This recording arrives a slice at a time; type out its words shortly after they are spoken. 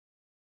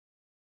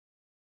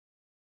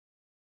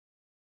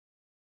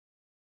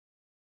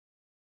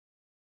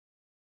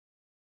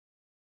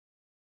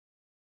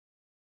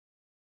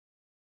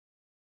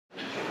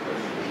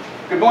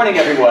Good morning,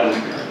 everyone.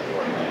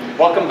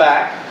 Welcome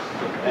back,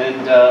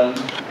 and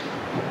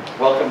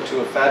welcome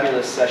to a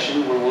fabulous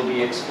session where we'll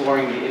be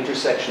exploring the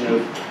intersection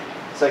of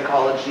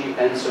psychology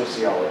and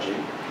sociology.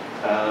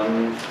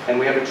 And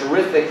we have a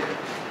terrific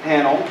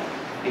panel,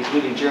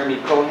 including Jeremy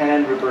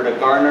Cohan, Roberta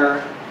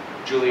Garner,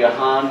 Julia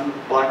Hahn,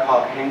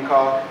 Blackhawk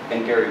Hancock,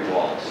 and Gary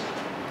Walls.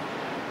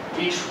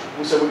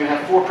 So we're going to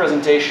have 4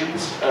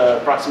 presentations,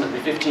 approximately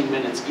 15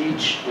 minutes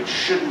each, which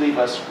should leave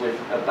us with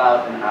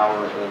about an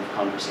hour of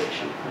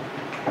conversation.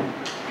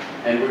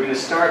 And we're going to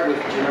start with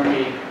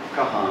Jeremy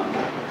Cohan,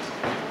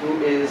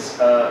 who is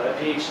a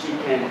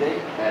PhD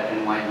candidate at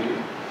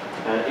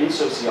NYU in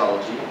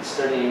sociology,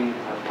 studying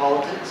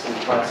politics and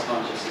class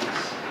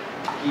consciousness.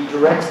 He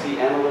directs the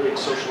analytic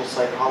social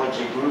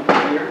psychology group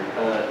here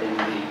in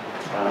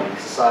the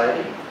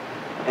Society,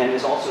 and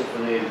is also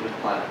affiliated with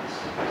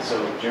Platts.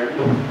 So,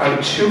 Jeremy?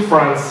 On 2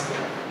 fronts,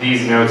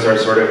 these notes are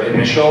sort of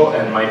initial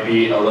and might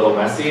be a little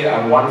messy.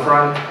 On one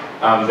front,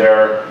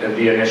 they're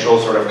the initial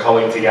sort of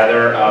culling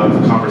together of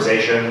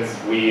conversations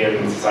we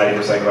in the Society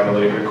for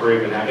Psychoanalytic Inquiry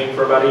have been having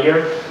for about a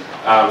year.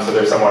 So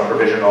they're somewhat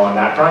provisional on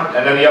that front.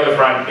 And then the other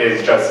front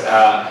is just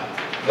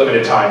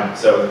limited time.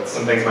 So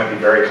some things might be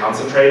very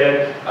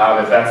concentrated.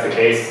 If that's the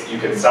case, you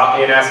can stop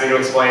me and ask me to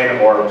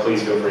explain, or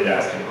please feel free to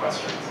ask any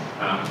questions.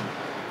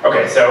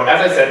 Okay, so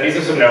as I said, these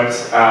are some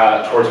notes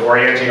towards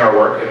orienting our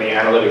work in the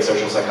Analytic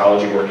Social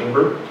Psychology Working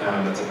Group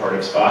that's a part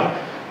of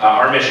SPOD.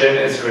 Our mission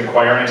is to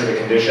inquire into the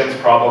conditions,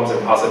 problems,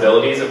 and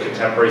possibilities of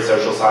contemporary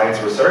social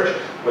science research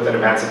with an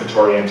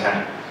emancipatory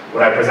intent.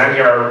 What I present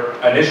here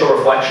are initial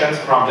reflections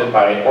prompted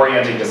by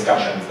orienting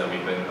discussions that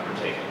we've been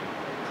undertaking.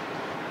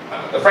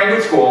 The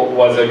Frankfurt School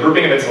was a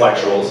grouping of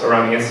intellectuals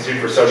around the Institute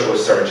for Social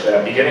Research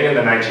that, beginning in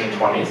the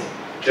 1920s,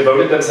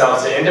 devoted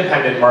themselves to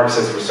independent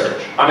Marxist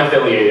research,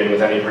 unaffiliated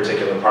with any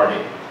particular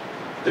party.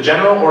 The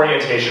general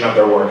orientation of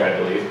their work, I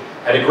believe,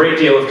 had a great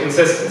deal of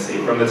consistency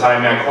from the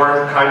time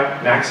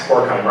Max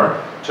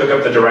Horkheimer took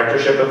up the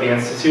directorship of the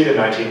Institute in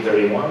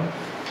 1931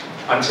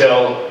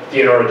 until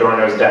Theodor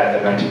Adorno's death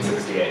in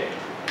 1968.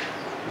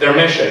 Their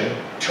mission,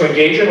 to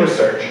engage in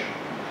research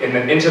into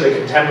the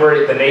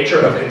nature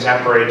of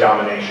contemporary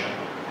domination.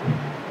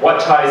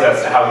 What ties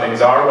us to how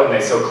things are when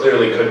they so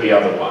clearly could be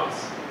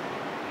otherwise?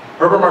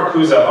 Herbert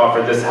Marcuse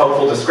offered this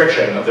helpful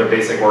description of their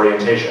basic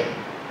orientation.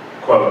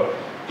 Quote,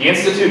 "The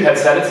Institute had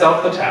set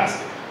itself the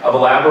task of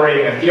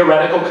elaborating a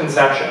theoretical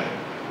conception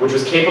which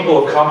was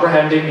capable of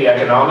comprehending the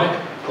economic,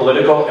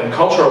 political, and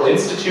cultural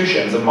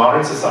institutions of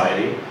modern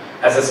society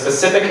as a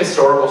specific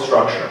historical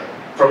structure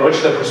from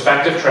which the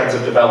prospective trends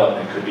of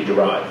development could be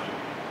derived.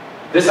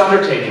 This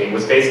undertaking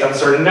was based on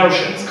certain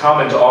notions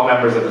common to all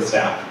members of the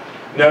staff,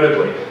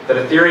 notably that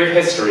a theory of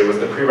history was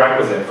the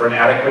prerequisite for an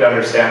adequate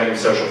understanding of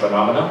social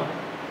phenomena,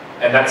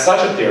 and that such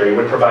a theory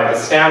would provide the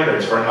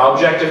standards for an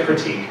objective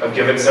critique of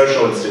given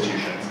social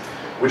institutions,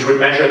 which would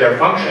measure their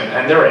function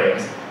and their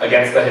aims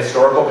against the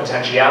historical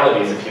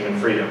potentialities of human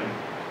freedom.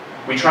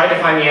 We tried to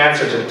find the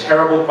answer to the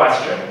terrible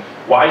question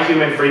why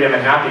human freedom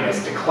and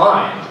happiness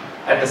declined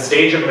at the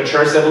stage of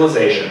mature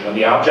civilization when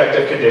the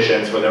objective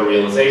conditions for their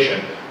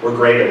realization were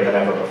greater than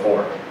ever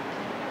before."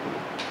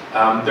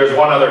 There's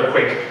one other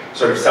quick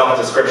sort of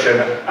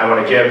self-description I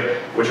want to give,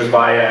 which was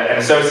by an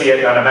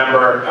associate, not a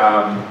member,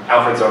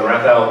 Alfred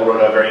Zorn-Rethel, who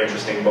wrote a very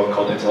interesting book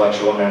called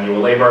Intellectual and Manual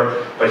Labor,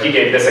 but he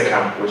gave this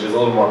account, which is a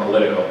little more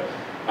political.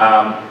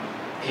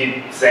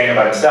 He saying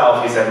about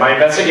himself, he said, "My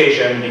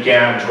investigation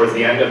began towards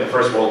the end of the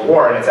First World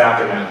War and its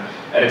aftermath,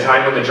 at a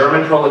time when the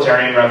German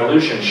proletarian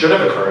revolution should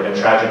have occurred and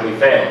tragically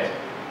failed.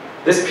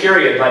 This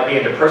period led me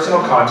into personal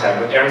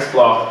contact with Ernst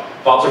Bloch,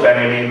 Walter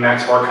Benjamin,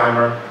 Max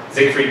Horkheimer,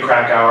 Siegfried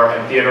Krakauer,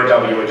 and Theodor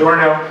W.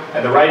 Adorno,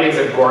 and the writings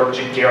of Georg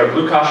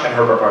Lukács and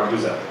Herbert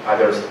Marcuse,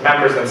 either as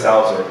members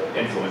themselves or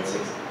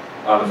influences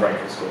on the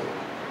Frankfurt School.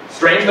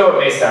 Strange though it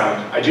may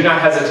sound, I do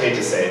not hesitate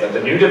to say that the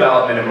new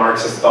development in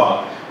Marxist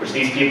thought, which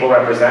these people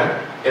represent,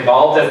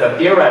 evolved as the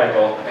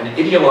theoretical and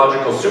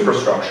ideological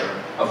superstructure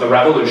of the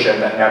revolution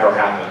that never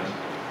happened.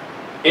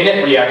 In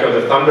it re-echo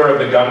the thunder of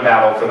the gun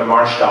battle for the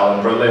Marstall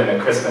in Berlin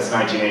at Christmas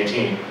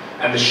 1918,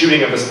 and the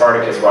shooting of the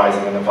Spartacus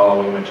Rising in the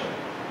following winter."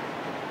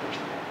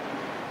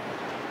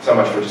 So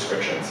much for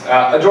descriptions.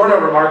 Adorno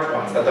remarked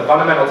once that the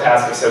fundamental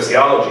task of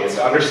sociology is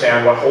to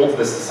understand what holds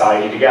this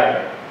society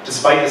together,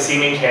 despite the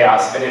seeming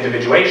chaos and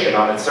individuation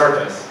on its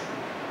surface.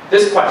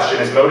 This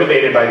question is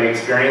motivated by the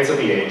experience of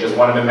the age as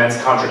one of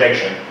immense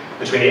contradiction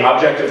between the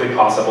objectively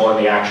possible and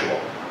the actual.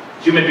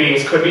 Human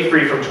beings could be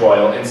free from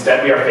toil,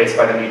 instead we are faced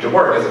by the need to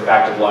work as a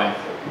fact of life.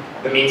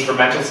 The means for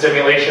mental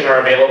stimulation are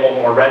available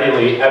more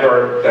readily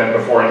ever than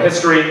before in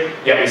history,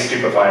 yet we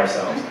stupefy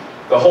ourselves.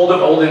 The hold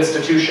of old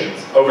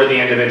institutions over the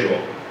individual,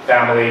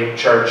 family,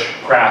 church,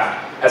 craft,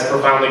 has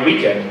profoundly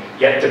weakened,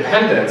 yet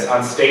dependence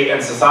on state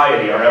and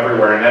society are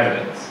everywhere in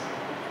evidence.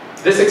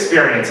 This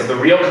experience of the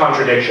real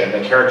contradiction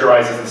that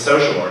characterizes the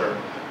social order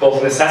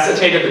both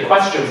necessitated the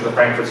questions the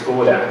Frankfurt School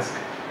would ask,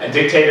 and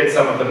dictated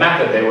some of the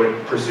method they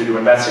would pursue to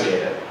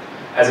investigate it.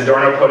 As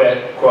Adorno put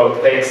it,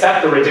 quote, "They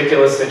accept the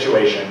ridiculous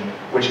situation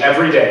which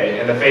every day,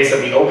 in the face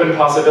of the open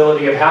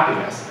possibility of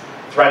happiness,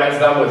 threatens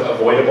them with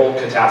avoidable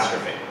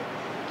catastrophe.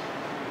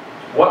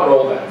 What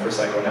role then for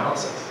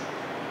psychoanalysis?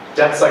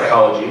 Depth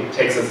psychology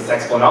takes as its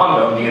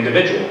explanandum the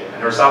individual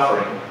and her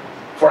suffering.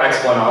 For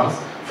explanans,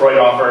 Freud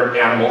offered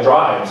animal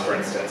drives, for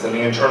instance, and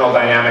the internal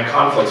dynamic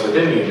conflicts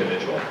within the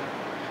individual.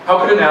 How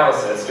could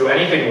analysis do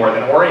anything more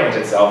than orient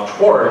itself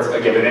towards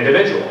a given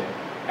individual,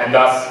 and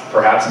thus,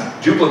 perhaps,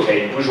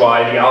 duplicate bourgeois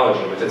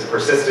ideology with its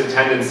persistent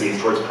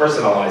tendencies towards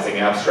personalizing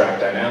abstract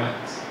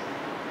dynamics?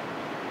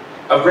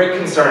 Of great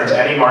concern to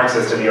any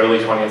Marxist in the early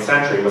 20th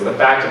century was the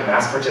fact of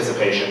mass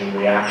participation in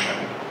reaction.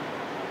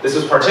 This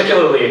was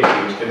particularly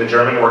acute in the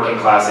German working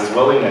class's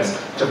willingness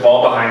to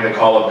fall behind the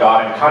call of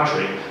God and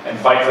country and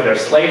fight for their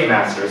slave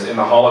masters in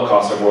the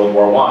Holocaust of World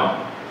War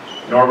I,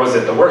 nor was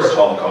it the worst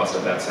Holocaust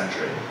of that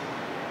century.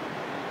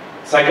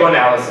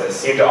 Psychoanalysis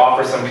seemed to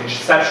offer some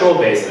conceptual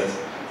basis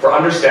for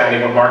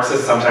understanding what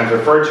Marxists sometimes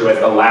referred to as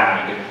the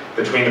lag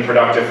between the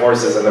productive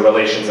forces and the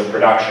relations of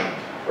production,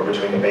 or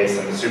between the base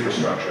and the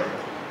superstructure.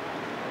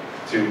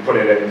 To put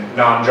it in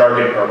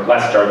non-jargon or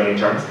less jargony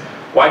terms,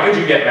 why could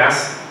you get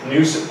mass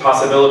new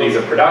possibilities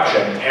of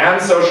production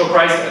and social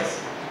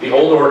crisis, the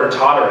old order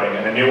tottering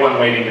and a new one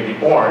waiting to be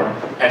born,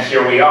 and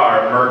here we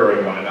are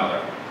murdering one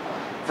another?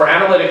 For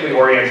analytically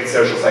oriented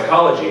social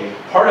psychology,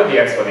 part of the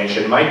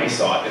explanation might be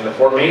sought in the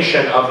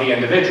formation of the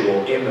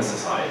individual in the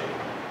society.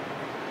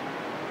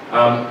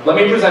 Let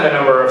me present a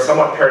number of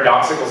somewhat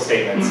paradoxical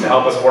statements to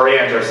help us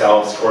orient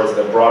ourselves towards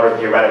the broader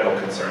theoretical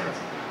concerns.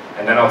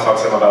 And then I'll talk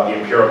some about the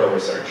empirical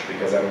research,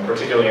 because I'm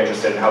particularly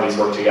interested in how these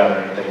work together,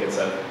 and I think it's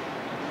a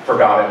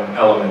forgotten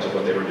element of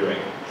what they were doing.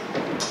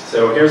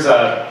 So here's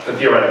the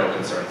theoretical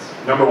concerns.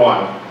 Number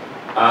one,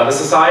 the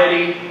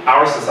society,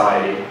 our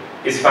society,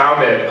 is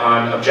founded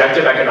on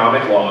objective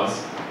economic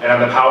laws and on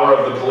the power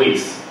of the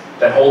police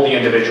that hold the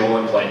individual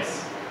in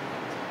place.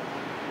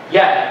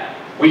 Yet,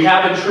 we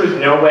have in truth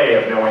no way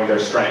of knowing their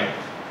strength.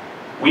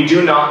 We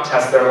do not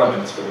test their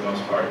limits for the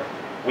most part.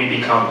 We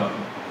become them.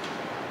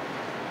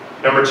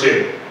 Number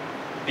two,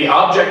 the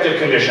objective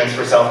conditions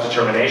for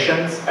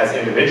self-determinations as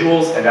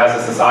individuals and as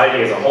a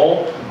society as a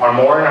whole are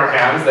more in our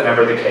hands than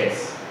ever the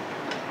case.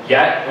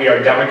 Yet, we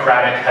are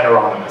democratic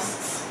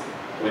heteronomists.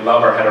 We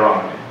love our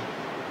heteronomy.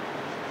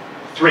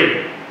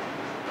 Three,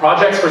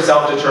 projects for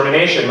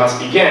self-determination must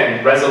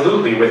begin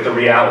resolutely with the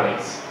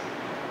realities.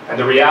 And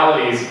the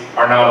realities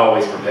are not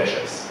always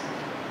propitious.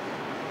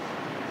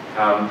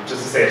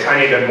 Just to say a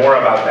tiny bit more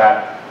about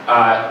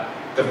that,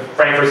 the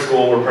Frankfurt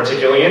School were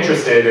particularly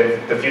interested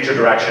in the future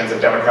directions of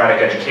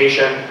democratic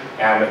education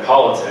and of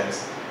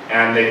politics.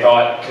 And they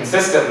thought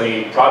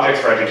consistently projects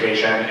for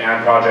education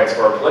and projects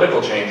for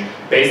political change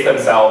based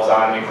themselves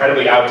on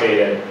incredibly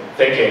outdated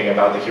thinking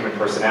about the human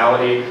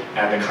personality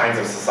and the kind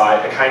of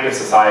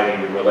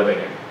society we were living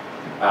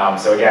in.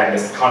 So again,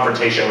 this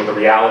confrontation with the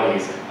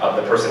realities of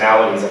the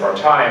personalities of our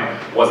time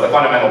was the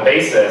fundamental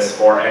basis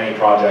for any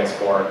projects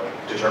for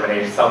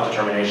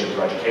self-determination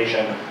through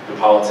education, through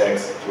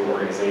politics, through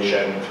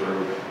organization,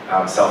 through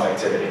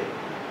self-activity.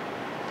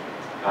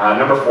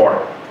 Number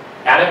four,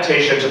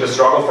 adaptation to the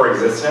struggle for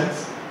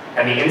existence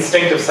and the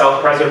instinct of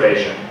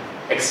self-preservation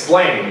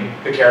explain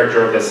the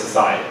character of this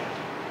society.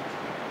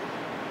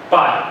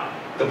 But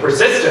the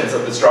persistence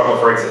of the struggle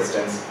for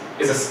existence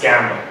is a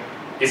scandal,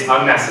 is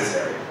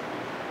unnecessary,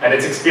 and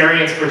its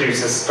experience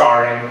produces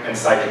scarring and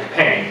psychic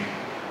pain.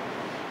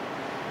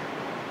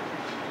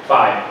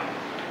 5.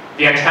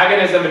 The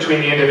antagonism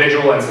between the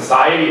individual and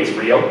society is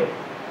real.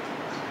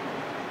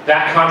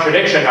 That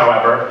contradiction,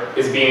 however,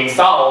 is being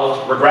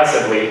solved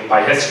regressively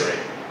by history.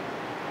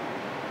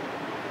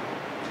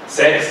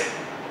 6.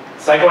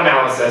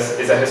 Psychoanalysis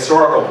is a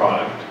historical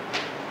product.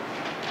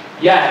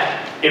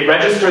 Yet, it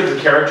registered the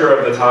character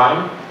of the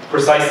time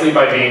precisely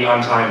by being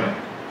untimely,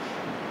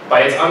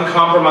 by its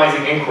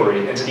uncompromising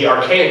inquiry into the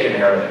archaic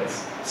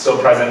inheritance still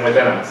present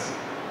within us,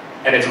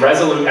 and its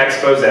resolute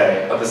expose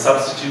of the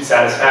substitute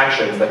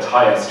satisfactions that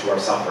tie us to our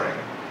suffering.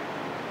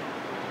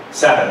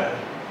 7.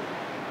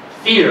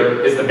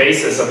 Fear is the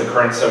basis of the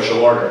current social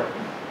order.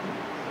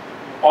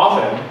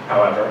 Often,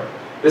 however,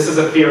 this is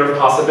a fear of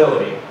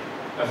possibility,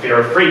 a fear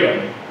of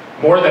freedom,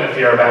 more than a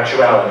fear of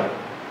actuality,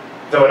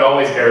 though it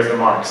always bears the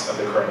marks of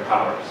the current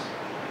powers.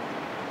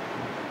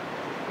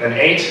 And then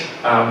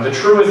 8, the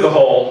true is the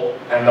whole,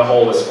 and the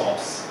whole is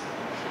false.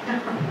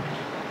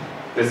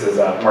 This is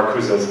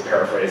Marcuse's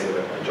paraphrase of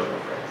a German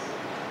phrase.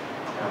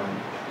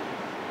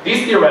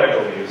 These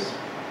theoretical views,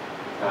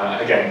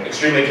 again,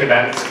 extremely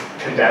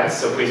condensed,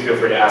 so please feel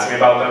free to ask me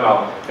about them.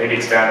 I'll maybe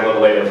expand a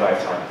little later if I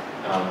have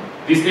time.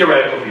 These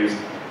theoretical views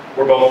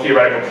were both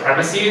theoretical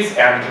premises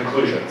and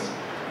conclusions.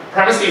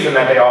 Premises in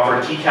that they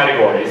offered key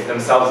categories,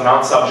 themselves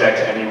not subject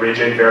to any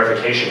rigid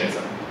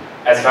verificationism,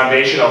 as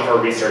foundational for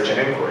research and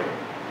inquiry.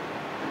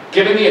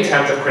 Given the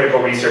attempt of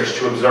critical research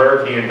to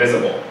observe the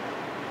invisible,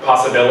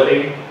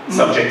 possibility,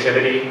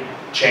 subjectivity,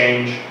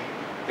 change,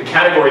 the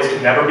categories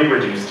could never be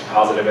reduced to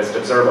positivist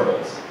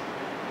observables.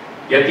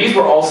 Yet these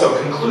were also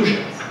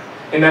conclusions,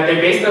 in that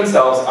they based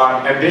themselves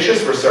on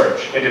ambitious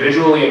research,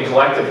 individually and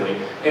collectively,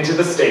 into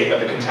the state of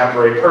the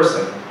contemporary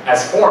person,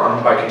 as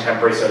formed by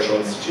contemporary social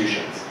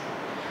institutions.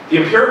 The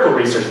empirical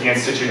research the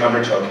Institute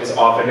undertook is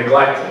often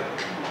neglected,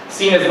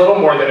 seen as little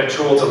more than a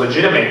tool to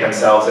legitimate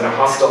themselves in a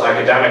hostile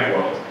academic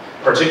world,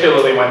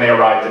 particularly when they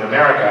arrived in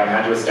America and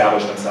had to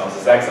establish themselves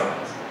as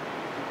exiles.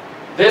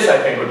 This, I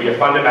think, would be a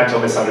fundamental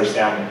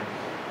misunderstanding.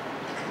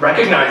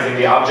 Recognizing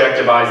the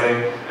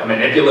objectivizing and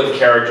manipulative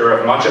character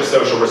of much of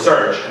social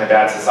research in a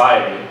bad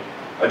society,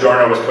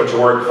 Adorno was put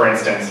to work, for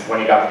instance,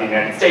 when he got to the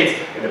United States,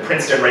 in the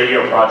Princeton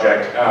Radio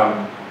Project,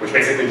 which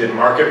basically did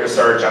market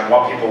research on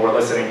what people were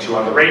listening to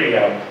on the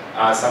radio,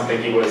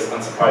 something he was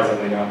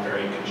unsurprisingly not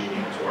very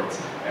congenial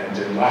towards, and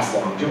didn't last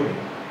long doing.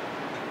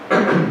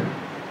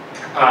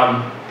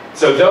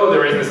 So though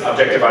there is this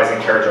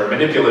objectivizing character,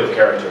 manipulative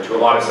character to a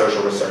lot of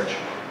social research,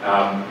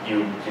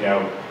 you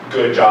know,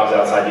 good jobs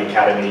outside the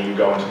academy, you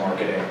go into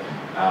marketing,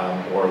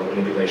 or the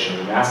manipulation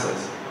of the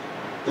masses.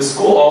 The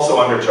school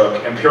also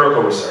undertook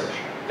empirical research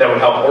that would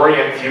help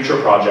orient future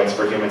projects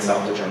for human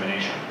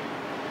self-determination.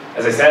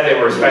 As I said, they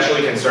were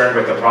especially concerned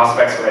with the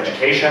prospects for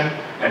education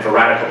and for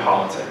radical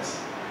politics,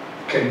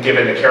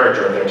 given the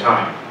character of their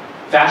time.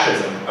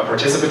 Fascism, a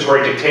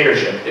participatory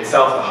dictatorship,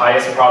 itself the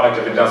highest product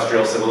of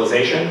industrial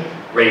civilization,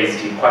 raised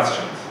deep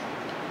questions.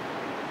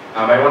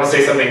 I want to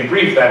say something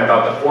brief then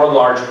about the 4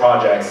 large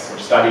projects or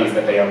studies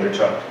that they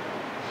undertook.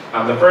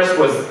 The first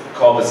was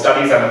called the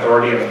Studies on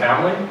Authority in the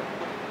Family,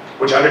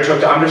 which undertook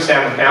to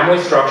understand the family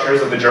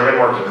structures of the German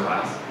working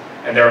class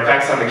and their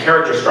effects on the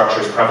character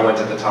structures prevalent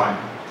at the time.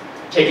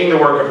 Taking the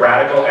work of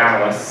radical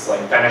analysts like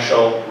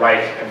Fenichel,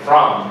 Reich, and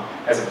Fromm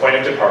as a point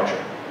of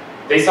departure,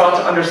 they sought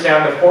to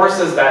understand the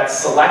forces that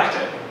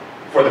selected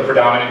for the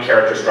predominant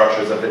character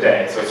structures of the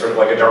day. So it's sort of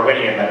like a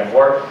Darwinian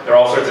metaphor. There are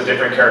all sorts of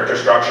different character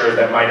structures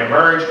that might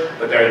emerge,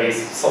 but there are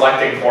these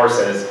selecting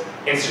forces,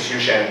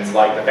 institutions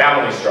like the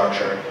family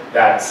structure,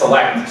 that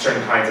select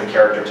certain kinds of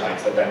character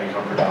types that then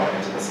become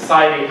predominant in the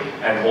society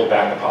and hold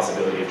back the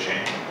possibility of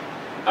change.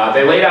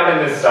 They laid out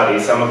in this study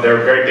some of their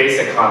very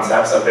basic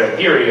concepts of their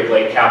theory of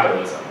late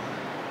capitalism,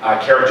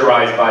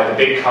 characterized by the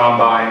big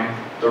combine,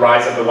 the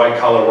rise of the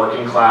white-collar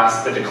working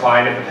class, the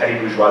decline of the petty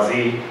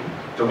bourgeoisie,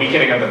 the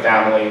weakening of the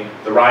family,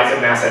 the rise of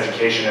mass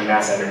education and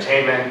mass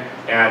entertainment,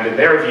 and in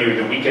their view,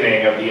 the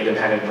weakening of the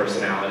independent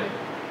personality.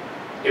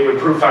 It would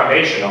prove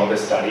foundational,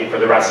 this study, for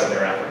the rest of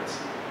their efforts.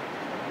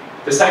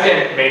 The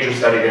second major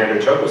study they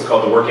undertook was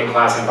called The Working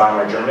Class in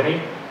Weimar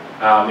Germany.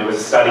 It was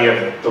a study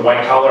of the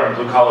white-collar and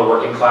blue-collar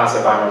working class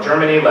of Weimar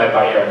Germany, led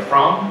by Erich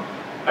Fromm.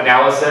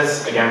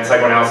 Analysis, again,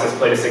 psychoanalysis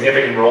played a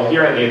significant role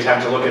here in the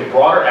attempt to look at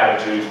broader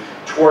attitudes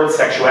towards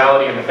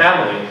sexuality in the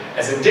family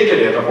as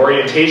indicative of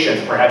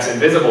orientations perhaps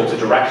invisible to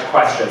direct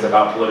questions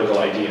about political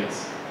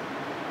ideas.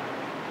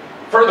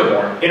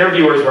 Furthermore,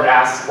 interviews were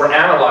analyzed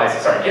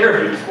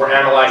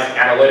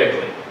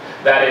analytically.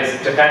 That is,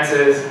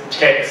 defenses,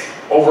 tics,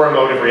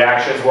 over-emotive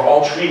reactions were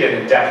all treated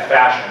in depth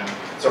fashion.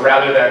 So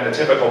rather than the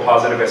typical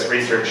positivist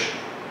research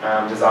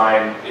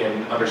design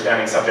in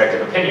understanding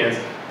subjective opinions,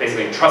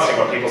 basically trusting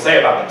what people say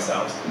about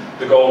themselves,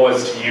 the goal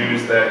was to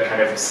use the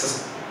kind of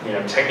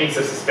techniques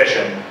of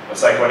suspicion of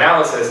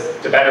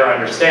psychoanalysis to better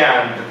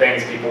understand the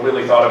things people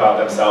really thought about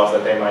themselves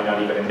that they might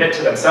not even admit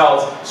to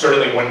themselves,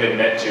 certainly wouldn't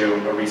admit to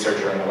a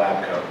researcher in a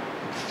lab coat.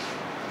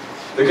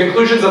 The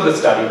conclusions of the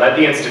study led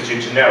the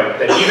Institute to note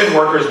that even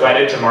workers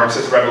wedded to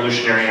Marxist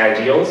revolutionary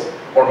ideals,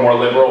 or more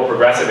liberal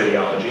progressive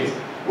ideologies,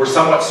 were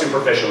somewhat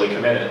superficially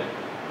committed.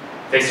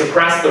 They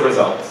suppressed the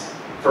results,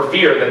 for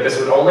fear that this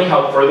would only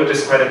help further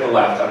discredit the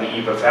left on the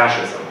eve of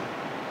fascism.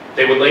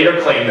 They would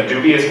later claim the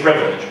dubious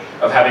privilege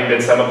of having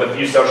been some of the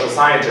few social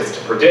scientists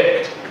to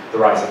predict the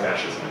rise of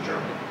fascism in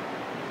Germany.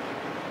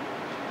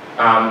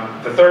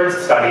 The third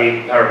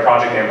study, or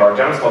project they embarked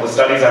on, is called the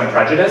Studies on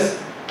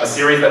Prejudice, a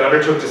series that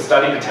undertook to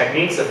study the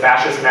techniques of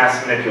fascist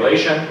mass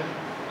manipulation,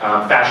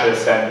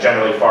 fascist and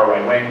generally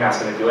far-right-wing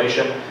mass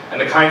manipulation, and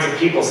the kinds of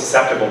people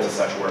susceptible to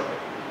such work.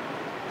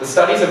 The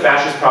studies of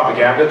fascist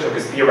propaganda took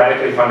as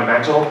theoretically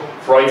fundamental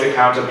Freud's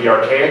account of the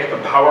archaic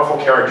but powerful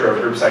character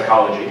of group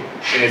psychology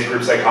in his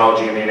Group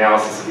Psychology and the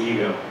Analysis of the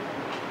Ego.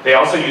 They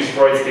also used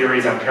Freud's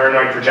theories on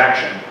paranoid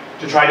projection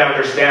to try to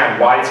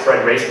understand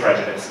widespread race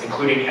prejudice,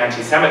 including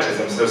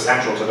anti-Semitism so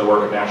central to the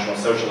work of National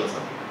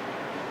Socialism.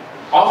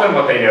 Often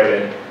what they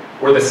noted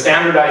were the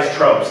standardized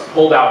tropes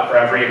pulled out for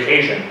every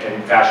occasion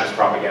in fascist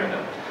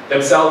propaganda,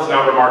 themselves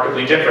not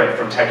remarkably different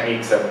from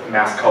techniques of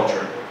mass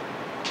culture.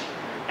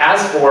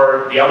 As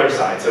for the other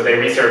side, so they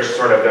researched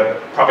sort of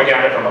the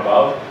propaganda from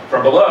above.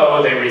 From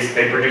below, they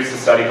produced a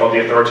study called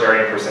The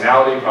Authoritarian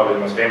Personality, probably the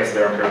most famous of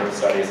their empirical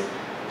studies.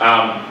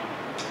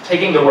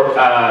 Taking the work,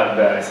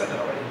 I said that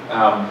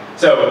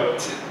already.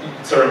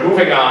 Sort of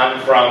moving on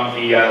from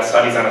the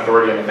studies on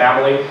authority in the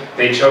family,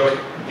 they took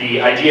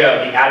the idea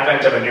of the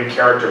advent of a new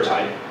character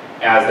type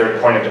as their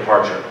point of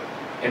departure.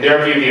 In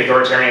their view, the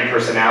authoritarian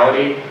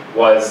personality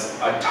was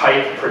a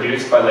type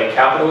produced by late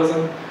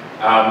capitalism,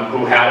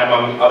 who had,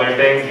 among other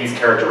things, these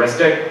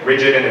characteristics: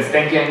 rigid in his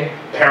thinking,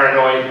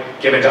 paranoid,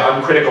 given to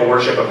uncritical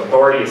worship of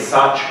authority as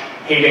such,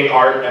 hating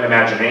art and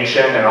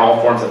imagination and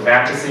all forms of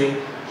fantasy,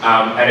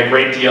 and a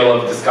great deal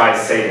of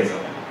disguised sadism.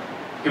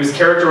 He was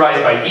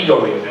characterized by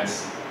ego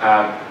weakness,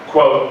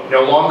 quote,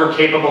 no longer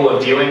capable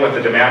of dealing with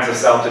the demands of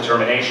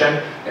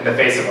self-determination in the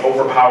face of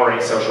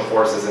overpowering social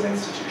forces and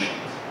institutions.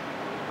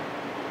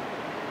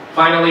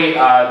 Finally,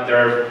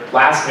 their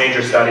last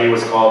major study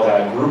was called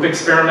Group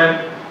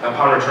Experiment.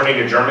 Upon returning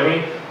to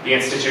Germany, the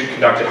Institute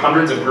conducted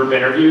hundreds of group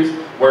interviews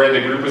wherein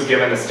the group was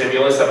given the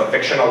stimulus of a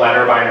fictional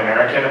letter by an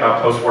American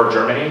about post-war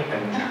Germany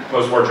and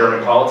post-war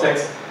German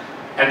politics,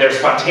 and their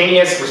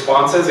spontaneous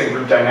responses and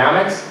group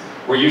dynamics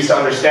were used to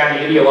understand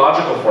the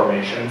ideological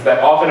formations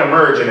that often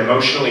emerge in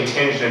emotionally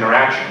tinged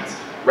interactions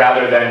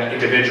rather than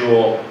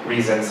individual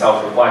reasoned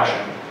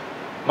self-reflection.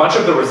 Much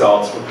of the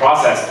results were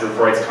processed through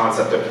Freud's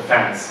concept of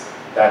defense,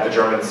 that the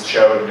Germans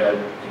showed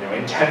a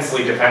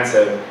intensely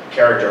defensive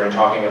character in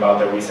talking about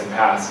their recent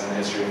past and the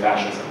history of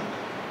fascism.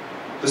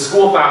 The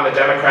school found that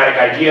democratic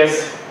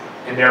ideas,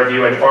 in their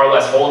view, had far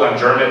less hold on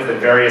Germans than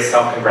various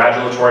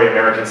self-congratulatory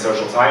American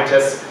social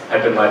scientists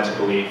had been led to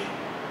believe.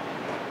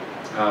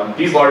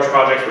 These large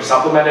projects were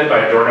supplemented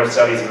by Adorno's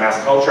studies of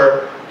mass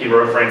culture. He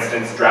wrote, for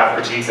instance, draft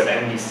critiques of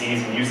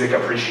NBC's Music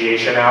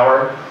Appreciation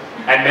Hour,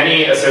 and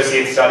many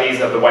associate studies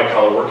of the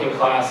white-collar working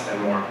class,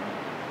 and more.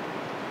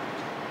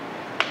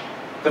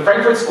 The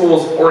Frankfurt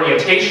School's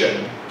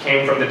orientation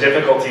came from the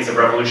difficulties of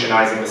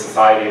revolutionizing the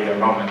society of their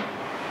moment.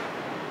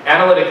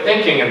 Analytic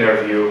thinking, in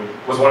their view,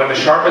 was one of the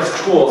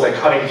sharpest tools at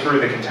cutting through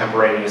the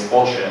contemporaneous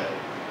bullshit.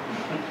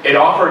 It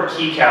offered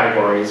key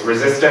categories: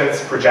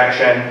 resistance,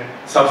 projection,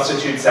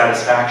 substitute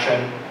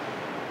satisfaction,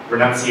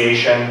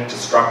 renunciation,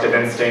 destructive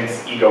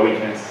instincts, ego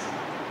weakness.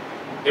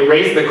 It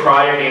raised the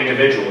cry of the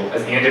individual,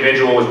 as the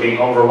individual was being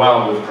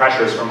overwhelmed with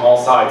pressures from all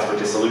sides for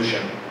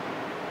dissolution.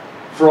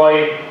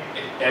 Freud,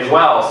 as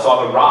well,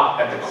 saw the rot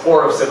at the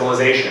core of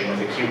civilization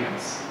with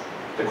acuteness.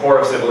 The core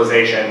of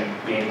civilization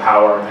being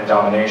power and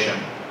domination.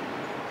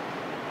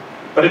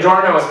 But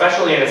Adorno,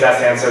 especially in his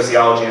essay on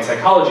sociology and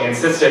psychology,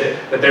 insisted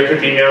that there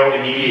could be no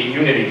immediate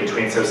unity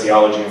between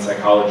sociology and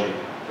psychology,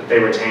 that they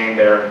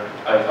retained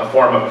a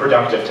form of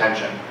productive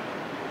tension.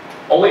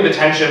 Only the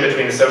tension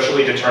between the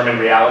socially determined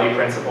reality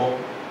principle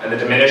and the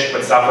diminished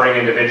but suffering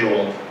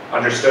individual,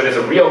 understood as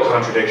a real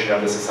contradiction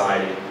of the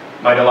society,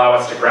 might allow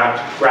us to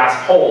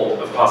grasp hold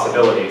of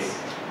possibilities.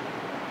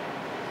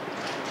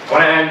 I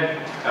want to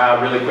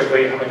end really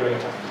quickly. How am I doing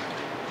at time?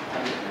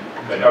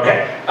 Good,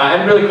 okay.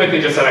 And really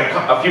quickly, just on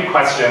a few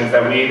questions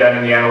that we then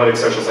in the Analytic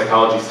Social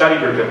Psychology Study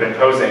Group have been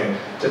posing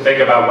to think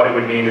about what it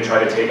would mean to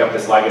try to take up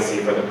this legacy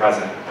for the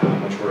present,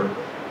 which we're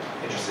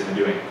interested in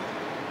doing.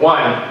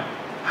 One,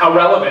 how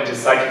relevant is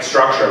psychic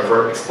structure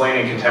for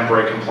explaining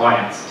contemporary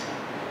compliance?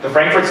 The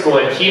Frankfurt School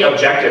had key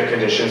objective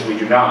conditions we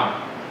do not.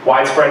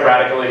 Widespread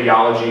radical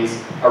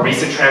ideologies, a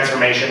recent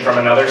transformation from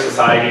another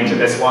society into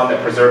this one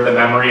that preserved the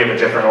memory of a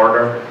different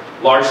order,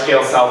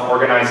 large-scale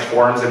self-organized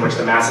forums in which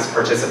the masses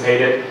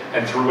participated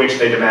and through which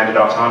they demanded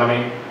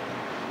autonomy.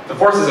 The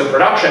forces of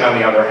production, on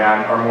the other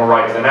hand, are more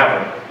ripe than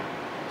ever.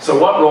 So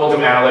what role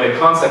do analytic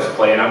concepts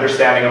play in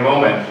understanding a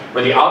moment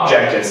where the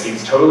objective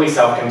seems totally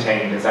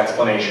self-contained as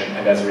explanation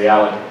and as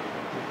reality?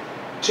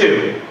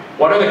 Two,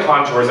 what are the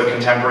contours of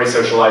contemporary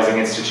socializing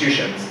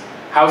institutions?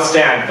 How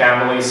stand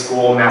family,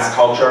 school, mass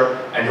culture,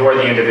 and who are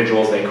the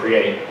individuals they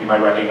create? You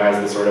might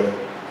recognize the sort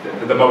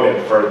of the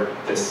motive for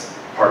this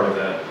part of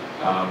the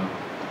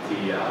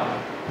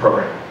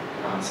program,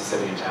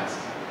 Sisyphean test.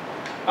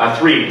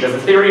 Three, does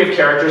the theory of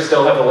character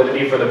still have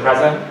validity for the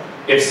present?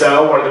 If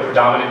so, what are the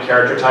predominant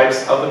character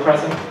types of the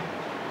present?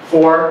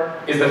 Four,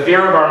 is the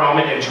fear of our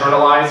moment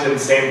internalized in the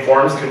same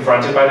forms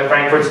confronted by the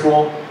Frankfurt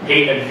School?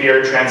 Hate and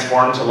fear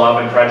transformed to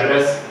love and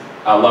prejudice,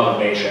 love of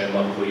nation,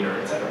 love of leader,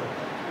 etc.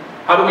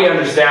 How do we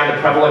understand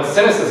the prevalent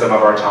cynicism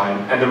of our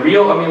time and the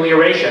real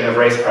amelioration of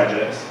race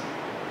prejudice?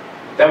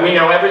 That we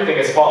know everything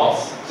is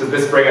false. Does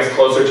this bring us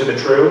closer to the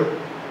true?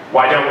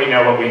 Why don't we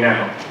know what we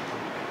know?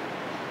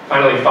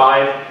 Finally,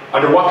 five,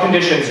 under what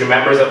conditions do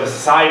members of the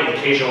society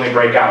occasionally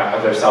break out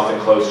of their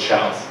self-enclosed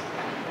shells?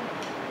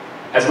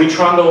 As we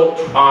trundle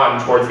on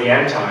towards the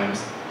end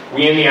times,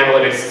 we in the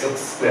Analytic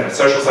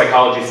Social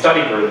Psychology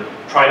Study Group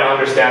try to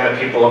understand the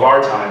people of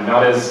our time,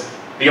 not as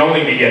the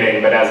only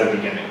beginning, but as a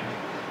beginning.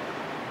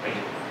 Thank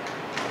you.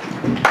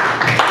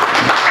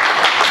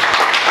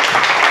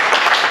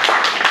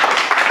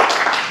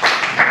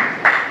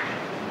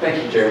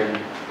 Thank you, Jeremy.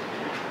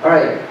 All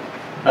right.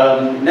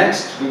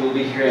 Next, we will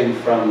be hearing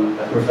from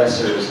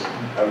Professors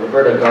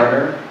Roberta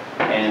Garner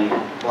and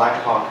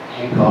Blackhawk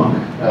Hancock,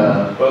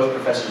 both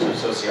professors of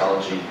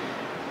sociology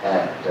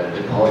at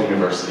DePaul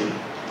University.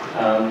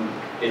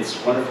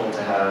 It's wonderful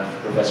to have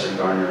Professor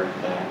Garner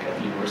back at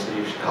the University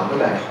of Chicago,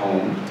 back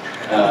home,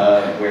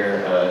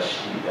 where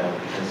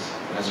because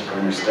Professor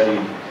Garner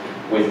studied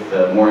with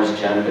Morris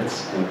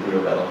Janovitz and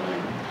Bruno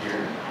Bellheim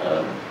here.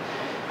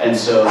 And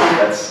so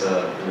that's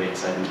really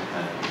exciting to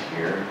have you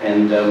here.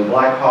 And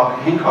Blackhawk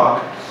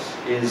Hancock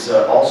is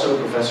also a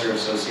professor of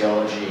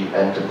sociology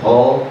at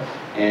DePaul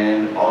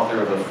and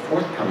author of a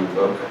forthcoming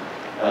book,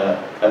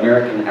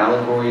 American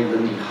Allegory,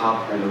 Lindy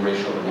Hop and the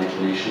Racial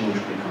Imagination, which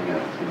will be coming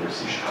out at the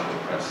University of Chicago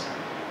Press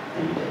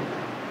any day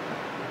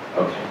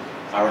now. Okay.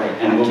 All right,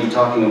 and we'll be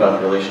talking about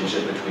the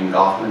relationship between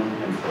Goffman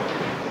and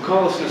Freud. We'll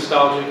call this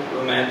nostalgic,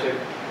 romantic,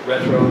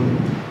 retro.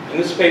 In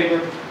this paper,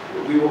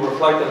 we will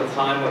reflect on a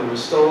time when there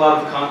was still a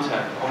lot of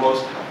contact,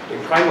 almost a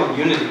primal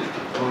unity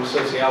among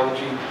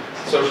sociology,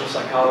 social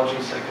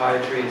psychology,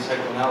 psychiatry, and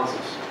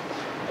psychoanalysis.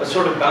 A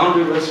sort of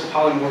boundaryless,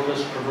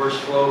 polymorphous, perverse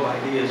flow of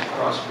ideas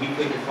across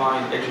weakly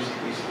defined edges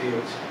of these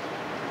fields.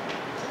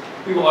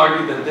 We will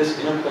argue that this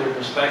interplay of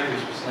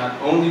perspectives was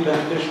not only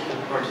beneficial to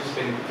the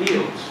participating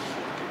fields,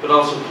 but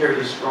also carried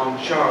a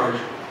strong charge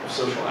of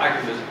social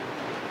activism,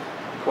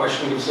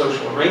 questioning of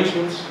social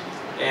arrangements,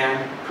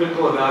 and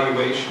critical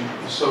evaluation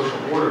of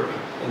social order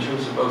in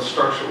terms of both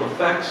structural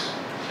effects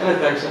and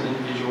effects on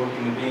individual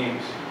human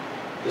beings.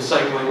 The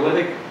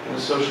psychoanalytic and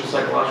the social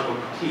psychological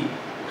critique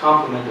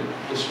complemented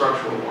the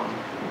structural one.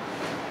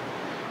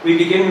 We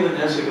begin with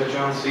an essay by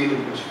John Seeley,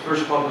 which was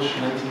first published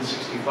in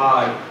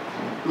 1965,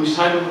 whose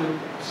title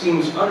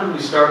seems utterly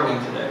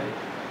startling today: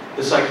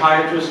 The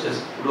Psychiatrist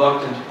as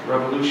Reluctant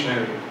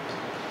Revolutionary.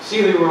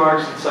 Seeley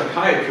remarks that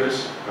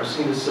psychiatrists are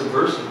seen as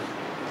subversive,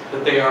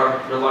 that they are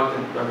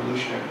reluctant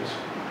revolutionaries.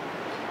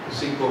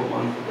 See quote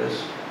 1 for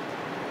this.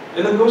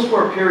 In the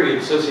post-war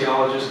period,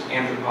 sociologists,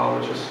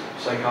 anthropologists,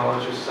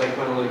 psychologists,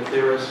 psychoanalytic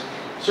theorists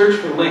searched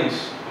for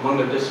links among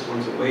their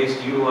disciplines and ways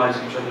to utilize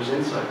each other's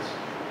insights.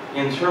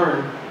 In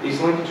turn, these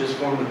linkages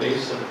form the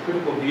basis of a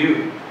critical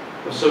view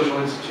of social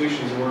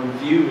institutions and were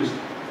infused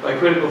by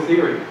critical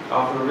theory,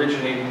 often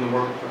originating in the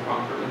work of the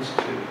Frankfurt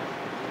Institute.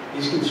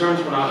 These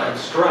concerns were not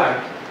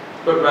abstract,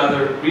 but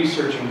rather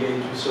research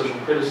engaged with social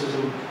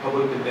criticism,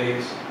 public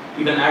debates,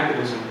 even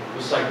activism,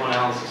 with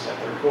psychoanalysis at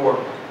their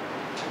core.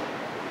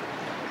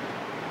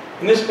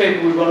 In this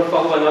paper, we want to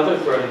follow another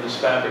thread of this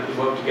fabric that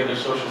wove together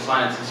social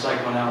science and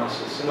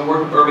psychoanalysis in the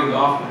work of Irving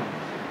Goffman,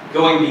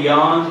 going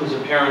beyond his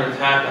apparent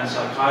attack on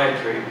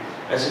psychiatry,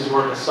 as his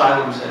work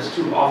Asylums has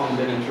too often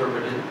been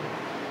interpreted,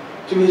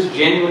 to his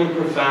genuine and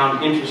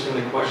profound interest in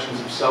the questions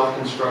of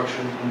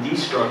self-construction and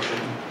destruction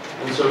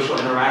in social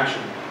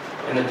interaction,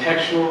 and the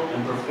textual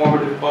and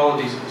performative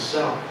qualities of the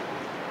self,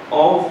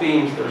 all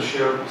themes that are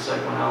shared with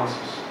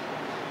psychoanalysis.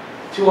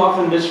 Too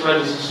often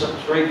misread as a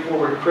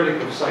straightforward critic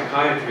of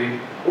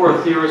psychiatry or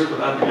a theorist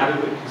without an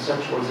adequate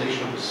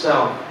conceptualization of the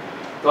self,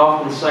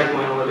 Goffman's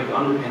psychoanalytic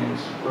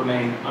underpinnings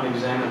remain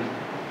unexamined.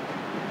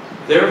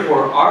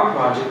 Therefore, our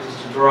project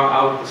is to draw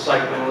out the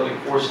psychoanalytic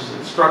forces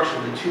that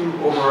structure the two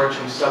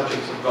overarching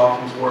subjects of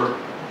Goffman's work: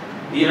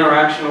 the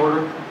interaction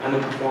order and the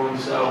performing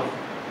self.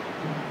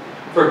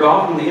 For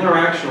Goffman, the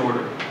interaction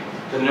order,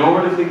 the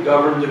normatively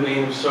governed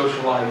domain of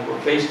social life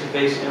where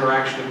face-to-face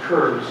interaction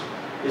occurs,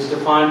 is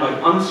defined by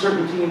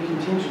uncertainty and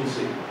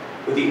contingency,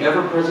 with the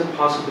ever-present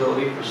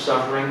possibility for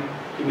suffering,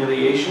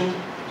 humiliation,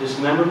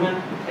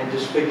 dismemberment, and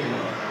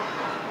disfigurement.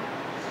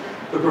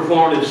 The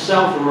performative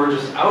self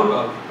emerges out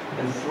of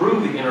and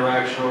through the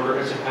interaction order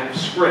as a kind of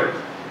script,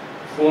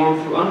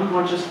 formed through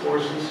unconscious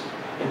forces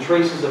and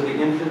traces of the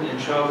infant and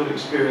childhood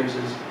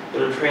experiences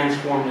that are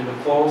transformed into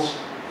false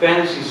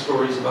fantasy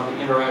stories about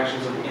the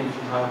interactions of the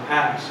infantile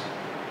past,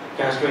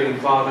 castrating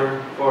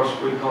father, false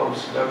recall of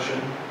seduction,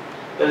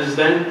 that is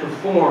then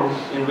performed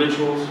in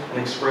rituals and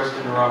expressed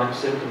in neurotic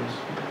symptoms.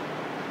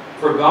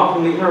 For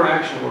Goffman, the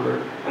interaction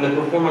order and the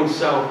performing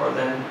self are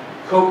then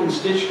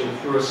co-constitutive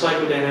through a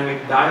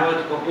psychodynamic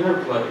dialectical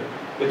interplay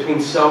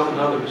between self and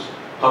others,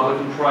 public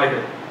and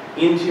private,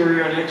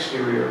 interior and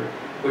exterior,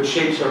 which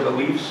shapes our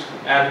beliefs,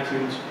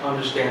 attitudes,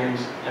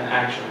 understandings, and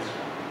actions.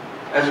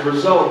 As a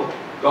result,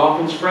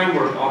 Goffman's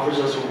framework offers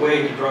us a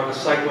way to draw the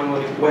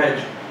psychoanalytic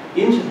wedge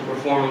into the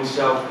performing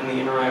self and the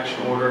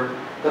interaction order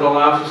that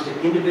allows us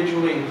to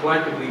individually and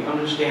collectively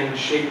understand and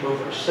shape both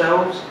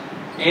ourselves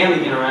and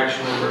the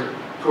interaction order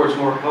towards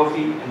more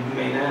healthy and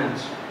humane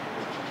ends.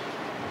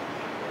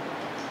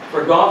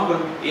 For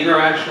Goffman, the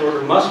interaction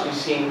order must be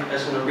seen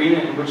as an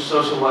arena in which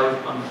social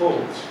life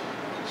unfolds.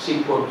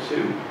 See quote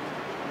 2.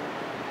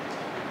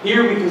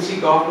 Here we can see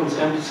Goffman's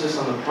emphasis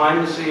on the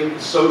primacy of the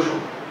social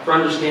for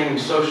understanding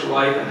social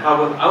life and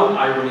how, without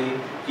irony,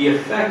 the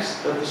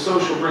effects that the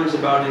social brings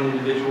about in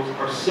individuals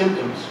are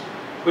symptoms,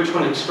 which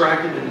when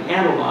extracted and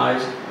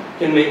analyzed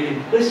can make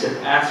implicit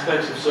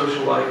aspects of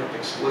social life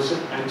explicit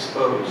and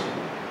exposed.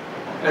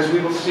 As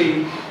we will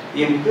see,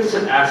 the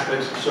implicit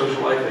aspects of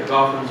social life at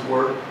Goffman's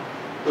work,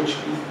 which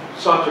he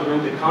sought to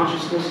bring to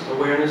consciousness,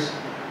 awareness,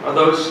 are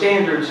those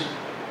standards,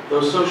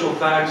 those social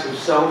facts of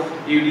self,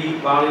 beauty,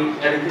 body,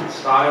 etiquette,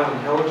 style,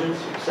 intelligence,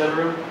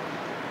 etc.,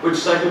 which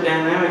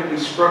psychodynamically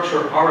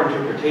structure our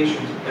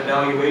interpretations,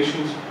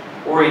 evaluations,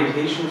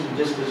 orientations, and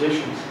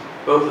dispositions,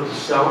 both of the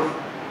self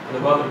and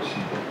of others.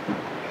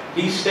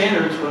 These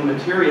standards, when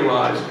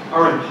materialized,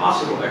 are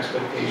impossible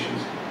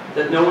expectations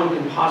that no one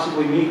can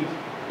possibly meet,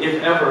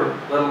 if ever,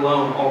 let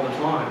alone all the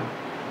time.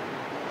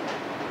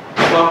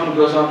 Goffman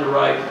goes on to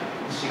write,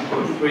 see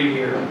quote 3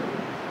 here.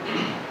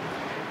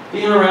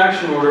 The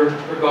interaction order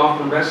for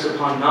Goffman rests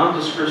upon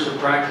non-discursive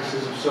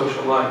practices of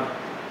social life,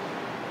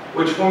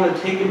 which form a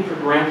taken for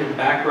granted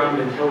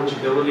background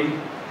intelligibility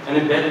and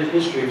embedded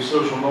history of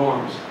social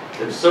norms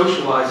that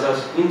socialize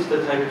us into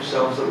the type of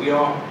selves that we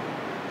are.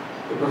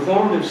 The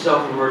performative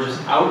self emerges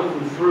out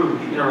of and through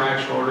the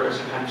interaction order as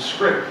a kind of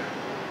script,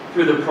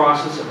 through the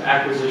process of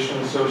acquisition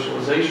and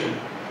socialization,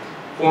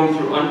 formed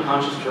through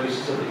unconscious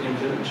traces of the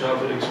infant and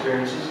childhood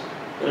experiences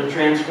that are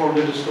transformed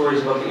into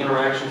stories about the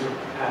interactions of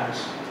the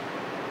past.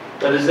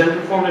 That is then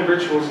performed in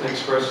rituals and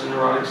expressed in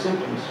neurotic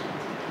symptoms.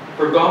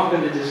 For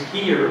Goffman, it is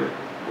here,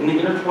 in the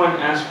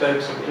intertwined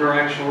aspects of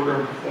interaction order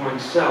and performing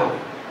self,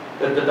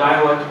 that the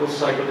dialectical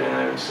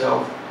psychodynamic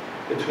self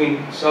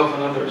between self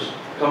and others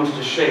comes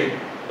to shape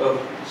of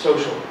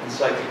social and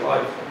psychic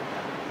life.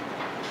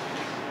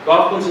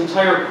 Goffman's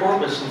entire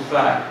corpus, in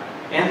fact,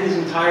 and his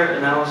entire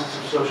analysis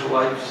of social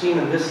life, seen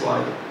in this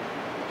light,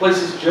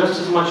 places just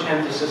as much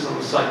emphasis on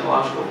the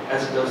psychological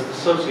as it does the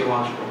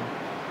sociological.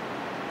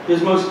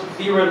 His most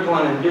theoretical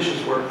and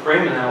ambitious work,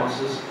 Frame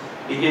Analysis,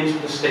 begins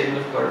with a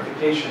statement of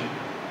clarification.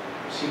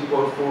 See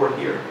quote 4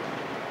 here.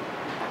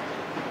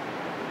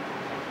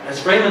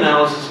 As Frame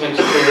Analysis makes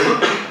clear,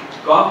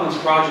 Goffman's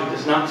project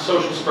is not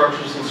social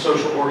structures and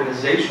social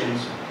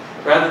organizations,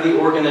 rather the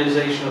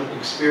organization of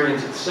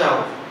experience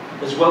itself,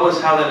 as well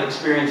as how that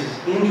experience is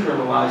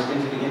internalized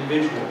into the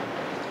individual.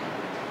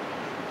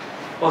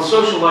 While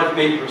social life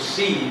may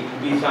proceed to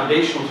be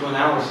foundational to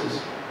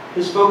analysis,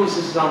 his focus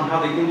is on how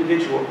the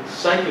individual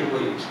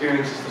psychically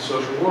experiences the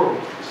social world.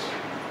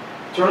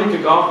 Turning to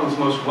Goffman's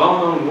most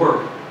well-known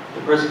work,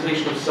 The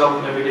Presentation of Self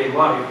in Everyday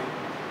Life,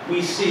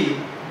 we see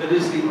that it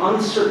is the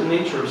uncertain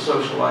nature of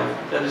social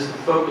life that is the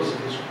focus of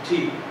his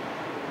critique.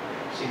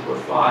 See quote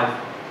 5.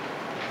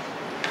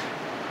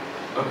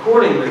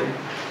 Accordingly,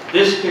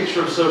 this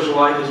picture of social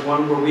life is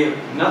one where we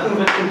have nothing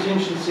but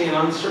contingency and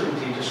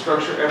uncertainty to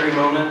structure every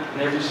moment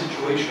and every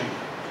situation.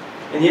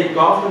 And yet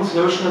Goffman's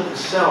notion of the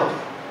self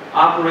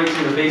operates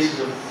on the basis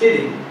of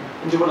fitting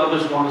into what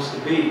others want us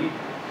to be.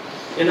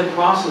 In the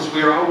process,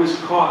 we are always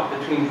caught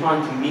between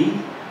trying to meet,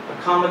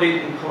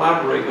 accommodate, and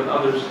collaborate with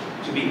others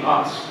to be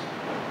us,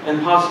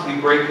 and possibly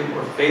breaking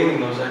or failing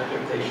those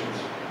expectations.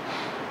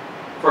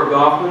 For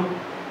Goffman,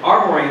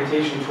 our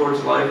orientation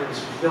towards life is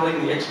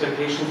fulfilling the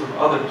expectations of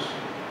others.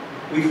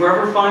 We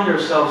forever find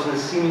ourselves in a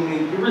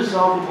seemingly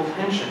irresolvable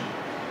tension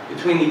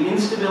between the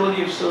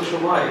instability of social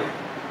life,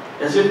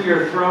 as if we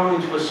are thrown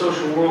into a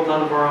social world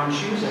not of our own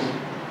choosing,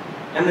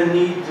 and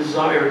the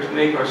desire to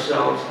make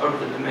ourselves out of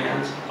the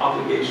demands,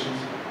 obligations,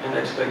 and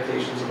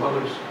expectations of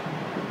others.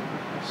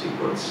 See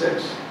quote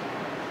 6.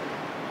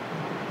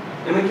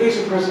 In the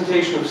case of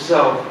presentation of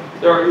self,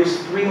 there are at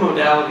least 3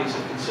 modalities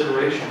of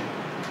consideration.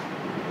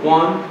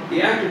 1,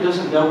 the actor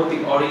doesn't know what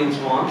the audience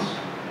wants.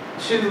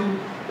 2,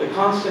 the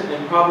constant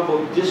and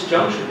probable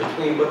disjuncture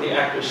between what the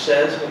actor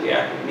says and what the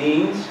actor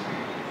means.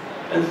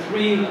 And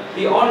 3,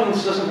 the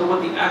audience doesn't know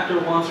what the actor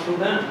wants from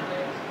them.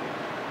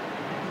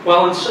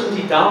 While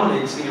uncertainty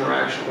dominates the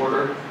interaction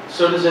order,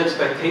 so does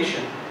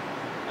expectation.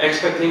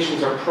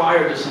 Expectations are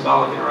prior to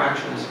symbolic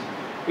interactions.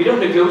 We don't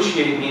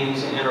negotiate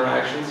meanings in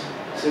interactions,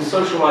 since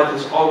social life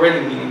is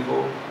already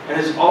meaningful and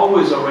is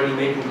always already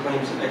making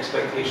claims and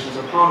expectations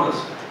upon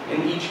us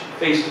in each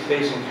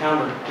face-to-face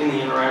encounter in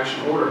the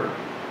interaction order.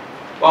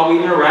 While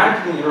we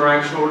interact in the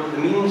interaction order, the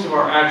meanings of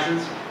our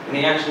actions and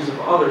the actions of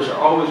others are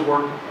always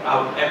worked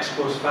out ex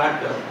post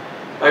facto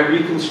by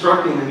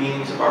reconstructing the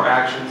meanings of our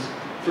actions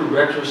through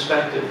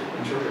retrospective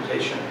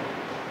interpretation.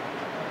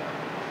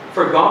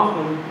 For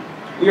Goffman,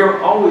 we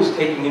are always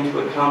taking into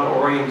account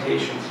our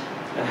orientations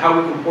and how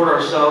we comport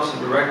ourselves and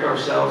direct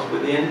ourselves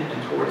within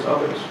and towards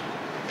others.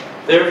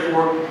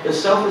 Therefore, the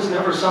self is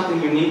never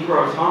something unique or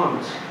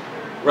autonomous.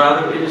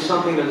 Rather, it is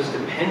something that is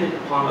dependent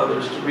upon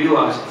others to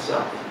realize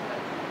itself.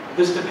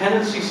 This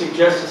dependency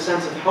suggests a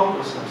sense of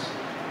helplessness,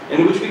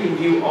 in which we can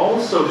view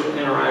all social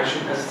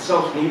interaction as the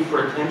self's need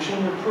for attention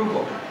and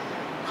approval,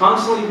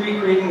 constantly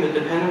recreating the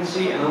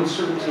dependency and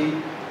uncertainty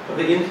of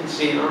the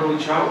infancy and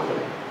early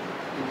childhood.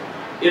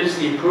 It is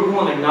the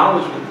approval and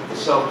acknowledgement that the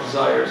self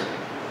desires,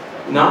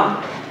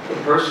 not the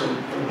person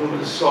from whom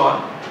it is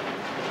sought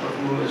or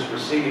from whom it is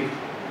received.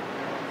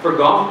 For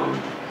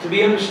Goffman, to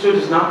be understood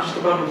is not just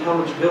about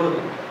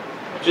intelligibility,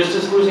 just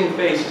as losing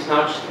face is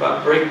not just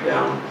about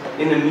breakdown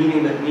in the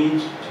meaning that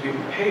needs to be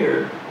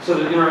repaired so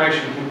that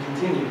interaction can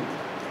continue.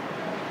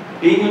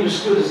 Being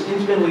understood is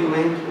intimately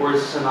linked or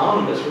is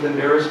synonymous with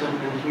embarrassment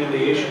and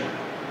humiliation.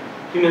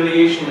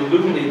 Humiliation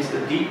illuminates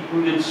the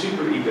deep-rooted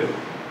superego,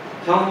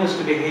 telling us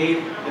to behave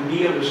and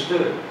be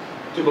understood,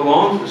 to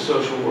belong to the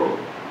social world,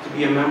 to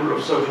be a member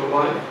of social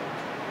life.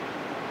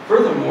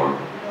 Furthermore,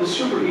 the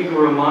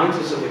superego reminds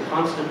us of the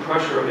constant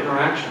pressure of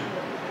interaction,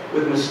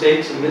 with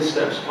mistakes and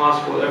missteps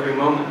possible at every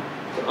moment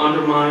to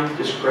undermine,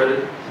 discredit,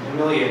 and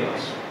humiliate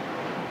us.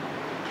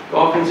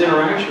 Goffman's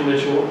interaction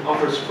ritual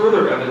offers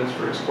further evidence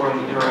for exploring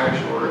the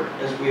interaction order,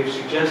 as we have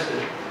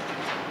suggested.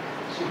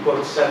 See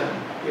quote 7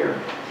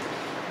 here.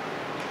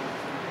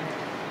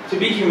 To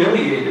be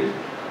humiliated,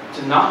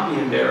 to not be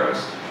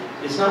embarrassed,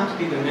 is not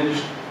to be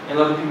diminished in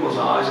other people's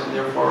eyes and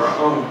therefore our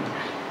own.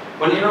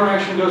 When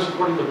interaction goes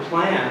according to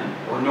plan,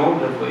 or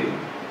normatively,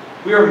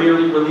 we are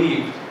merely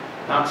relieved,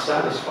 not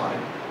satisfied.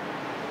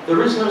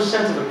 There is no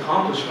sense of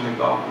accomplishment in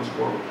Goffman's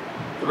work.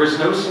 There is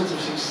no sense of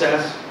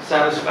success,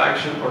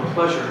 satisfaction, or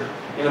pleasure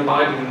in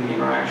abiding in the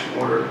interaction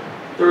order.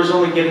 There is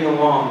only getting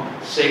along,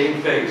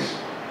 saving face,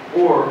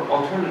 or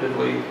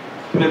alternatively,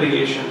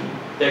 humiliation,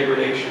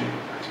 degradation,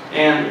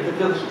 and at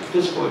the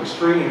physical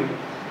extreme,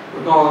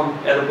 we're calling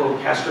edible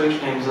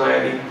castration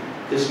anxiety,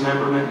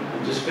 dismemberment,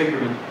 and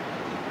disfigurement.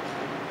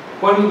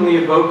 Poignantly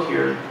evoked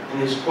here in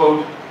his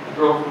quote, "The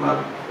Girl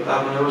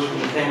Without a Nose" from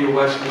Nathaniel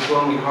Westman's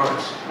Lonely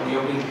Hearts on the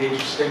opening page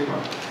of Stigma.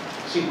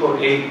 See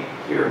quote 8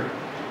 here.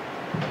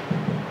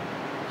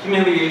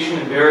 Humiliation,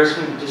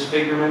 embarrassment, and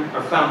disfigurement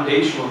are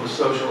foundational to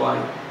social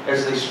life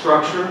as they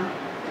structure,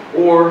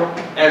 or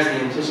as the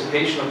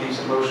anticipation of these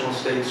emotional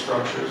state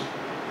structures,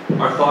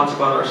 our thoughts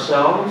about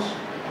ourselves,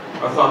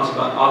 our thoughts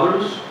about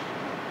others,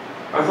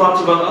 our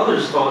thoughts about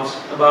others' thoughts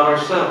about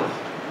ourselves.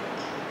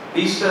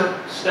 These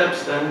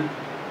steps then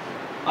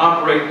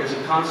operate as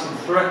a constant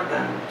threat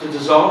then to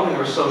dissolving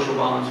our social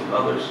bonds with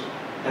others,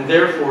 and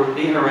therefore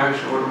the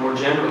interaction order more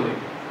generally.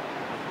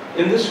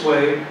 In this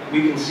way,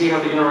 we can see how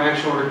the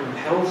interaction order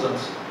compels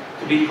us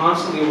to be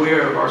constantly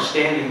aware of our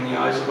standing in the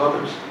eyes of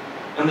others,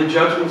 and the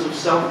judgments of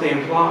self they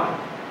imply,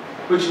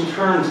 which in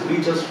turn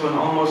leads us to an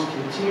almost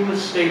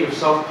continuous state of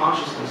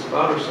self-consciousness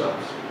about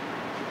ourselves.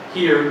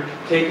 Here,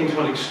 taken to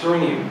an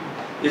extreme,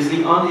 is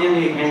the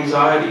unending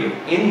anxiety of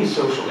any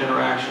social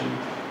interaction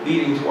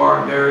leading to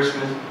our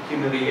embarrassment,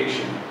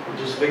 humiliation, or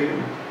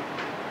disfigurement.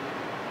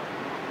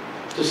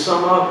 To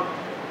sum up,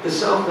 the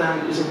self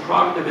then is a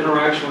product of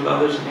interaction with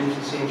others in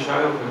infancy and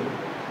childhood.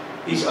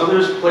 These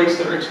others place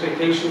their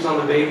expectations on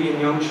the baby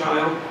and young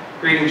child,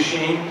 creating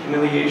shame,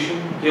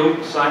 humiliation,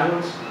 guilt,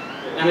 silence,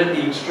 and at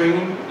the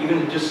extreme, even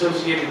a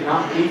dissociated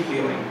not-me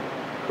feeling,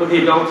 but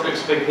the adult's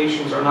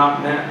expectations are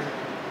not met.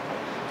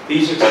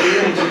 These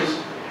experiences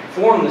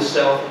form the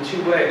self in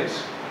two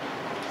ways.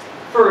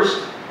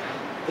 First,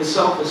 the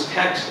self is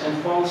text and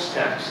false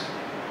text,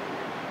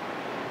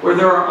 where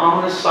there are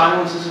ominous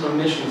silences and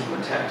omissions in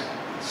the text,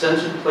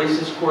 censored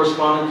places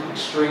corresponding to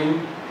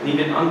extreme and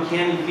even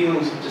uncanny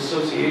feelings of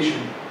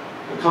dissociation,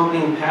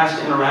 accompanying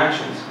past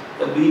interactions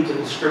that lead to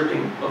the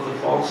scripting of the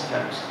false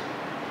text.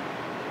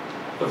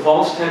 The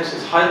false text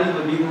is highly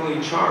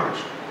libidinally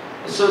charged,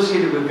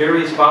 associated with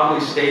various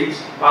bodily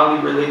states,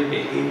 bodily related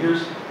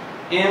behaviors,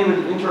 and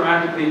with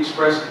interactively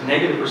expressed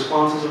negative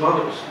responses of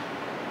others.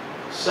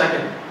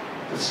 Second,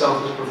 the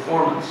self is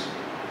performance.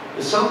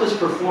 The self is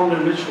performed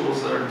in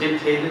rituals that are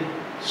dictated,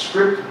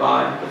 scripted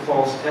by the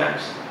false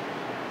text.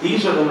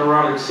 These are the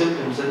neurotic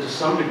symptoms that to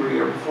some degree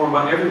are performed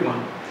by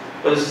everyone,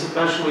 but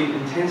especially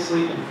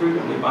intensely and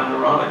frequently by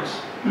neurotics.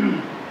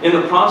 In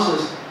the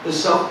process, the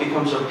self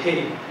becomes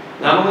opaque,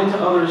 not only to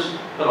others,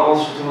 but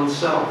also to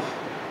oneself,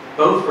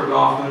 both for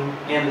Goffman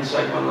and in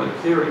psychoanalytic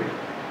theory.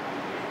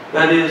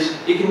 That is,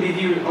 it can be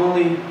viewed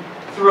only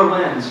through a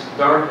lens,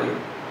 darkly,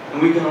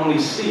 and we can only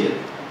see it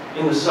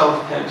in the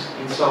self-text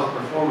and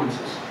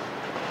self-performances.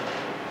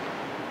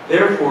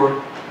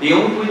 Therefore, the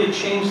only way to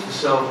change the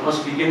self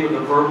must begin with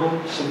a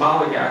verbal,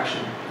 symbolic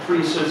action,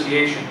 free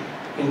association,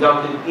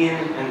 conducted in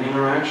an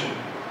interaction.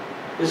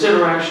 This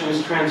interaction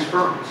is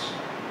transference,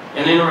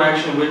 an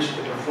interaction in which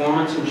the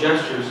performance and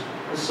gestures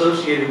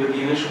associated with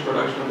the initial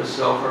production of the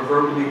self are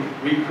verbally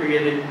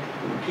recreated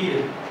and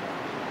repeated,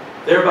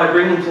 thereby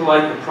bringing to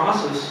light the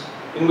process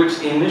in which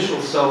the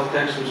initial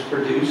self-text was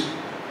produced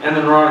and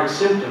the neurotic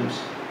symptoms,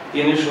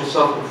 the initial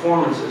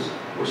self-performances,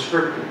 were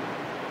scripted.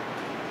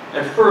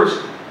 At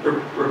first, the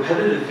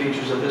repetitive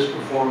features of this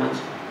performance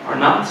are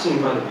not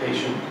seen by the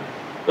patient,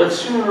 but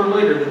sooner or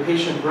later the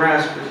patient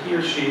grasps that he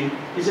or she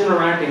is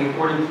interacting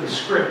according to the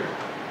script,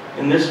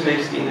 and this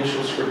makes the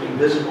initial scripting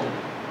visible.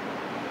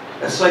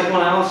 As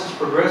psychoanalysis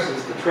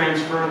progresses, the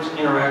transference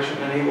interaction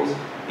enables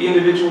the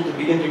individual to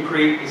begin to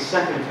create a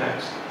second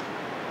text,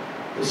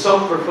 the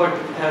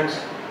self-reflective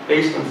text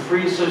based on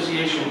free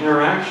association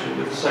interaction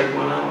with the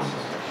psychoanalysis.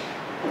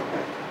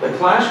 The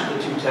clash of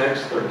the two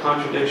texts, their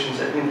contradictions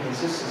and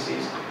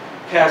inconsistencies,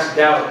 casts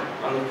doubt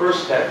on the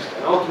first text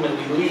and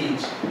ultimately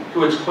leads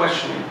to its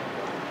questioning,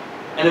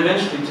 and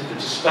eventually to the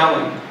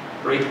dispelling,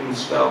 breaking the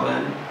spell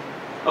then,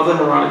 of the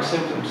neurotic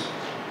symptoms.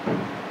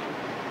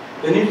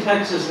 The new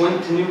text is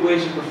linked to new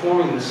ways of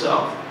performing the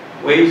self,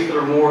 ways that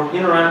are more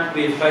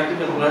interactively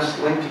effective and less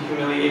linked to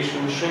humiliation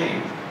and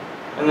shame,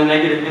 and the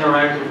negative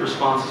interactive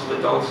responses of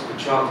adults to the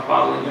child's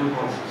bodily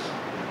impulses.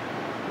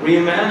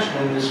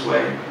 Reimagined in this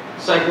way,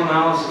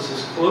 psychoanalysis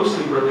is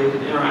closely related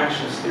to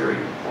interactions theory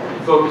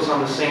and focus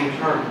on the same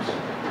terms: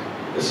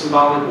 the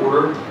symbolic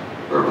order,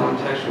 verbal and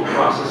textual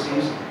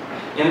processes,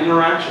 and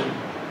interaction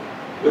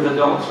with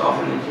adults,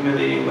 often in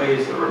humiliating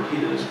ways that are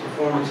repeated as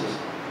performances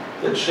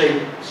that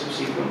shape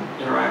subsequent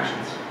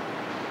interactions.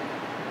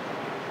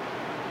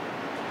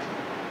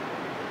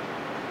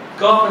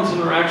 Goffman's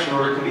interaction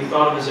order can be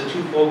thought of as a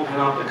twofold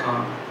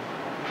panopticon.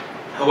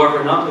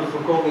 However, not in the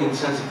Foucaultian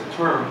sense of the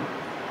term.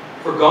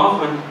 For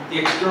Goffman, the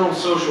external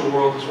social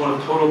world is one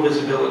of total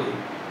visibility.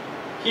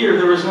 Here,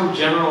 there is no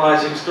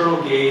generalized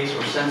external gaze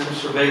or sense of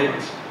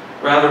surveillance.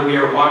 Rather, we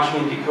are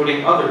watching and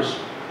decoding others,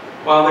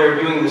 while they are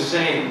doing the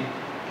same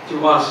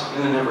to us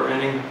in the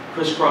never-ending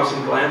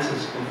crisscrossing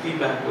glances and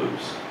feedback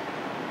loops.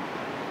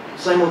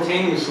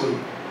 Simultaneously,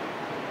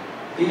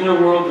 The inner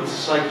world of the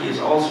psyche is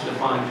also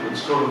defined through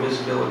its total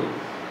visibility,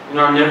 in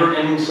our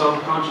never-ending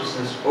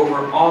self-consciousness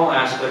over all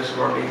aspects of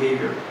our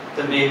behavior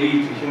that may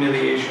lead to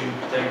humiliation,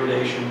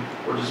 degradation,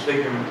 or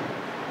disfigurement.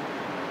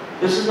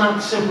 This is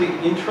not simply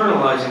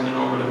internalizing the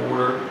normative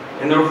order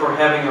and therefore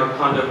having our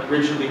conduct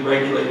rigidly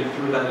regulated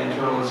through that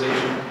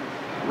internalization.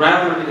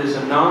 Rather, it is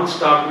a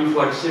non-stop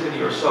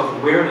reflexivity or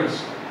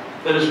self-awareness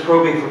that is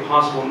probing for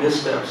possible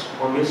missteps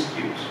or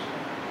miscues.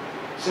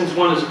 Since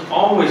one is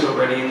always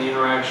already in the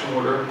interaction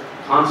order,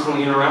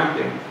 constantly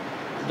interacting,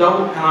 the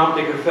double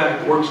panoptic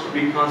effect works to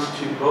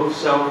reconstitute both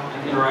self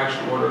and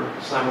interaction order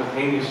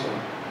simultaneously.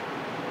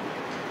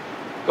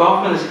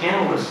 Goffman, as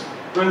analyst,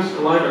 brings to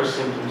light our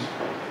symptoms.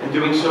 In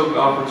doing so,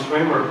 Goffman's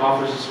framework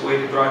offers us a way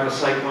to drive a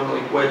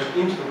psychoanalytic wedge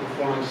into the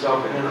performing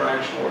self and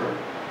interaction order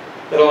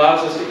that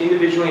allows us to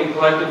individually and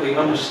collectively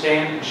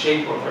understand and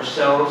shape both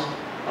ourselves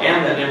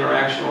and that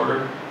interaction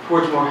order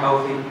towards more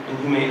healthy and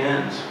humane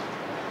ends.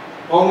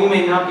 While we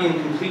may not be in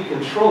complete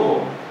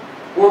control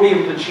or be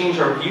able to change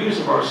our views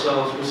of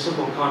ourselves with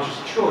simple conscious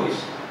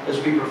choice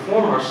as we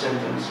perform our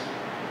symptoms,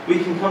 we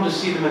can come to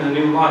see them in a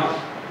new light,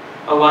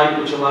 a light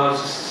which allows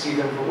us to see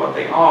them for what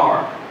they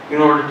are in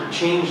order to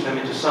change them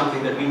into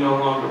something that we no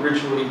longer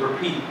ritually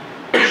repeat,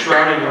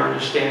 shrouding our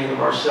understanding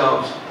of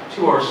ourselves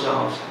to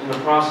ourselves in the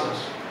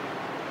process.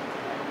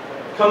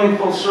 Coming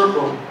full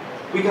circle,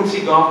 we can see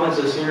Goffman as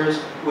adherents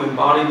who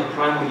embodied the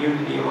primal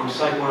unity among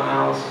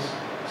psychoanalysis,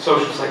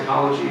 social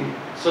psychology,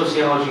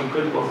 sociology, and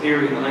critical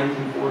theory in the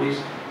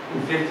 1940s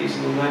and 50s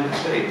in the United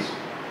States.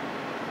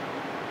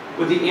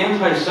 With the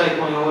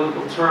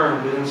anti-psychoanalytical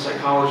turn within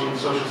psychology and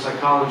social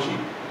psychology,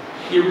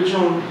 the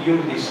original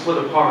unity split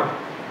apart,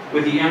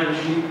 with the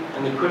energy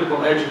and the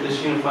critical edge of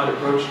this unified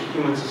approach to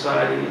human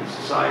society and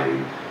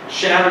society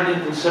shattered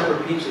into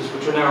separate pieces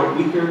which are now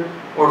weaker,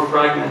 more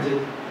fragmented,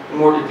 and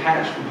more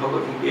detached from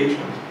public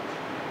engagement.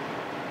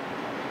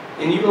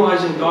 In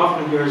utilizing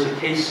Goffman here as a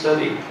case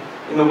study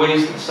in the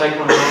ways that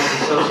psychoanalysis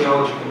and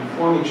sociology can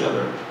inform each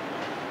other,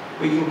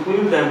 we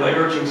conclude then by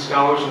urging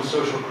scholars and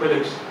social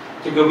critics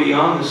to go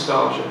beyond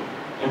nostalgia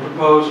and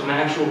propose an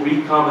actual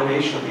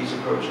recombination of these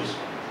approaches,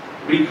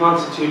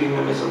 reconstituting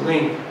them as a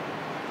link,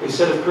 a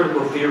set of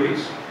critical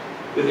theories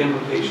with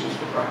implications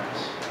for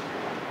practice.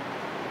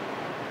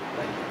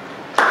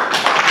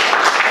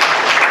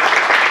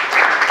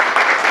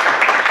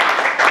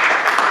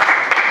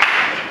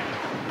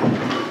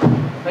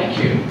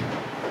 Thank you.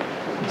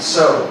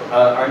 So,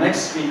 our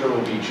next speaker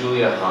will be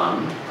Julia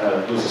Hahn,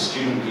 who is a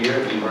student here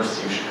at the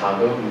University of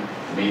Chicago,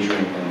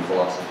 majoring in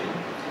philosophy,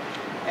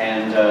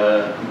 and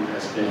who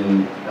has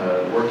been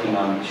working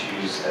on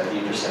issues at the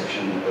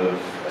intersection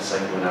of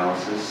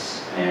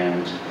psychoanalysis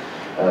and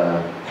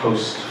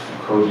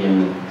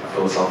post-Foucauldian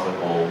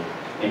philosophical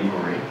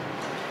inquiry.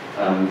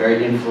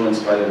 Very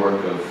influenced by the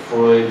work of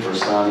Freud,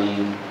 Bersani,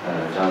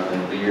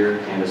 Jonathan Lear,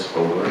 Candace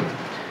Vogler.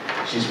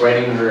 She's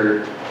writing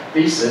her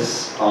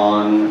thesis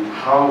on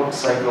how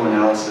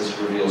psychoanalysis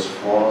reveals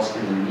flaws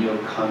in the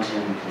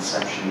neo-Kantian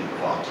conception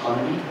of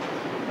autonomy,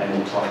 and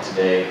we'll talk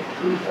today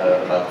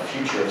about the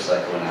future of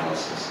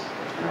psychoanalysis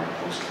in our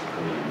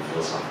post-Foucauldian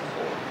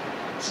philosophical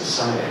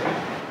society.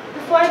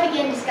 Before I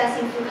begin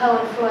discussing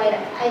Foucault and Freud,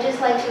 I'd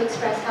just like to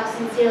express how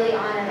sincerely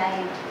honored I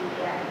am to be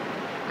here.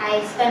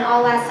 I spent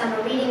all last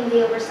summer reading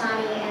Leo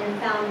Bersani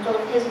and found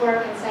both his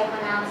work and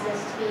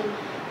psychoanalysis to be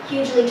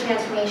hugely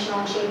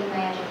transformational in shaping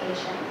my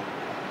education.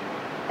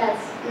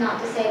 That's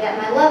not to say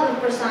that my love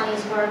of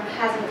Bersani's work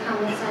hasn't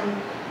come with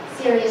some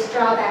serious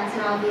drawbacks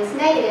and obvious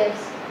negatives.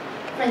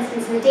 For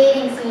instance, in the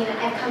dating scene,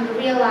 I've come to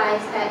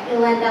realize that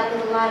you'll end up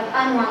with a lot of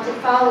unwanted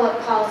follow-up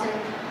calls and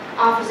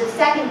offers of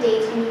second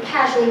dates when you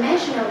casually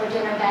mention over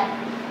dinner that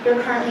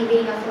you're currently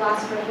reading a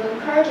philosopher who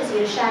encourages you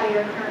to shatter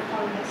your current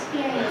form of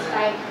experience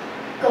by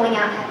going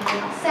out and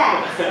having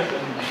sex.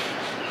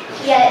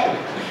 Yet,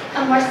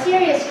 a more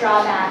serious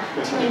drawback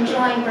to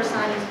enjoying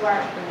Bersani's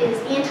work is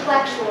the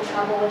intellectual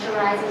trouble which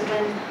arises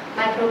when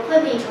my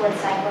proclivity towards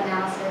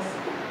psychoanalysis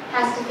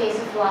has to face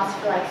a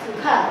philosopher like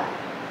Foucault,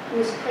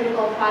 whose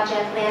critical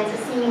project lands a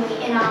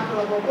seemingly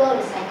inoperable blow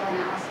to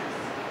psychoanalysis,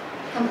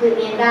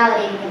 completely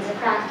invalidating it as a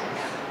practice.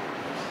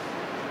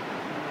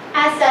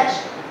 As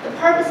such, the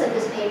purpose of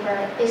this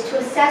paper is to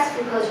assess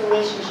Foucault's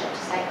relationship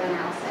to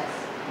psychoanalysis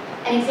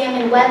and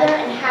examine whether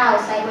and how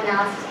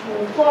psychoanalysis can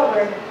move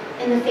forward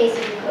in the face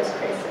of Foucault's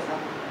criticism.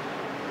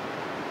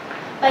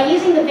 By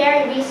using the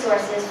very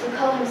resources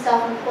Foucault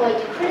himself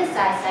employed to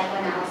criticize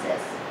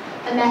psychoanalysis,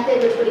 a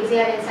method which would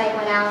examine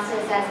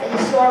psychoanalysis as a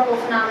historical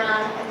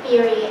phenomenon, a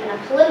theory, and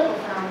a political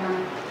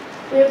phenomenon,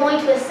 we are going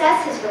to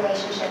assess his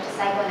relationship to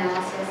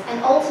psychoanalysis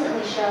and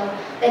ultimately show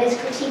that his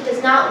critique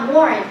does not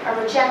warrant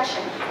a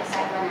rejection of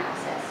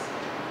psychoanalysis.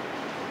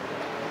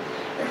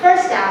 The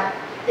first doubt,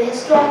 the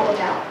historical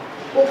doubt,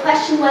 will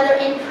question whether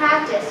in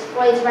practice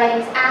Freud's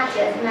writings act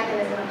as a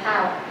mechanism of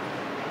power.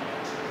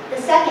 The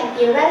second,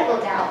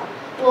 theoretical doubt,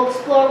 will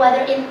explore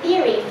whether in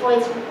theory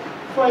Freud's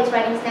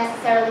writings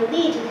necessarily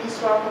lead to the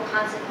historical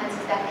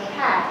consequences that they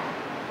had.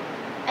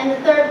 And the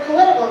third,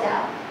 political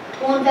doubt,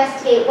 will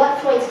investigate what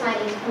Freud's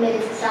findings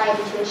permitted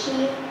society to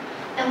achieve,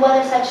 and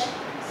whether such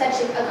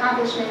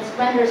accomplishments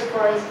renders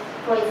Freud's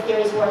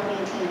theories worth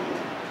maintaining.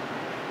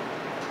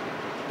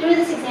 Through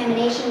this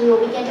examination, we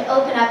will begin to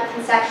open up a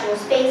conceptual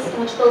space in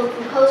which both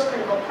Foucault's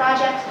critical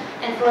project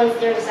and Freud's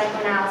theory of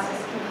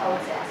psychoanalysis can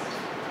coexist.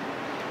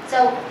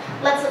 So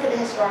let's look at the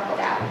historical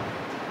doubt.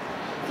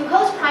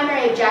 Foucault's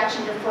primary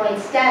objection to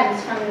Freud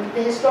stems from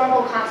the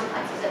historical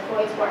consequences of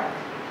Freud's work,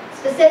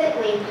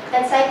 specifically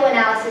that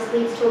psychoanalysis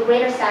leads to a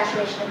greater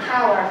saturation of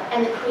power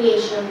and the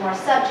creation of more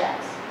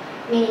subjects,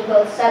 meaning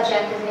both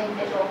subject as an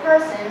individual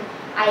person,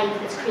 i.e.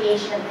 this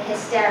creation of the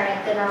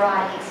hysteric, the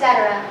neurotic,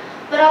 etc.,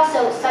 but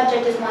also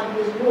subject as one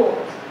who is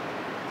ruled.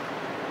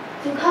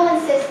 Foucault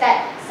insists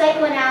that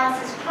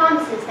psychoanalysis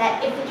promises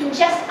that if we can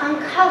just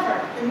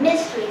uncover the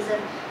mysteries of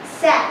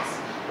sex,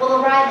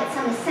 we'll arrive at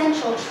some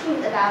essential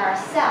truth about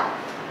ourselves.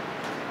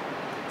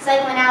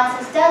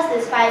 Psychoanalysis does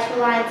this by its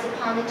reliance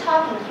upon the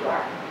talking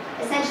cure,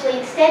 essentially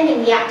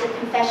extending the act of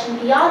confession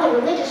beyond the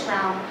religious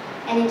realm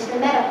and into the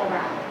medical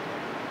realm,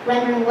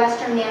 rendering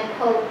Western man,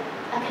 quote,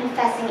 a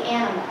confessing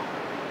animal.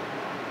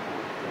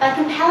 By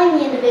compelling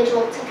the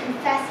individual to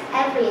confess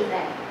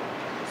everything,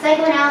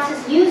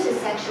 psychoanalysis uses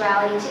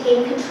sexuality to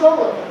gain control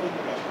over the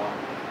individual.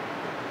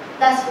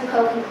 Thus,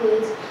 Foucault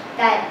concludes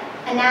that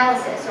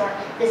analysis, or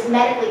this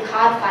medically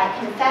codified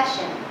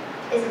confession,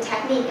 is a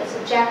technique of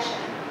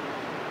subjection.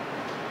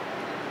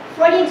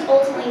 Freudians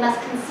ultimately must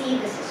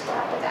concede this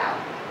historical doubt,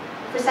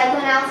 for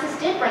psychoanalysis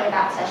did bring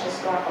about such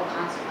historical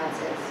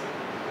consequences.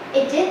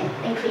 It did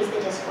increase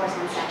the discourse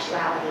on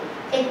sexuality.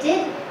 It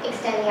did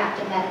extend the act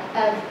of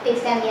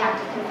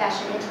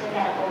confession into the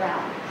medical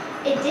realm.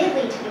 It did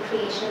lead to the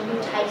creation of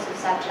new types of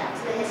subjects,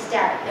 the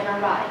hysteric, the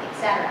neurotic,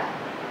 etc.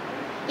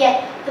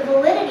 Yet, the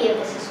validity of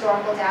this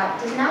historical doubt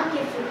does not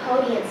give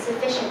Foucauldians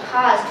sufficient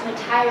cause to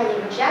entirely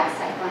reject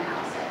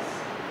psychoanalysis.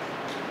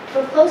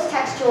 For close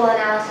textual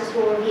analysis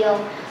will reveal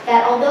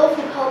that although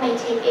Foucault may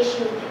take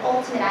issue with the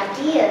ultimate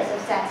ideas of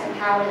sex and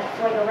power that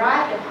Freud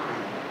arrived upon,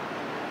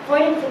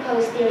 Freud and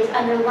Foucault's theories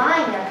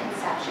underlying their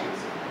conceptions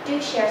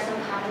do share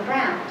some common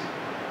ground.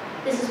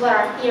 This is what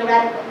our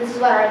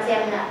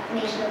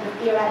examination of the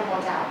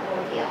theoretical doubt will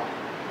reveal.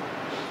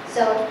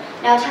 So,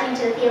 now turning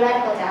to the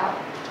theoretical doubt,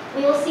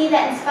 we will see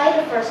that in spite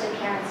of first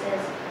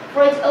appearances,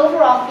 Freud's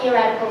overall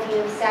theoretical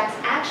view of sex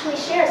actually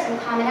shares some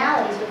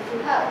commonalities with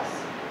Foucault's.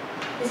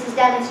 This is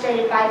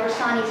demonstrated by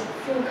Bersani's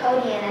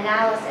Foucauldian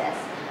analysis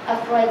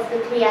of Freud's The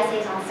Three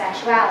Essays on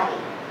Sexuality.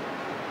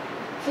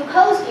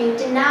 Foucault's view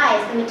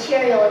denies the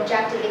material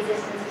objective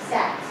existence of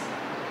sex,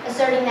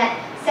 asserting that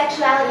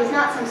sexuality is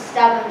not some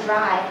stubborn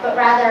drive, but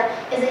rather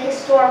is a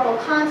historical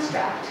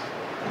construct,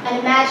 an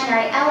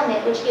imaginary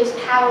element which gives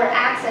power,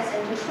 access,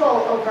 and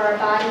control over our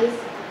bodies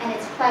and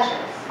its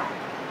pleasures.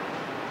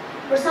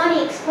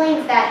 Bersani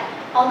explains that,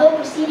 although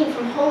proceeding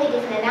from wholly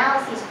different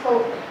analyses,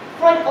 quote,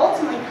 Freud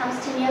ultimately comes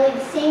to nearly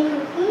the same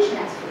conclusion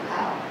as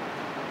Foucault.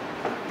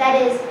 That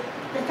is,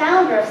 the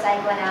founder of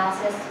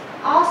psychoanalysis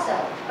also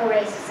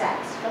erased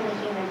sex from the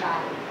human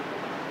body.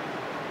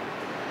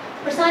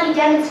 Bersani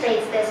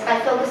demonstrates this by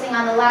focusing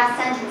on the last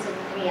sentence of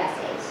the three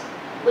essays,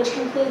 which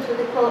concludes with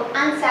the, quote,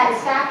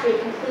 unsatisfactory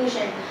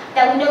conclusion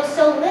that we know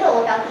so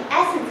little about the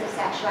essence of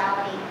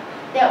sexuality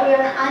that we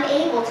are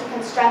unable to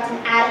construct an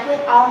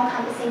adequate,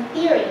 all-encompassing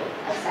theory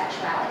of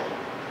sexuality.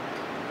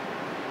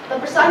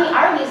 But Bersani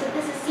argues that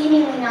this is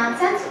seemingly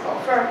nonsensical,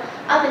 for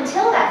up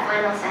until that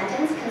final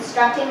sentence,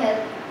 constructing a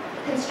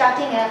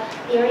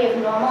theory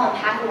of normal and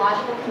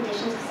pathological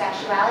conditions of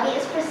sexuality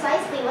is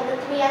precisely what the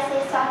three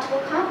essays sought to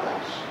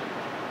accomplish.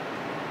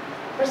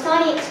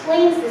 Bersani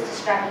explains this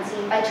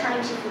discrepancy by turning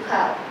to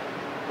Foucault.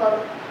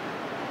 Quote,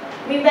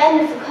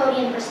 reread in a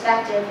Foucauldian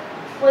perspective,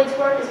 Freud's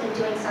work has been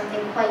doing something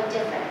quite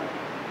different.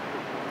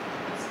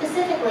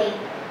 Specifically,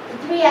 the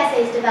three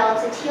essays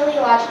develops a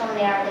teleological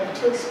narrative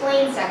to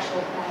explain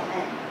sexual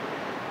development,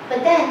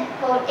 but then,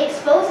 quote,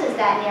 exposes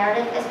that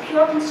narrative as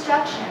pure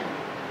construction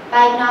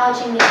by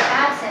acknowledging the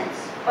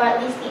absence, or at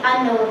least the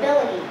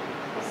unknowability,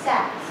 of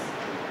sex.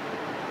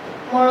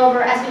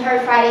 Moreover, as we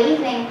heard Friday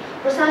evening,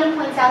 Bersani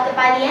points out that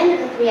by the end of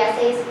the three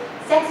essays,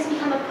 sex has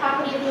become a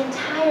property of the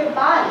entire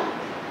body,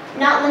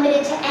 not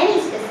limited to any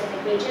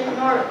specific region,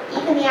 nor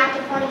even the act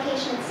of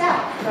fornication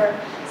itself, for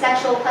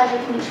sexual pleasure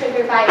can be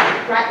triggered by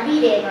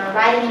reading or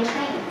riding in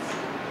trains.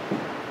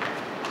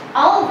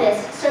 All of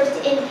this serves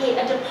to indicate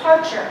a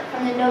departure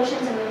from the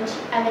notions of a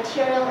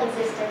material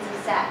existence of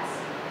sex,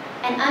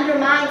 and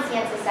undermines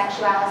the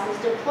sexuality's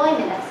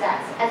deployment of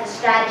sex as a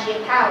strategy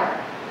of power,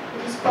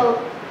 because, quote,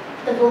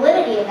 the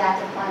validity of that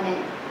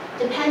deployment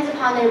depends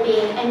upon there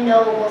being a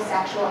knowable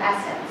sexual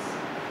essence,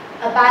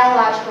 a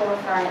biological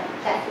referent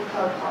that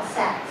Foucault calls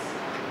sex.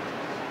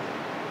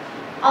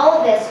 All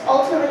of this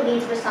ultimately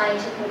leads Bersani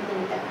to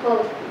conclude that,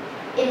 quote,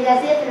 it is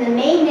as if in the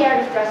main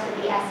narrative thrust of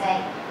the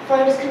essay,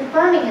 Freud was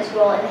confirming his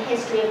role in the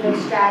history of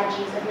those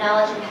strategies of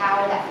knowledge and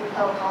power that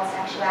Foucault calls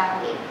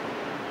sexuality.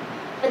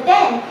 But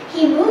then,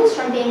 he moves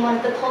from being one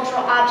of the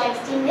cultural objects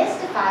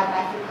demystified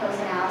by Foucault's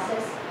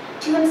analysis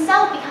to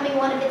himself becoming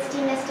one of its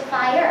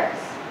demystifiers.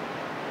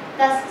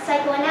 Thus,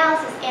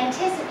 psychoanalysis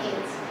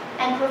anticipates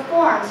and and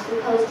performs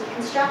Foucault's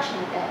deconstruction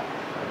of it.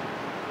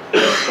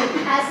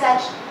 As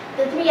such,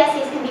 the three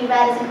essays can be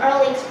read as an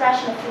early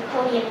expression of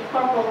Foucauldian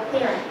corporal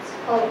clearance,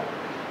 quote,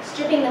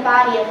 stripping the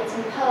body of its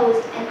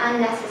imposed and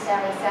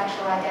unnecessary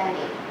sexual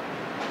identity.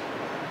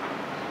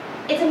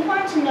 It's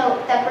important to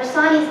note that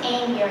Bersani's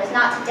aim here is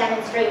not to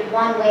demonstrate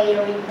one way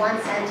to read one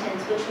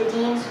sentence which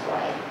redeems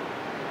Freud,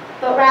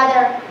 but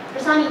rather,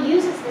 Bersani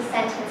uses this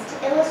sentence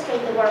to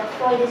illustrate the work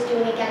Freud is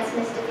doing against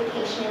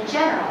mystification in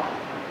general.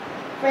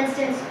 For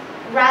instance,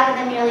 rather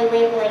than merely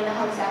labeling the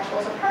homosexual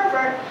as a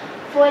pervert,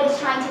 Freud is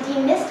trying to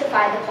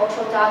demystify the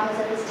cultural dogmas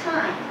of his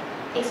time,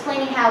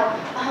 explaining how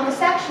a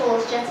homosexual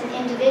is just an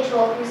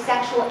individual whose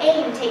sexual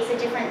aim takes a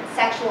different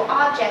sexual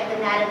object than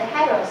that of the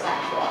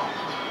heterosexual,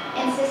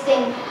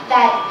 insisting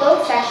that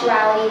both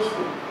sexualities,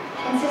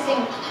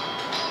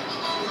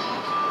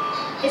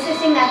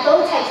 insisting that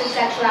both types of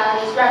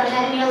sexualities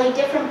represent merely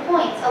different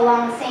points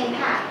along the same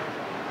path.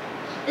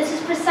 This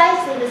is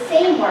precisely the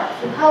same work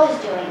Foucault is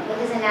doing with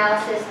his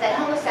analysis that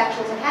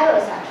homosexuals and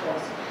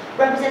heterosexuals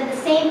represent the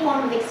same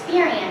form of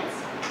experience,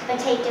 but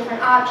take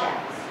different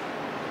objects.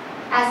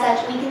 As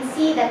such, we can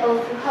see that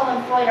both Foucault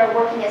and Freud are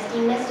working as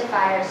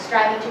demystifiers,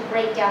 striving to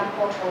break down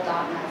cultural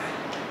dogmas.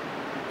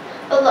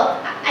 But look,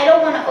 I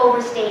don't want to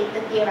overstate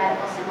the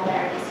theoretical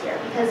similarities here,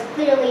 because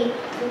clearly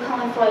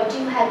Foucault and Freud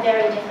do have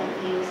very different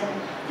views, and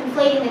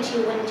conflating the two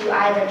wouldn't do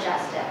either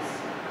justice.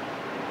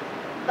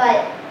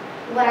 But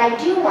what I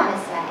do want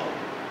to say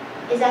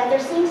is that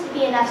there seems to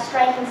be enough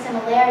striking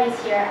similarities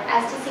here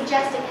as to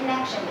suggest a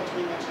connection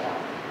between the two.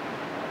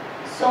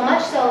 So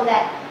much so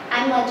that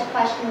I'm led to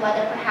question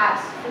whether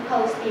perhaps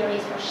Foucault's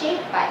theories were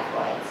shaped by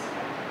Freud's.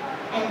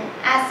 And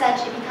as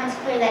such, it becomes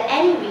clear that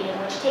any reading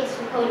which takes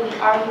Foucault to be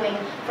arguing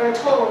for a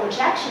total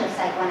rejection of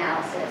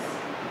psychoanalysis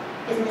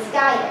is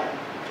misguided.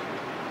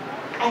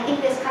 I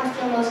think this comes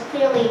through most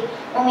clearly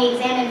when we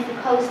examine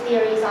Foucault's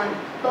theories on,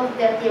 both of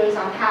their theories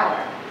on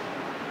power.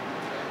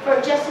 For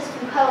just as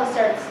Foucault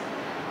asserts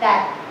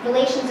that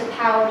relations of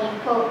power need,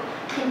 quote,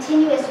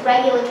 continuous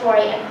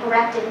regulatory and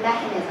corrective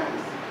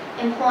mechanisms,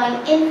 employing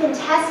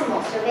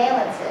infinitesimal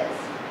surveillances,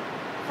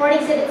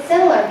 Freud exhibits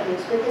similar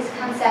views with his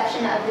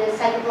conception of the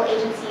psychical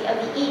agency of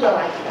the ego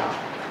ideal.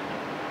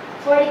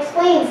 Freud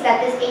explains that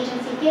this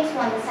agency gives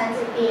one the sense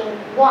of being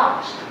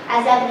watched,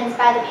 as evidenced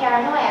by the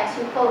paranoiacs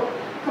who, quote,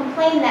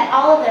 complain that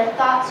all of their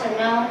thoughts are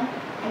known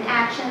and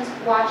actions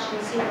watched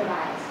and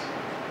supervised.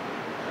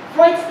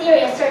 Freud's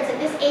theory asserts that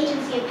this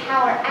agency of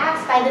power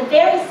acts by the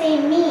very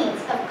same means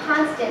of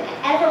constant and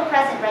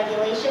ever-present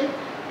regulation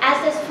as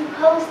does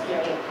Foucault's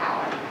theory of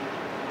power.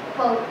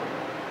 Quote,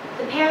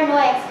 the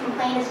paranoiac's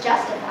complaint is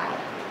justified.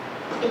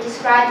 It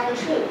describes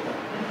the truth.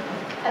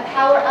 A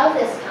power of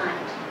this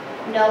kind,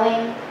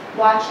 knowing,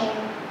 watching,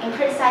 and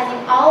criticizing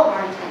all of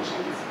our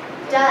intentions,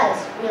 does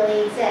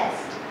really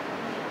exist.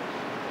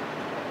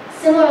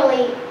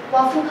 Similarly,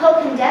 while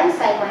Foucault condemns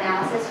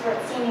psychoanalysis for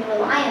its seeming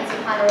reliance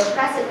upon a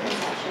repressive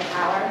conception of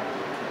power,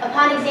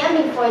 upon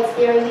examining Freud's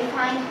theory, we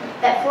find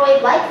that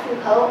Freud, like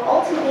Foucault,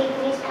 ultimately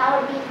believes power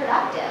to be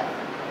productive.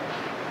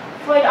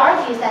 Freud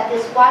argues that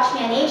this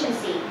watchman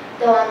agency,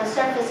 though on the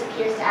surface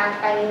appears to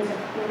act by means of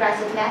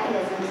regressive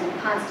mechanisms and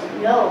constant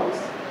no's,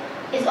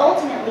 is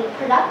ultimately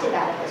productive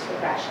out of this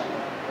regression.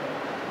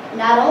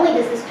 Not only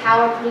does this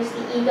power produce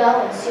the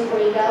ego and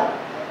superego,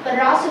 but it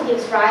also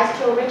gives rise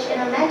to a rich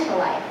inner mental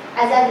life,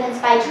 as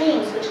evidenced by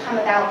dreams which come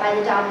about by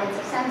the dominance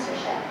of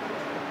censorship.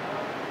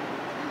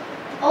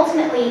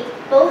 Ultimately,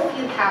 both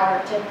view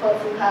power, to quote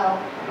Foucault,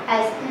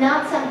 as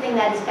not something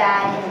that is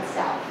bad in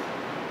itself.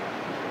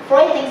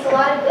 Freud thinks a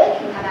lot of good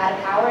can come out of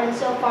power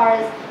insofar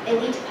as they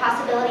lead to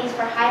possibilities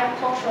for higher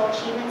cultural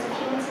achievements of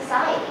human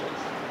society.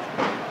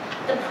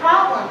 The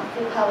problem,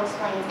 Foucault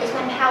explains, is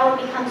when power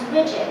becomes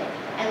rigid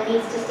and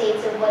leads to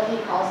states of what he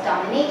calls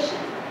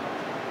domination.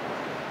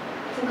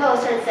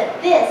 Foucault asserts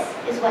that this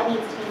is what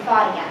needs to be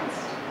fought against.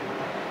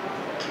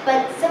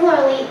 But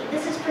similarly,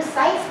 this is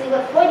precisely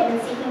what Freud had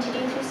been seeking to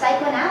do through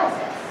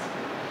psychoanalysis.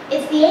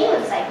 It's the aim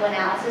of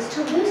psychoanalysis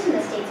to loosen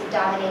the states of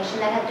domination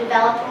that have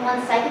developed when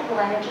one's psychical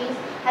energies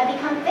have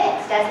become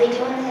fixed, as they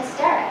do in the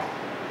hysteric.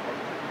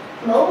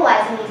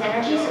 Mobilizing these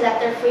energies so that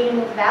they're free to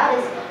move about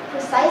is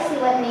precisely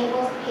what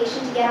enables the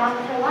patient to get on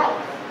with her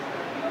life.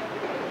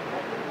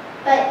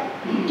 But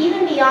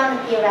even beyond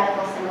the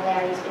theoretical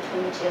similarities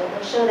between the two,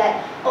 which show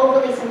that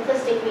overly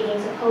simplistic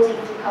readings opposing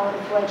Foucault and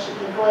Freud should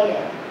be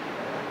avoided,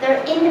 there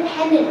are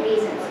independent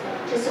reasons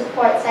to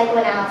support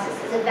psychoanalysis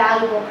as a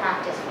valuable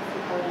practice for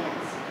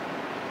Foucauldians.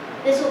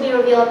 This will be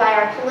revealed by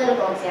our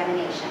political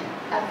examination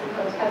of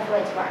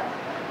Freud's work.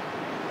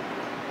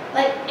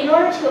 But in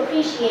order to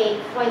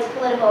appreciate Freud's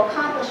political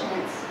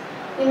accomplishments,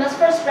 we must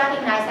first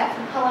recognize that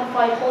Foucault and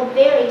Freud hold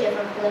very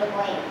different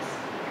political aims.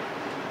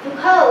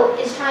 Foucault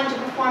is trying to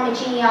perform a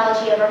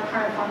genealogy of our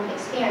current form of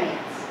experience.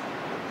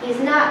 He is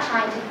not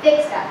trying to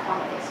fix that form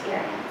of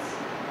experience.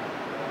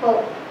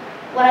 Quote,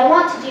 what I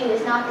want to do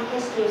is not the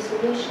history of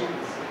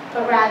solutions,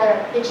 but rather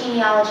the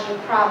genealogy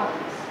of problems.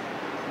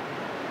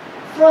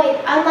 Freud,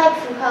 unlike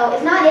Foucault,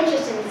 is not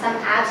interested in some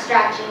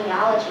abstract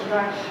genealogy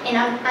nor in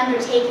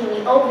undertaking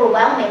the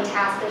overwhelming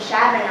task of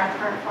shattering our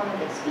current form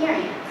of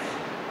experience.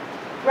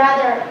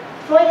 Rather,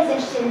 Freud is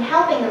interested in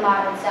helping the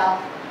modern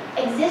self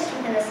exist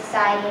within the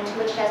society into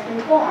which it has been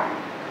born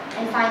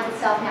and finds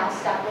itself now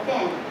stuck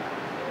within.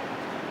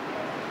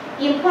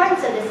 The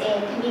importance of this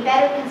aim can be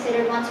better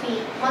considered once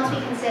we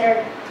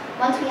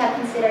have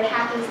considered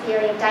Hacking's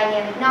theory of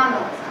dynamic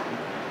nominalism.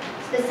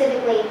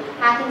 Specifically,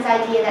 Hacking's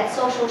idea that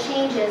social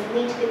changes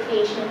lead to the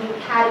creation of new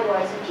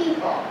categories of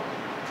people,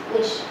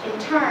 which in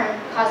turn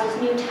causes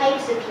new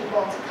types of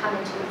people to come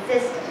into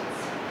existence.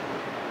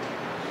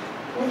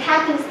 With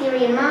Hacking's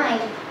theory in mind,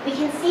 we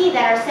can see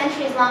that our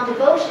centuries-long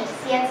devotion to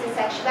scientia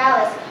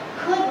sexualis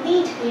could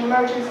lead to the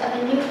emergence of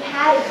a new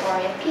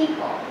category of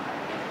people,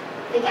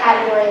 the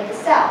category of the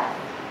self.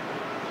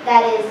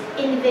 That is,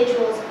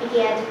 individuals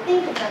began to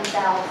think of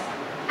themselves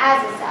as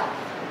a self.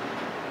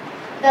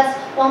 Thus,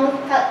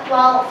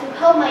 while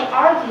Foucault might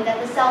argue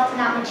that the self did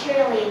not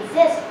materially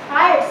exist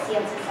prior to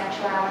scientia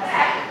sexualis,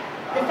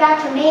 the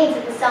fact remains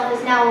that the self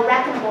is now a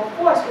reckonable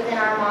force within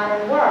our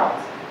modern world.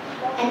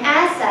 And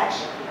as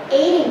such,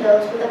 aiding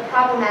those with a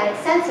problematic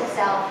sense of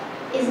self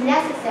is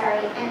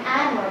necessary and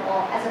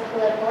admirable as a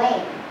political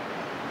aim.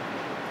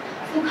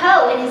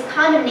 Foucault, in his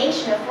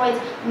condemnation of Freud's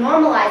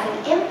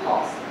normalizing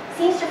impulse,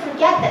 seems to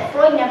forget that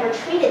Freud never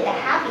treated the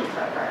happy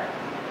pervert.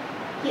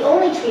 He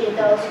only treated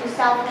those whose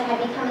self had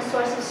become a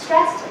source of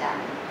stress to them.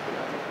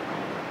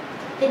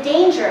 The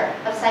danger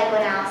of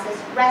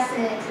psychoanalysis rests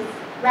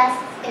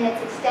in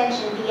its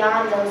extension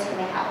beyond those whom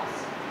it helps.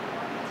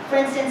 For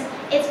instance,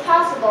 it's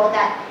possible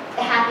that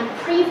the happy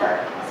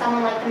prevert,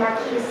 someone like the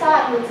Marquis de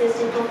Sade, who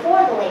existed before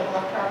the label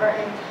of pervert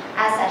and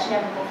as such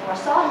never before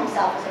saw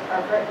himself as a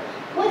pervert,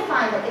 would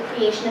find that the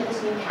creation of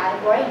this new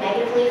category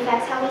negatively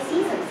affects how he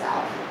sees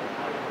himself.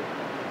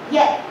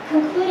 Yet,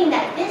 concluding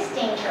that this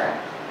danger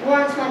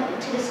warrants one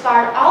to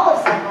discard all of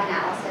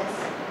psychoanalysis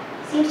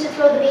seems to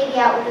throw the baby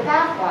out with the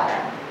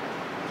bathwater,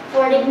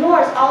 for it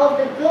ignores all of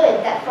the good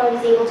that Freud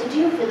is able to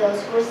do for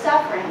those who are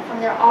suffering from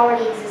their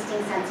already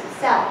existing sense of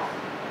self.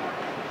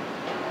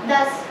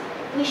 Thus,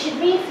 we should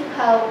read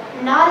Foucault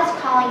not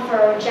as calling for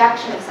a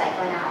rejection of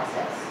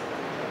psychoanalysis,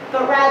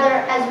 but rather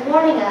as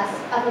warning us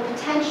of a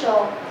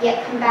potential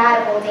yet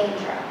combatable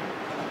danger.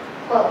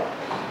 Quote,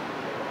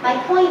 "My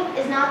point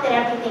is not that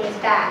everything is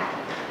bad,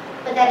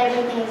 but that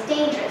everything is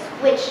dangerous,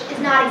 which is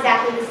not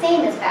exactly the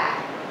same as bad.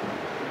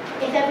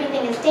 If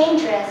everything is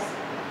dangerous,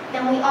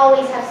 then we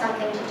always have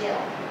something to do.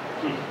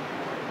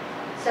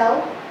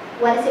 So,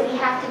 what is it we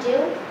have to do?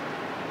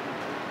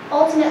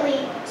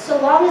 Ultimately, so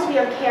long as we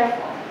are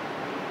careful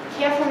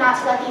not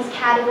to let these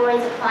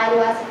categories apply to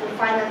us if we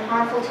find them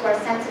harmful to our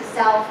sense of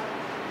self,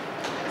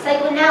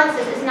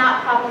 psychoanalysis is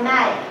not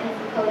problematic in a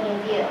Foucauldian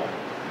view.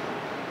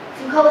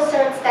 Foucault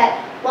asserts that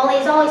while he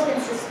has always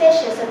been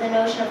suspicious of the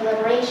notion of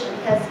liberation,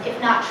 because if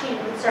not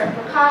treated with certain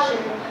precaution,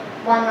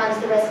 one runs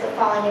the risk of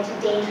falling into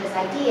dangerous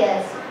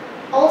ideas,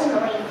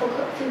 ultimately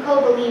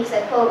Foucault believes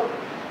that, quote,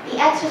 "the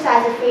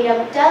exercise of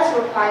freedom does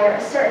require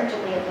a certain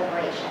degree of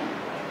liberation,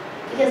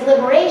 because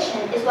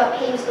liberation is what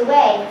paves the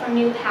way for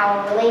new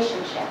power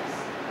relationships."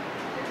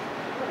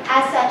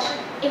 As such,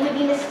 it would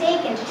be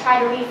mistaken to try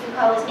to read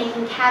Foucault as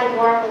making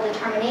categorical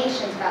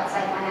determinations about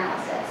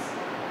psychoanalysis.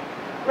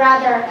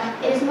 Rather,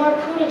 it is more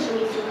prudent to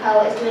read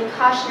Foucault as doing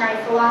cautionary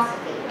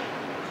philosophy,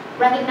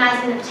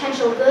 recognizing the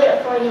potential good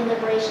of Freudian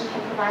liberation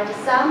can provide to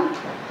some,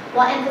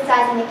 while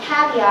emphasizing the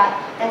caveat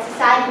that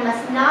society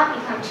must not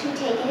become too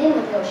taken in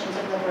with notions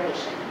of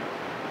liberation,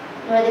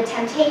 nor the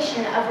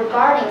temptation of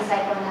regarding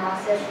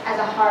psychoanalysis as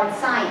a hard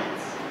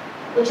science,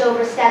 which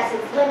oversteps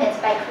its limits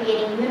by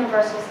creating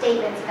universal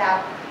statements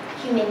about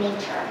human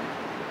nature.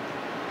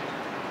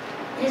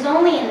 It is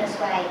only in this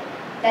way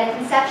that a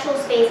conceptual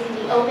space can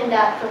be opened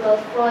up for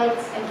both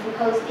Freud's and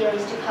Foucault's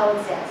theories to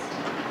coexist,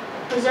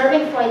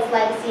 preserving Freud's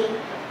legacy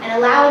and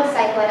allowing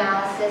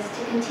psychoanalysis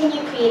to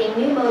continue creating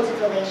new modes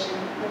of relation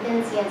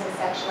within scientia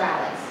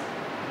sexualis,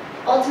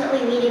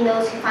 ultimately leading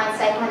those who find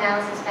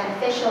psychoanalysis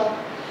beneficial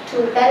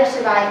to better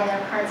survive in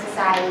their current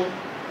society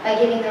by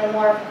giving them a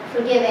more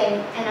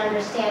forgiving and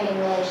understanding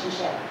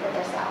relationship with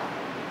their self.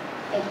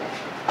 Thank you.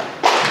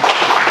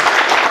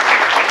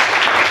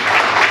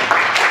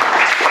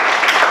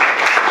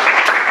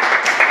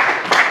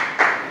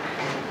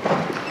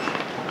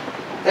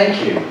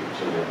 Thank you,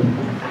 Julia.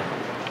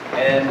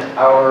 And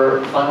our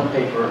final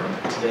paper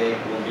today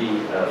will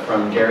be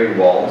from Gary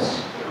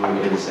Walls, who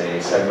is a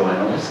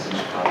psychoanalyst in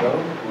Chicago,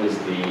 who is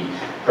the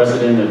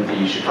president of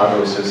the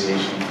Chicago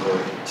Association for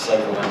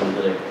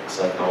Psychoanalytic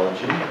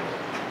Psychology,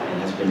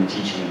 and has been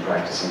teaching and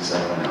practicing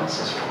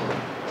psychoanalysis for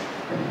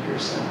many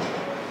years now.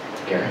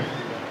 Gary.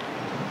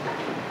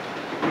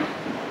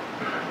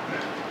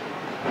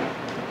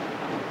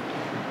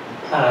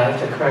 I have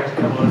to correct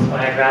a couple of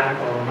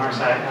biographical remarks.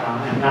 I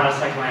am not a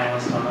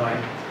psychoanalyst, although I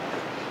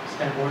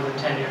spent more than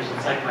 10 years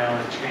in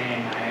psychoanalytic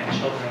training. I had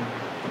children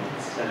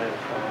instead of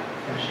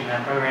finishing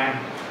that program.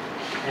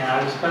 And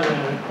I was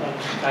president of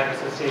the Chicago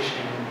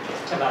Association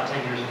about 10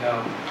 years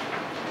ago.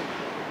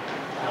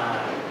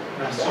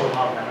 I'm still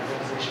involved in that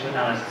organization, but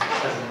not as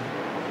president.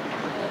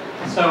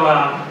 So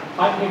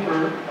my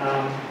paper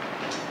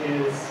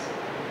is,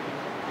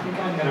 I think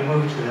I'm going to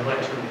move to the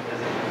lecture.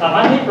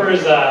 My paper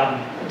is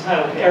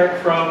entitled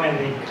Eric Fromm and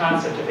the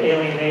Concept of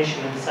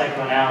Alienation in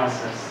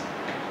Psychoanalysis.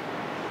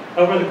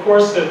 Over the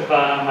course of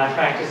my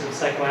practice of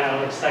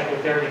psychoanalytic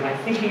psychotherapy, my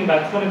thinking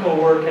about clinical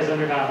work has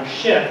undergone a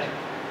shift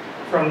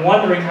from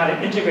wondering how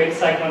to integrate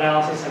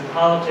psychoanalysis and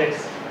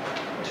politics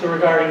to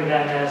regarding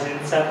them as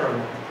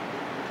inseparable.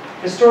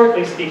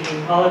 Historically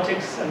speaking,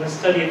 politics and the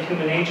study of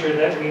human nature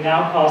that we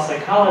now call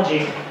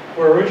psychology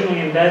were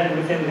originally embedded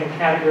within the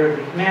category of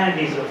the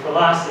humanities or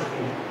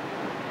philosophy.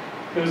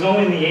 It was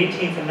only in the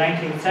 18th and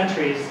 19th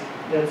centuries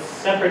that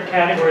separate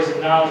categories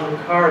of knowledge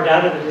were carved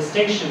out of the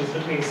distinctions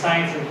between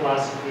science and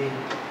philosophy,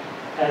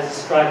 as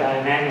described by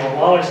Emanuel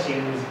Wallerstein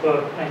in his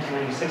book,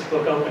 1996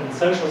 book, Open and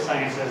Social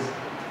Sciences.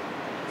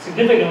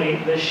 Significantly,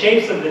 the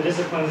shapes of the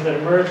disciplines that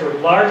emerged were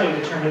largely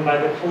determined by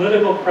the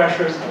political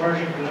pressures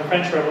emerging from the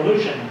French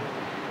Revolution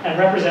and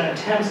represent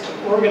attempts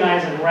to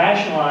organize and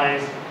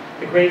rationalize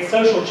the great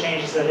social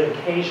changes that it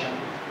occasioned.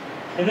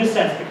 In this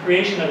sense, the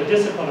creation of a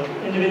discipline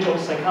of individual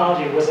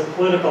psychology was a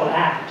political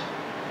act,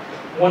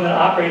 one that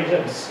operated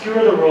to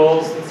obscure the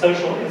roles that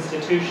social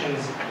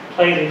institutions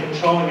played in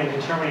controlling and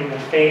determining the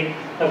fate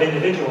of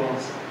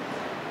individuals,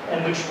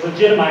 and which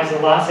legitimized the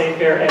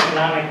laissez-faire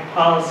economic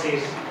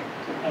policies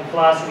and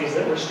philosophies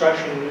that were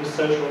structuring the new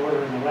social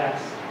order in the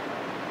West.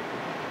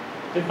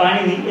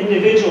 Defining the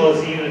individual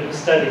as a unit of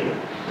study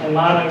and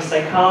modeling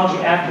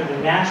psychology after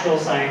the natural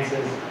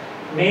sciences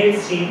made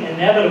it seem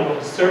inevitable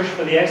to search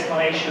for the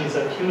explanations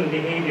of human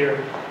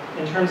behavior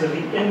in terms of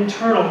the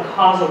internal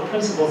causal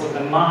principles of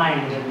the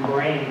mind and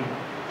brain,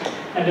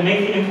 and to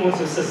make the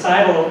influence of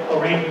societal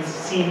arrangements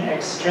seem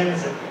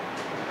extrinsic.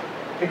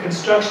 The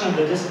construction of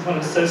the discipline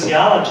of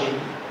sociology,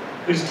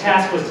 whose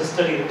task was to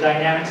study the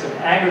dynamics of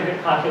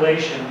aggregate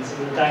populations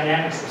and the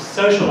dynamics of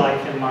social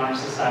life in modern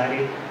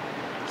society,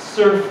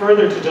 served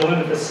further to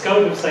delimit the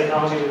scope of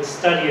psychology to the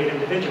study of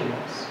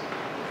individuals.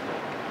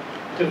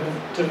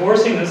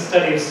 Divorcing the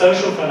study of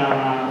social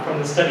phenomena from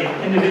the study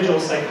of individual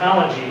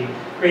psychology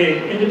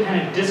created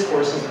independent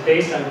discourses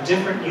based on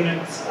different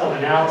units of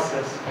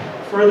analysis,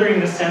 furthering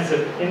the sense of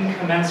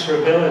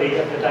incommensurability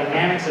of the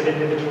dynamics of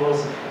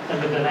individuals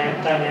and the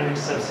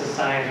dynamics of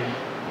society.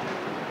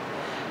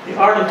 The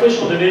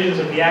artificial divisions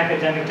of the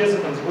academic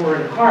disciplines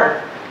were, in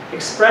part,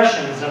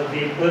 expressions of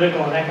the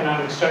political and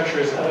economic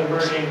structures of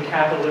emerging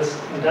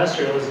capitalist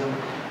industrialism,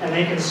 and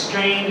they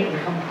constrained and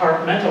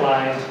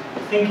compartmentalized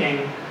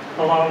thinking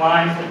along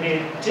lines that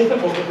made it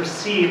difficult to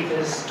perceive the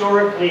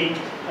historically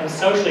and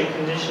socially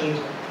conditioned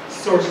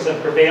sources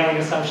of prevailing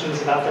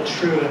assumptions about the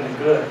true and the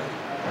good.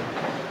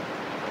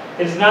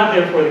 It is not,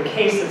 therefore, the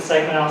case that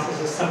psychoanalysis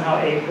is somehow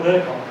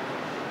apolitical,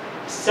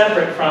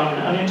 separate from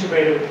and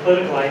unintegrated with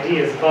political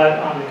ideas, but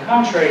on the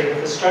contrary,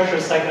 that the structure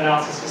of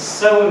psychoanalysis is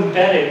so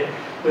embedded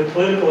with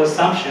political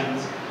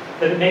assumptions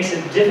that it makes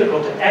it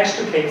difficult to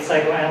extricate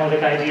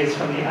psychoanalytic ideas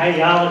from the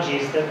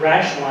ideologies that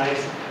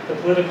rationalize the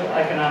political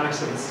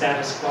economics of the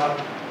status quo.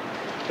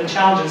 The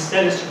challenge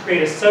instead is to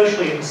create a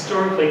socially and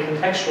historically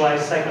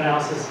contextualized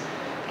psychoanalysis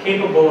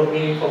capable of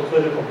meaningful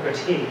political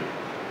critique.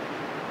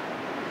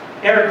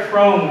 Eric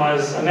Fromm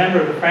was a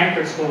member of the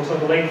Frankfurt School until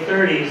the late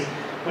 30s,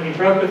 when he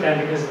broke with them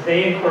because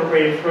they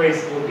incorporated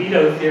Freud's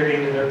libido theory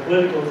into their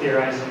political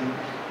theorizing,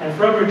 and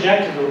Fromm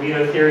rejected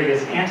libido theory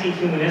as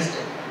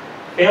anti-humanistic,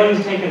 failing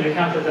to take into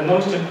account that the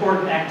most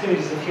important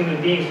activities of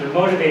human beings were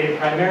motivated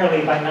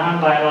primarily by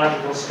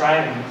non-biological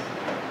strivings.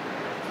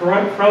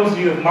 Fromm's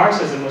view of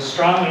Marxism was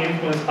strongly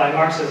influenced by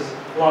Marx's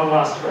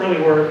long-lost early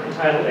work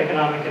entitled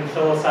Economic and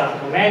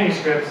Philosophical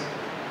Manuscripts,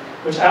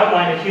 which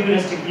outlined a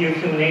humanistic view of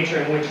human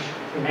nature in which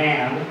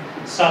man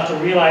sought to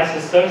realize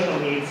his social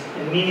needs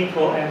in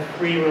meaningful and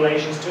free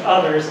relations to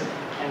others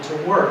and to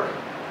work.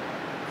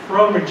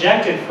 Fromm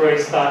rejected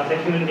Freud's thought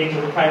that human beings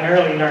were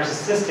primarily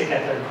narcissistic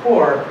at their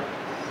core,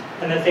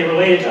 and that they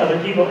related to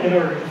other people in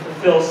order to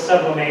fulfill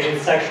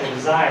sublimated sexual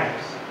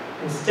desires.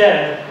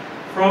 Instead,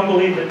 Fromm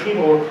believed that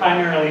people were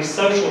primarily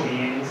social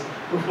beings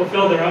who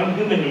fulfilled their own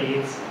human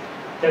needs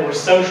that were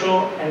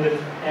social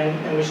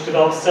and which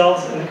developed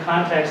selves in the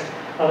context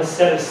of a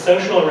set of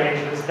social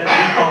arrangements that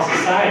we call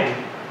society,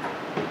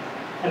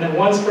 and that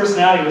one's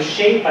personality was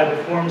shaped by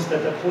the forms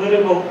that the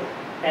political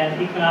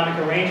and economic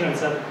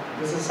arrangements of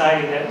the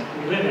society that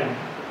we live in.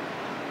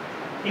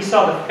 He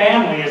saw the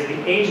family as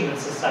the agent of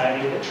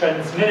society that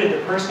transmitted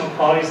the personal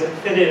qualities that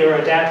fitted or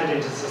adapted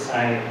into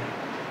society.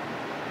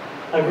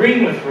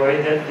 Agreeing with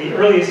Freud that the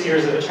earliest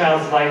years of a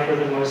child's life were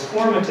the most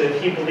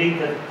formative, he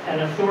believed that an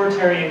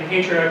authoritarian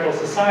patriarchal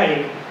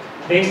society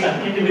based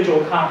on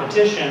individual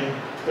competition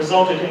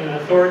resulted in an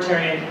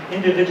authoritarian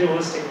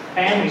individualistic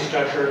family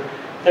structure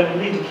that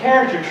would lead to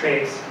character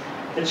traits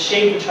that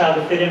shape the child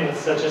to fit in with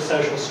such a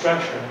social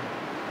structure.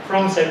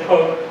 Fromm said,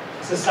 quote,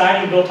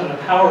 "Society built on the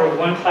power of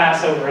one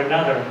class over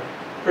another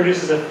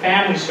produces a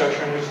family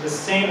structure in which the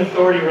same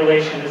authority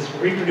relation is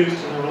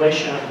reproduced in the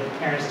relation of the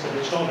parents to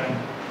the children."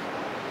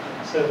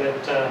 So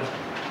that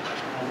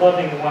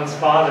loving one's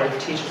father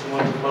teaches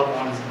one to love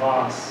one's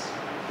boss.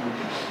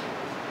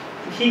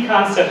 The key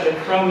concept that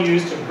Fromm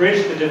used to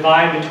bridge the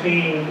divide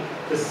between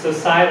the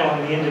societal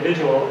and the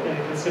individual in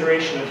the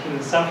consideration of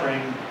human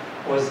suffering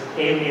was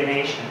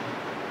alienation.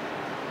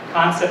 A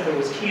concept that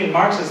was key in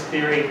Marx's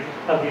theory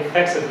of the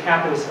effects of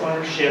capitalist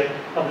ownership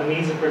of the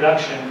means of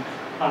production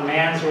on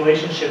man's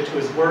relationship to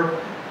his work,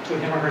 to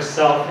him or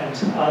herself, and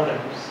to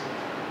others.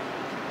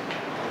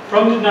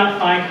 Fromm did not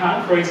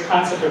find Freud's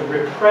concept of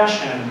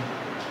repression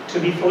to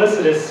be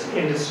felicitous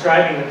in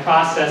describing the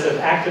process of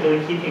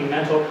actively keeping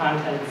mental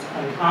contents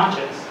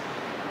unconscious,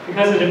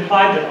 because it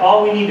implied that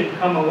all we need to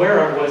become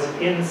aware of was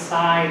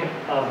inside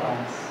of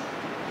us.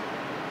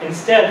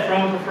 Instead,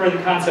 Fromm preferred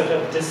the concept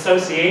of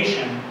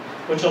dissociation,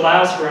 which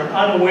allows for an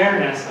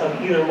unawareness of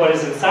either what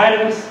is inside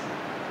of us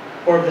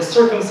or of the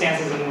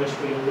circumstances in which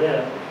we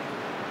live.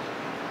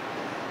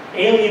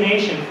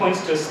 Alienation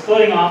points to a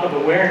splitting off of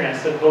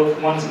awareness of both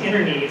one's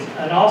inner needs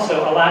and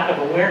also a lack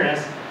of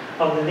awareness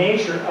of the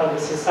nature of the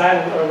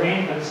societal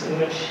arrangements in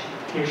which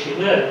he or she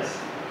lives.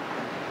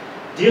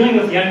 Dealing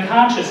with the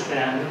unconscious,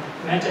 then,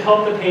 meant to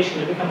help the patient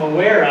to become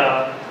aware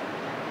of,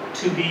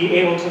 to be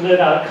able to live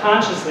out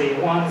consciously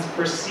one's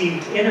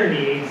perceived inner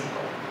needs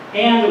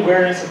and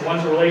awareness of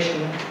one's relation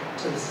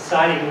to the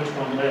society in which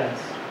one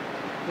lives.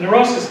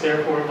 Neurosis,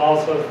 therefore,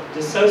 involves both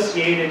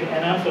dissociated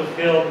and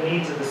unfulfilled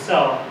needs of the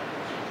self,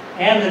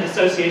 and the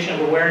dissociation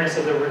of awareness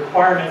of the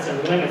requirements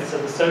and limits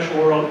of the social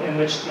world in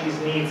which these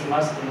needs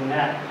must be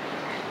met.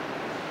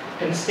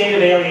 In the state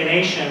of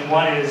alienation,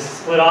 one is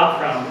split off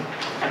from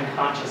and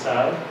conscious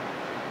of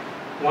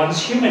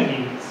one's human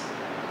needs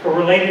for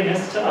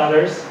relatedness to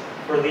others,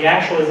 for the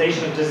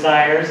actualization of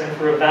desires, and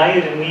for a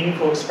valued and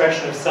meaningful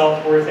expression of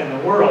self-worth in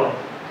the world,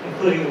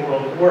 including the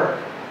world of work.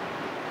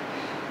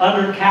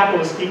 Under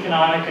capitalist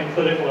economic and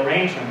political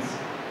arrangements,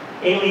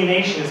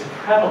 alienation is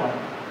prevalent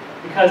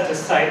because, to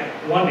cite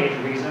one major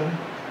reason,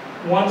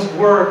 one's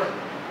work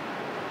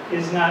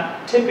is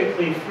not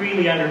typically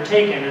freely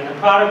undertaken, and the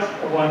product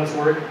of one's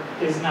work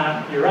is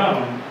not your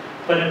own,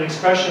 but an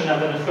expression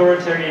of an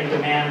authoritarian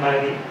demand by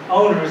the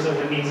owners of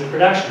the means of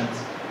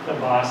productions, the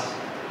boss,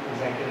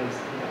 executives,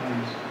 the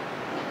owners.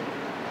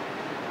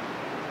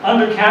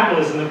 Under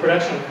capitalism, the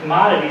production of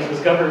commodities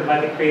was governed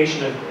by the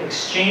creation of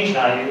exchange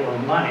value, or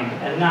money,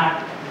 and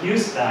not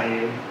use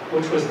value,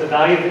 which was the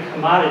value of the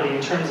commodity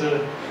in terms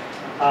of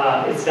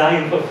its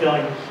value in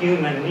fulfilling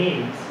human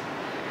needs.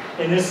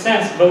 In this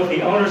sense, both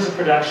the owners of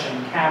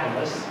production,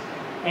 capitalists,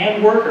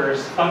 and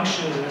workers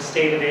functioned in a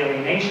state of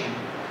alienation.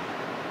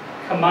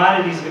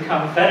 Commodities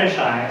become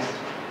fetishized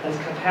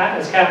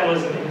as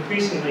capitalism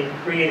increasingly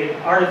created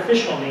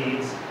artificial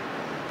needs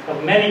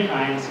of many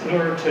kinds in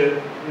order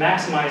to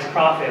maximize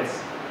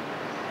profits,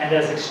 and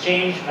as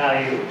exchange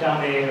value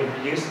dominated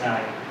over use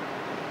value.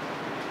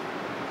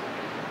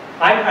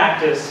 I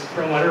practice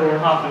from what Irving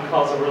Goffman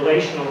calls a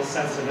relational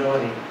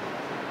sensibility,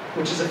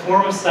 which is a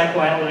form of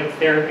psychoanalytic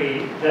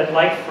therapy that,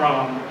 like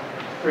Fromm,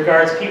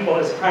 regards people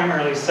as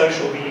primarily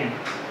social beings.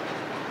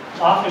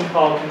 Often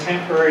called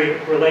contemporary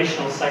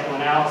relational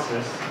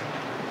psychoanalysis,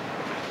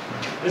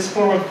 this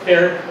form of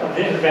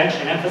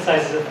intervention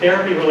emphasizes a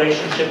therapy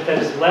relationship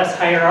that is less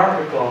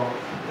hierarchical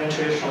than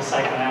traditional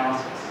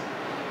psychoanalysis.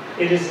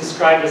 It is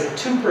described as a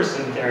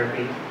two-person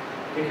therapy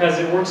because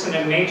it works in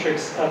a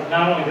matrix of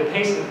not only the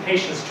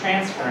patient's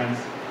transference,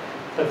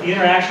 but the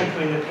interaction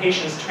between the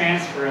patient's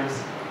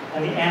transference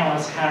and the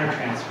analyst's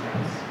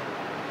countertransference.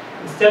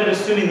 Instead of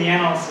assuming the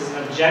analyst is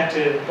an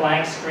objective,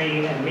 blank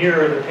screen and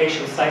mirror of the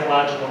patient's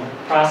psychological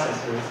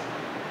processes,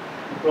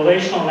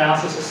 relational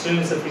analysis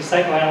assumes that the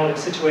psychoanalytic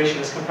situation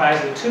is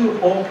comprised of two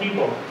whole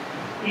people,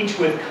 each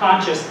with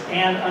conscious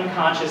and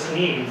unconscious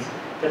needs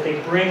that they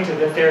bring to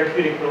the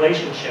therapeutic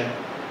relationship,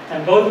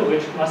 and both of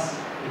which must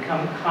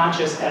become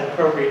conscious at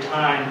appropriate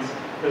times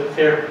for the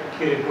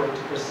therapeutic work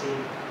to proceed.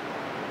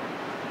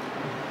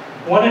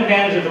 One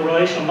advantage of the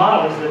relational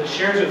model is that it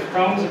shares with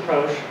Fromm's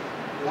approach,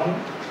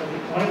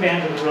 one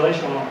advantage of the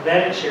relational model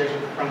that it shares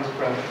with Fromm's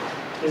approach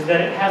is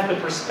that it has the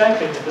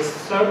perspective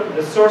that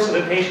the source of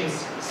the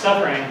patient's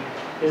suffering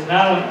is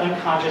not only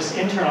unconscious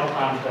internal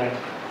conflict,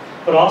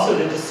 but also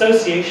the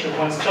dissociation of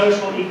one's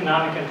social,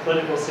 economic, and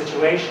political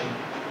situation.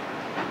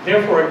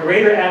 Therefore, a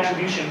greater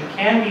attribution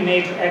can be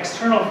made to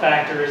external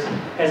factors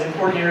as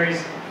important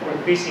areas for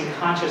increasing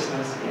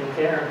consciousness in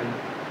therapy.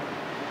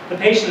 The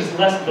patient is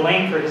less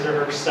blamed for his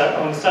or her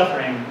own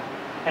suffering,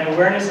 and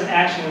awareness and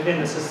action within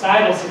the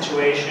societal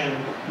situation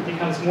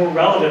becomes more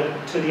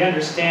relevant to the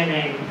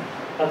understanding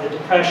of the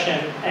depression,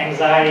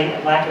 anxiety,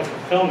 and lack of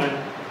fulfillment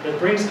that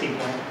brings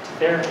people to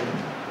therapy.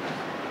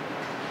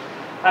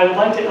 I would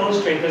like to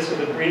illustrate this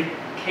with a brief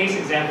case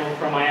example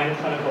from my own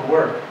clinical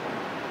work.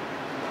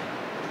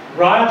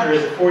 Roger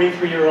is a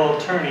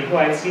 43-year-old attorney who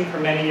I had seen for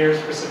many years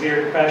for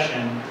severe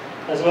depression,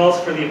 as well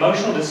as for the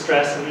emotional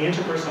distress and the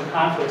interpersonal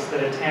conflicts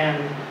that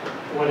attend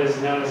what is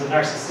known as a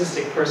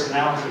narcissistic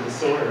personality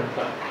disorder.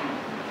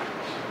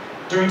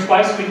 During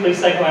twice-weekly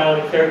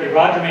psychoanalytic therapy,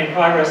 Roger made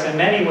progress in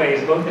many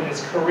ways, both in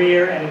his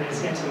career and in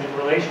his intimate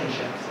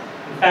relationships.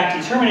 In fact,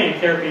 he terminated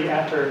therapy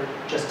after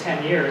just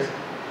 10 years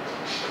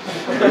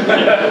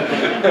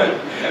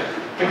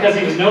Because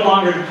he was no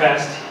longer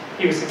depressed,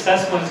 he was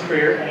successful in his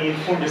career, and he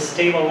had formed a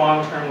stable,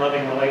 long-term,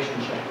 loving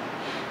relationship.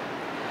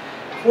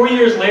 4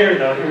 years later,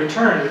 though, he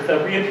returned with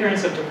the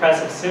reappearance of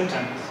depressive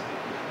symptoms.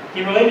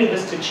 He related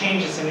this to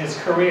changes in his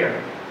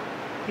career.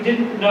 He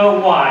didn't know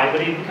why,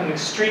 but he'd become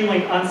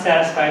extremely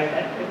unsatisfied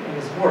in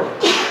his work.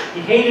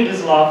 He hated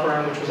his law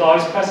firm, which was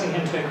always pressing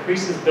him to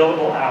increase his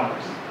billable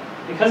hours.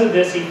 Because of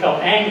this, he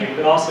felt angry,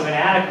 but also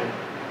inadequate.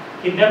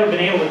 He'd never been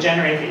able to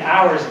generate the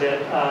hours that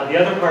the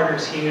other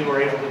partners he knew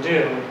were able to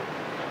do.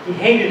 He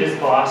hated his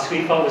boss, who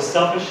he felt was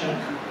selfish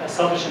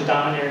and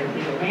domineering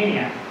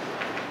egomaniac.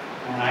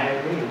 And I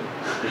agree.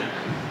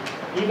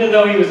 Even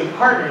though he was a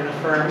partner in the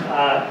firm,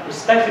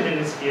 respected in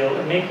his field,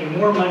 and making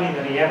more money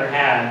than he ever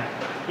had,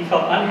 he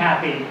felt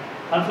unhappy,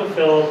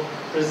 unfulfilled,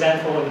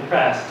 resentful, and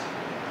depressed.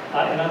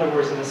 In other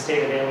words, in a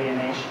state of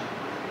alienation,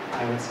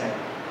 I would say.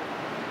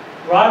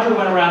 Roger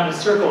went around in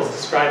circles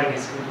describing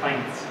his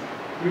complaints.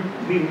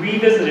 We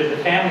revisited the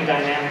family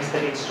dynamics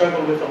that he'd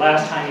struggled with the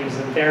last time he was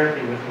in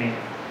therapy with me.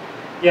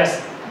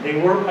 Yes, they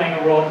were playing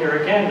a role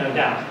here again, no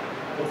doubt,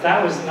 but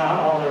that was not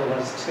all there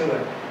was to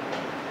it.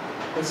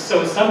 So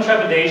with some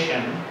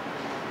trepidation,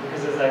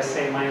 because as I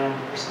say, my own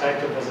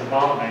perspective was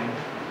evolving,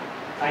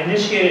 I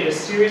initiated a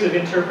series of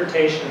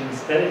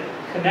interpretations that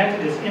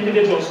connected his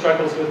individual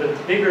struggles with a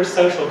bigger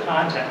social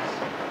context.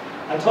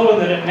 I told him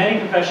that in many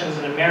professions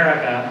in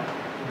America,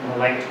 in the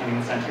late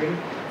 20th century,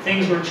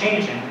 things were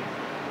changing.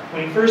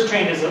 When he first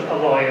trained as a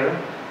lawyer,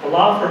 a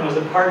law firm was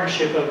a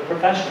partnership of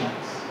professionals.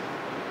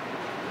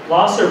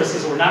 Law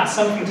services were not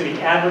something to be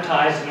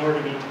advertised in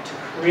order to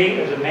create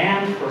a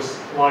demand for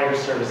lawyer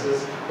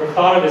services, were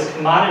thought of as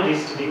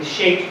commodities to be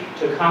shaped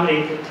to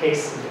accommodate the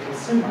tastes of the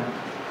consumer.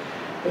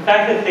 The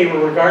fact that they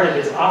were regarded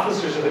as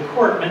officers of the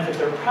court meant that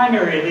their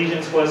primary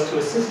allegiance was to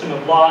a system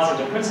of laws and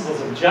to principles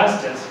of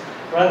justice,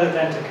 rather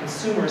than to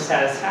consumer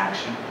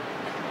satisfaction.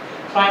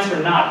 Clients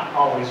were not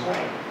always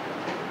right.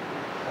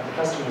 The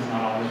customer was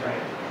not always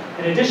right.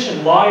 In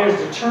addition, lawyers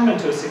determined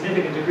to a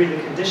significant degree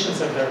the conditions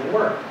of their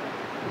work.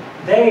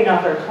 They,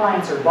 not their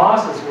clients or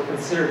bosses, were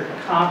considered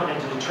competent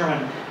to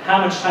determine how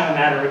much time a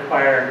matter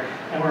required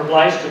and were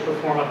obliged to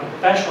perform up to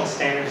professional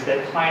standards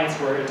that clients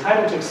were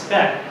entitled to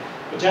expect,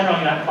 but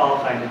generally not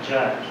qualified to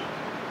judge.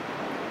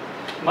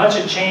 Much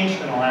had changed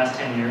in the last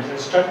 10 years, and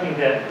it struck me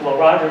that while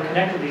Roger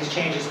connected these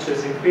changes to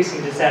his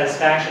increasing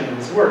dissatisfaction with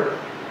his work,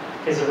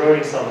 his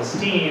eroding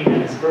self-esteem,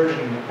 and his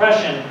burgeoning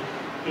depression,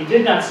 he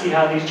did not see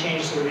how these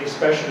changes were the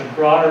expression of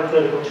broader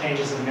political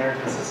changes in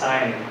American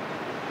society.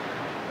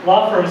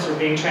 Law firms were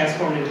being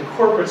transformed into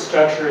corporate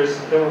structures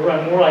that were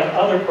run more like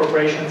other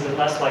corporations and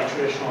less like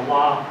traditional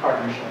law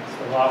partnerships,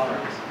 the law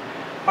firms.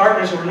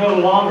 Partners were no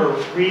longer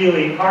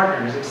really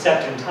partners,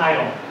 except in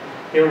title.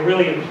 They were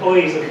really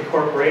employees of the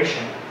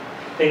corporation.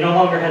 They no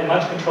longer had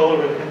much control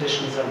over the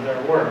conditions of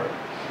their work.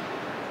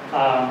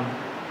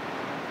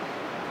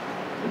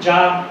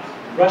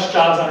 Rush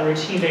jobs on a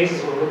routine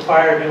basis were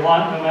required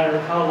no matter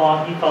how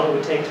long he felt it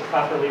would take to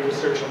properly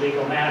research a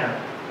legal matter.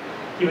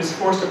 He was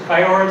forced to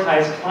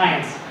prioritize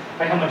clients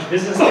by how much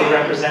business they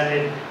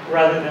represented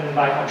rather than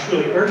by how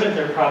truly urgent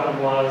their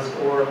problem was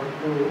or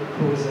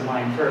who was in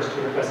line first,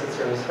 who requested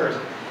service first.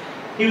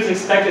 He was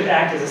expected to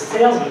act as a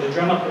salesman to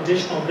drum up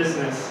additional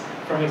business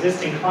from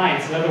existing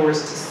clients, in other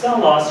words, to sell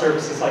law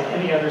services like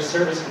any other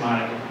service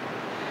commodity.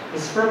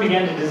 His firm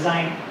began to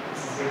design,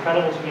 this is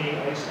incredible to me,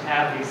 I used to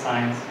have these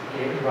signs,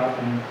 he brought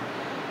them.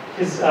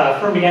 His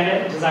firm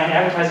began to design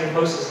advertising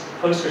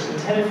posters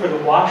intended for the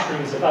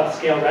washrooms of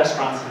upscale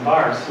restaurants and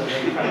bars, so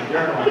they in front of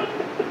urinal.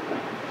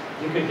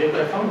 You could get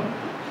their phone number.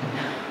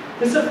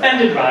 This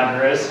offended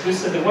Roger, who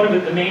said that one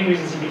of the main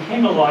reasons he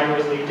became a lawyer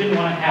was that he didn't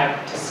want to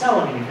have to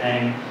sell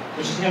anything,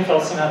 which to him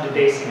felt somehow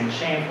debasing and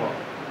shameful.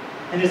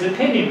 And his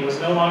opinion was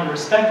no longer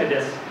respected,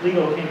 as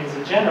legal opinions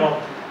in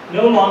general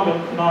no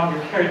longer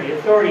carried the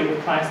authority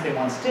with clients they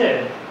once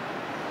did.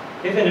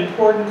 If an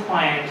important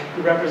client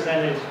who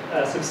represented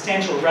a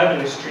substantial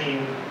revenue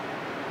stream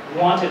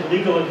wanted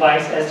legal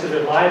advice as to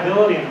their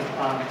liability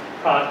on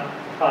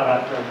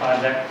product or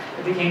project,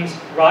 it became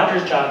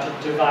Roger's job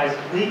to devise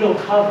legal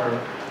cover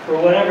for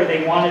whatever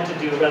they wanted to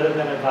do rather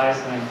than advise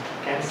them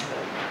against it.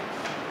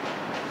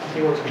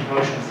 He worked in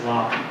promotions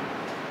law.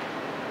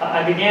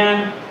 I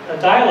began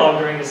a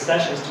dialogue during his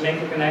sessions to make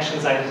the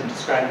connections I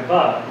described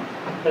above.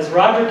 As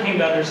Roger came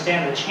to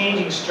understand the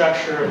changing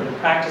structure of the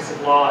practice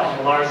of law in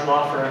a large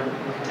law firm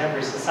in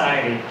contemporary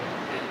society,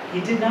 he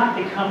did not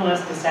become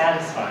less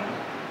dissatisfied,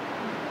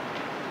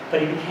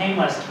 but he became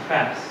less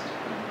depressed.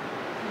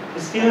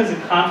 His feelings of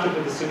conflict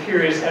with the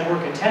superiors at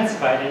work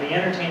intensified, and he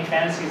entertained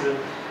fantasies of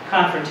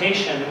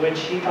confrontation, which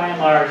he by and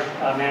large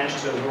managed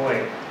to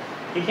avoid.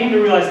 He came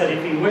to realize that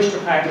if he wished to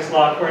practice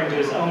law according to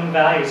his own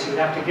values, he would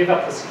have to give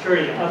up the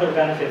security and other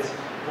benefits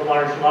of a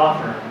large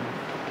law firm.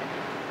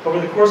 Over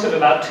the course of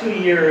about 2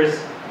 years,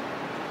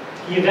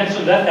 he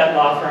eventually left that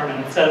law firm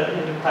and set up an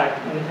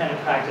independent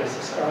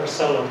practice or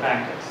solo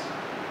practice.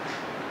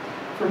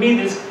 For me,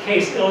 this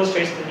case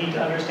illustrates the need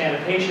to understand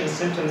a patient's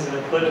symptoms in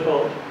a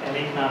political and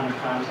economic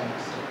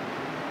context.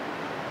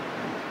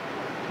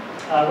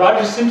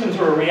 Rogers' symptoms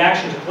were a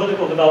reaction to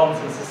political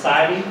developments in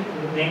society,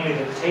 namely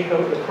the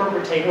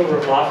corporate takeover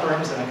of law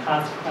firms and a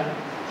consequent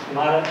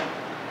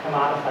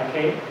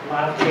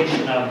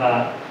commodification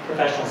of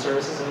professional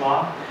services in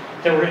law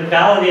that were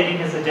invalidating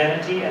his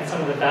identity and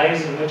some of the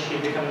values in which he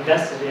had become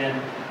invested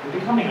in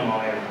becoming a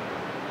lawyer.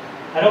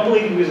 I don't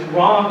believe he was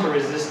wrong to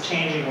resist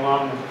changing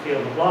along with the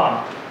field of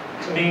law.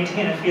 To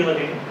maintain a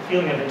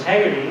feeling of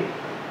integrity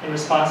in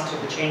response to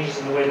the changes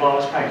in the way law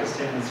was practiced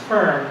in his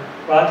firm,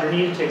 Roger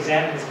needed to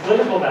examine his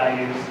political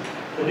values,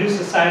 the new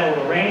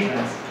societal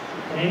arrangements,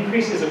 and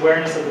increase his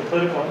awareness of the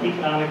political and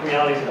economic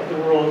realities of the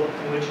world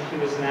in which he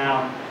was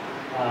now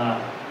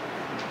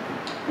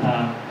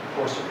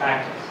forced to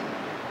practice.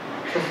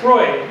 For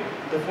Freud,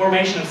 the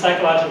formation of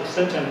psychological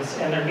symptoms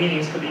and their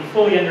meanings could be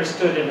fully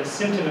understood in a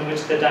symptom in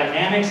which the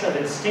dynamics of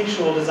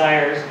instinctual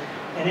desires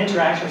and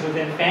interactions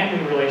within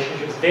family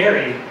relationships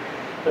varied,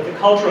 but the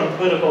cultural and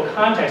political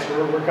contexts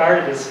were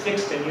regarded as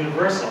fixed and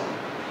universal.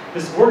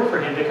 This worked for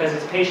him because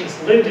his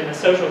patients lived in a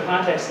social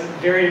context that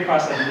varied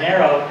across a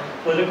narrow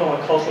political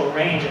and cultural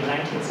range in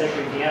 19th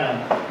century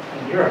Vienna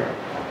and Europe.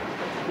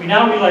 We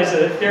now realize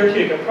that a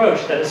therapeutic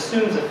approach that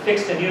assumes a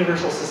fixed and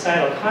universal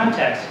societal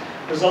context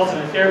results in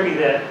a therapy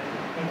that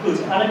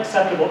includes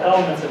unacceptable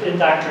elements of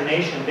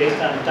indoctrination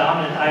based on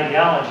dominant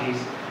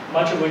ideologies,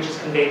 much of which is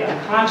conveyed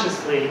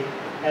unconsciously,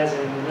 as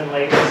in Lynn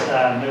Leighton's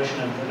notion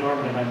of the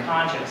normative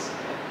unconscious.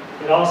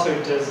 It also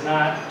does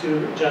not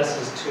do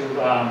justice to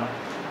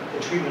the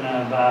treatment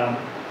of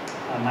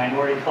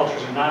minority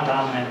cultures or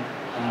non-dominant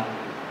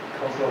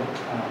cultural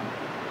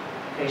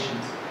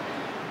patients.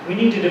 We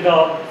need to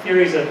develop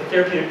theories of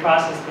therapeutic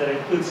process that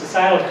include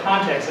societal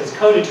context as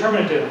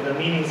co-determinative of the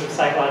meanings of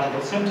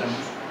psychological symptoms.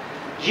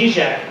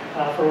 Zizek,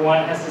 for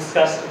one, has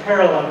discussed a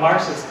parallel in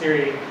Marx's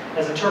theory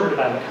as interpreted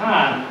by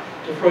Lacan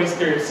to Freud's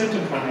theory of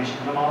symptom formation,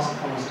 and I'm also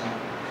almost done.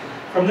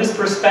 From this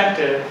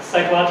perspective,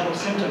 psychological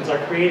symptoms are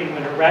created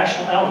when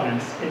irrational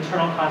elements,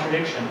 internal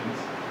contradictions,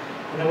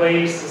 in the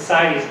way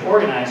society is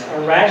organized,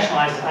 are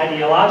rationalized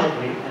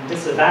ideologically and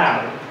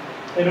disavowed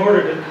in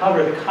order to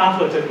cover the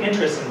conflict of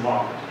interest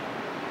involved.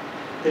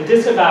 The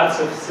disavowal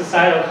of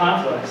societal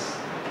conflicts,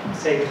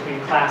 say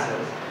between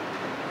classes,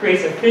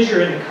 creates a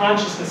fissure in the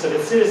consciousness of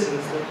its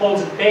citizens that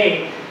holds at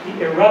bay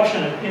the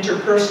eruption of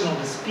interpersonal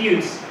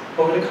disputes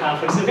over the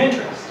conflicts of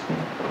interest.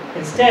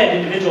 Instead,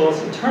 individuals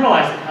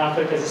internalize the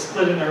conflict as a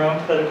split in their own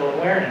political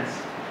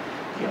awareness.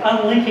 The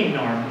unlinking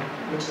norm,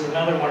 which is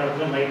another one of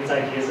Lynn Leighton's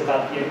ideas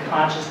about the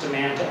unconscious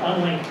demand to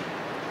unlink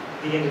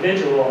the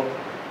individual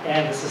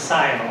and the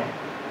societal,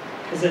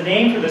 is a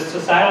name for the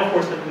societal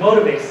force that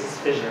motivates this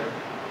fissure.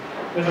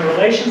 When the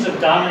relations of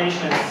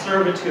domination and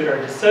servitude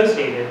are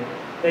dissociated,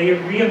 they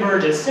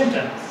reemerge as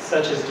symptoms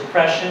such as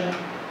depression,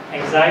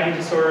 anxiety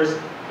disorders,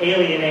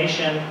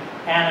 alienation,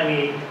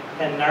 anomie,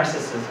 and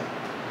narcissism.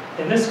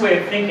 In this way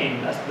of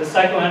thinking, the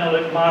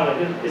psychoanalytic model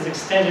is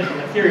extended from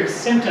a theory of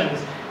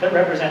symptoms that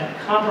represent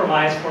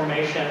compromise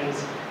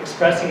formations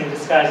expressing and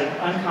disguising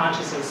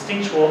unconscious,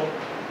 instinctual,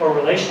 or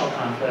relational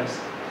conflicts,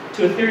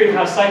 to a theory of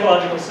how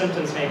psychological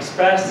symptoms may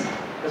express,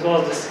 as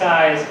well as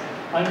disguise,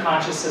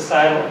 unconscious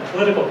societal and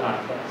political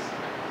conflicts.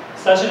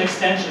 Such an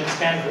extension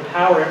expands the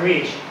power and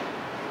reach,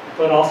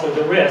 but also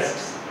the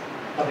risks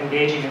of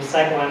engaging in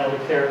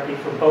psychoanalytic therapy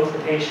for both the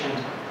patient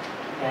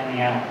and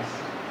the analyst.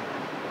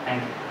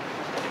 Thank you.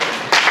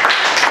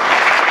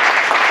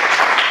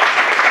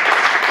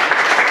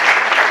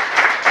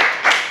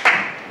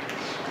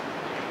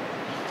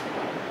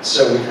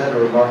 So we've had a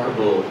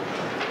remarkable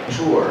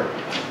tour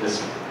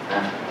this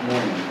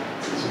morning,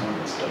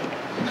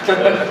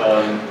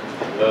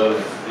 of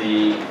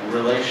the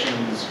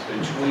relations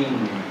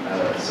between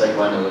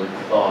psychoanalytic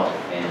thought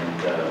and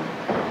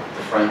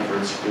the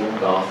Frankfurt School,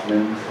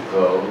 Goffman,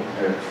 Foucault,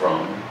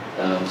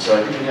 so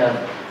I think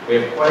we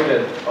have quite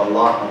a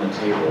lot on the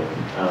table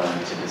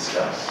to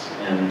discuss,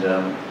 and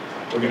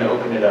we're going to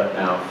open it up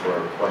now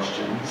for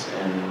questions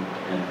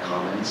and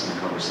comments and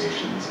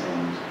conversations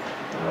and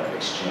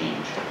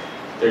exchange.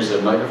 There's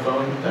a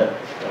microphone that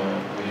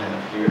we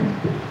have here,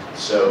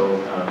 so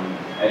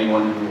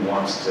anyone who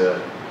wants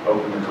to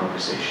open the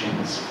conversation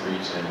is free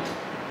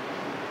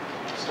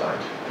to start.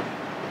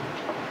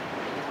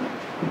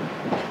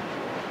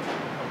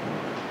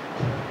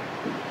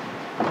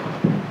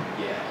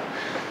 Yeah.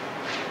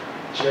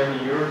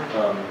 Jeremy, your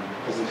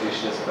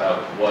presentation is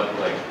about what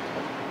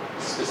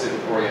specific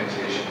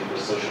orientation for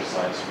social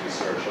science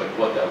research,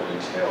 what that would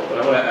entail. But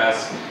I want to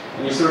ask,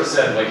 and you sort of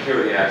said, here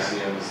are the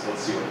axioms,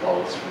 let's see what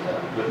follows from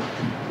them. But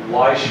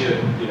why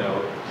should,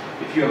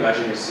 if you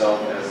imagine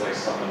yourself as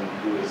someone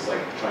who is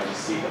trying to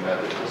seek a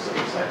method for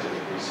social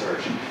scientific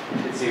research,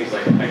 it seems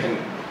like I can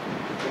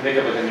think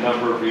of a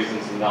number of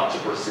reasons not to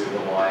pursue the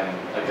line,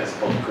 I guess,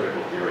 called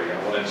critical theory.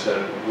 I wanted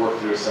to work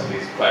through some of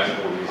these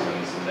practical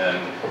reasons and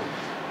then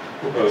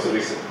propose at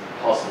least a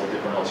possible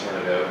different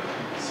alternative.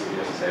 See what you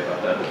have to say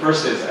about that. The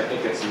first is, I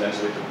think it's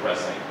mentally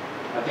depressing.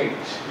 I think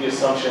the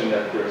assumption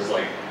that there's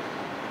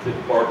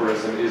that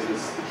barbarism is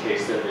the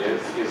case that it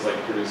is like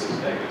produces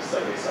negative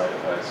psychic side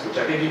effects, which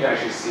I think you can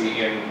actually see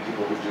in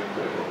people who do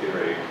critical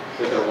theory,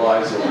 that their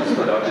lives are less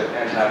productive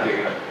and happy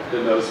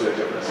than those who have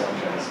different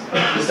assumptions.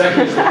 The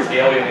second is that it's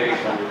alienating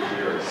from your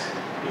peers.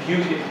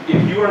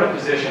 If you are in a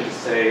position to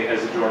say,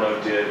 as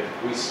Adorno did,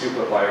 we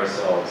stupefy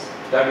ourselves,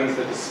 that means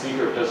that the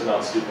speaker does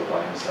not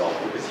stupefy himself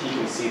because he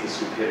can see the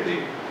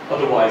stupidity.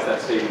 Otherwise, that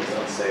statement is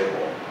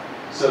unsayable.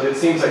 So it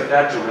seems like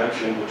that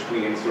direction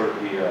between sort of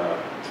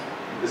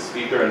the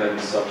speaker and then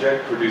the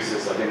subject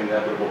produces like an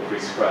inevitable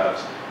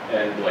priestcraft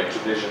and like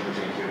division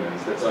between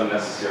humans that's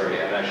unnecessary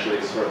and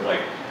actually sort of like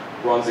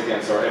runs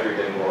against our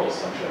everyday moral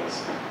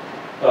assumptions.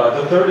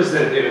 The third is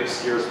that it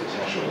obscures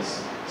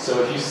potentials.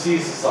 So if you see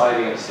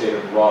society in a state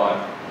of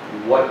rot,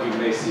 what you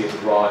may see as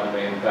rot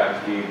may in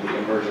fact be the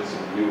emergence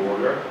of a new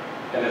order.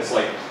 And it's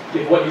like,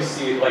 if what you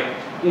see, like,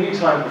 any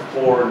time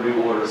before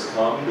new orders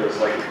come, there's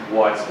like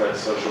widespread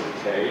social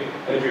decay.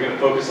 And if you're going to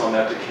focus on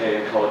that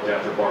decay and call it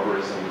death or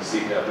barbarism, you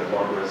see death or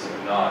barbarism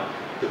and not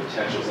the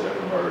potentials that have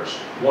emerged.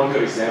 One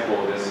good example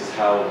of this is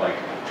how like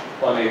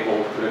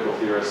unable critical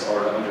theorists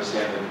are to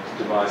understand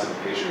the demise of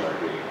the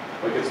patriarchy.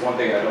 Like it's one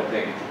thing I don't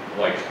think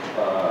like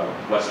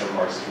Western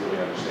Marxists really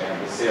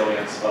understand, the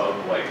salience of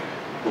like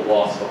the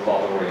loss of a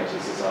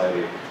father-oriented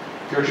society.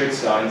 Gertrude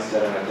Stein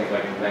said, and I think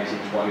like in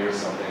 1920 or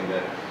something,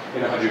 that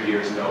in 100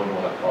 years no one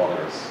will have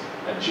fathers.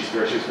 And she was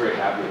very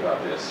happy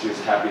about this. She was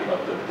happy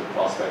about the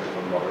prospect of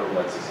a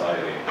mother-led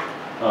society.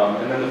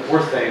 And then the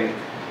fourth thing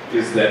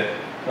is that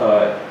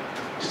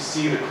to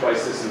see the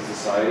crisis in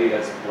society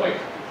as like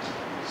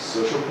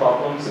social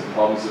problems and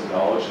problems of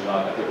knowledge and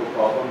not ethical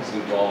problems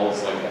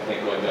involves like, I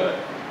think like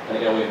an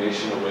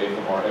alienation away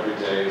from our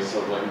everyday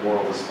sort of like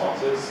moral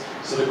responses.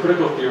 So the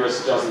critical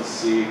theorist doesn't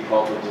see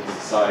problems in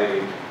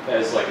society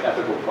as like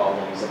ethical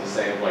problems in the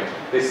same, like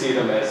they see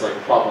them as like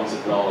problems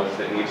of knowledge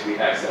that need to be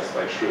accessed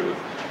by truth,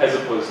 as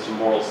opposed to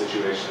moral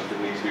situations that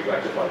need to be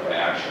rectified by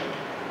action.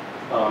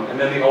 And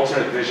then the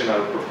alternate vision I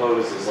would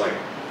propose is like,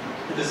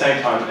 at the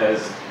same time as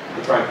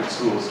the Frankfurt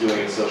School was doing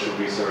its social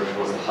research,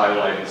 was to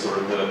highlight in sort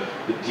of the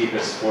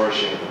deepest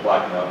flourishing of the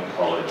Black Mountain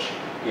College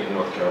in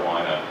North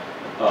Carolina,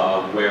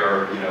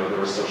 where there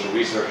were social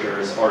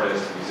researchers,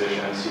 artists,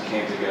 musicians who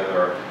came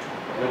together.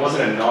 And it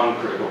wasn't a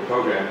non-critical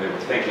program. They were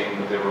thinking,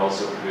 but they were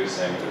also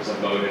producing. It was a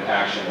mode in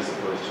action as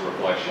opposed to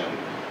reflection.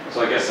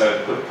 So I guess I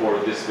would put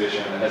forward this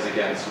vision as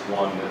against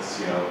one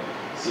that's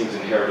seems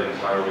inherited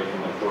entirely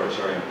from an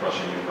authoritarian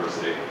Prussian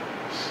university.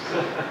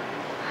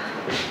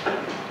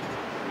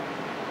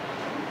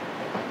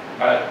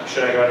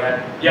 Should I go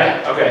ahead?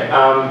 Yeah, okay.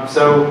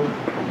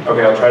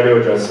 Okay, I'll try to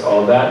address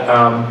all of that.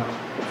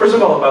 First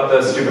of all, about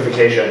the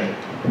stupefaction.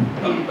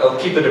 I'll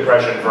keep the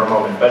depression for a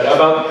moment, but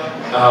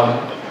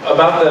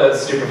about the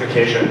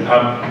stupefaction,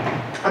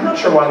 I'm not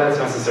sure why that's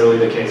necessarily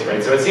the case,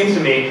 right? So it seems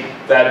to me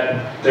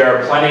that there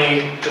are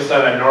plenty, just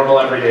on a normal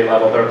everyday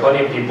level, there are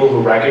plenty of people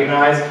who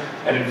recognize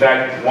and in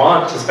fact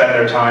want to spend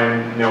their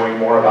time knowing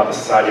more about the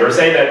society, or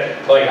say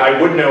that like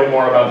I would know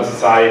more about the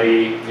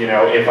society,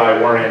 if I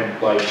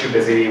weren't like too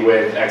busy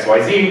with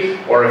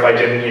XYZ, or if I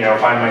didn't,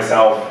 find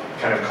myself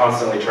kind of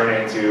constantly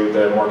turning to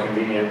the more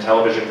convenient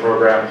television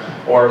program,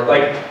 or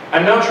like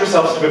I'm not sure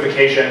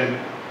self-stupefaction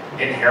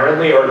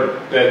inherently, or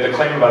the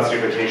claim about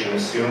stupefaction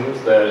assumes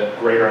the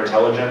greater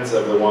intelligence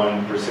of the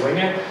one pursuing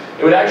it.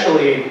 It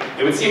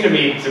would seem to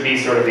me to be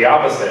sort of the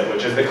opposite,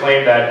 which is the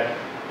claim that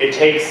it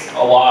takes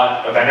a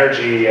lot of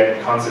energy and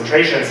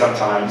concentration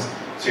sometimes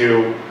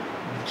to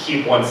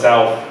keep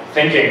oneself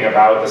thinking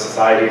about the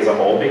society as a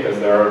whole, because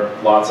there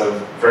are lots of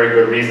very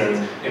good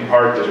reasons, in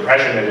part the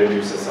depression it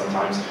induces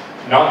sometimes,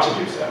 not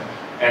to do so.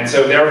 And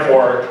so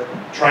therefore,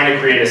 trying to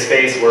create a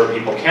space where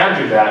people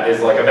can do that is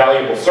like a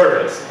valuable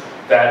service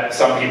that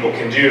some people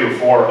can do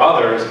for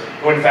others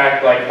who in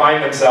fact like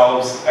find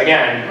themselves,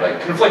 again, like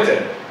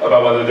conflicted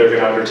about whether they're going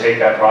to undertake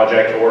that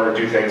project or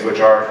do things which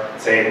are,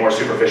 say, more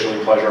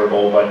superficially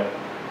pleasurable, but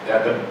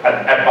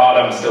at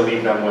bottom still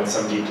leave them with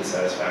some deep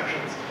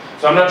dissatisfactions.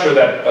 So I'm not sure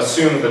that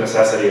assumes the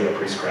necessity of a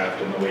priestcraft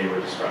in the way you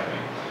were describing.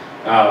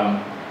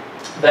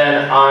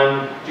 Then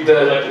on do you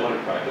think like to one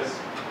in practice?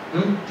 Do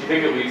you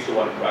think it leads to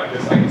one in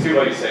practice? I can see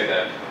why you say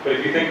that, but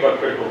if you think about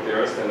critical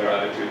theorists and their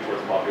attitude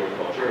towards popular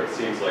culture, it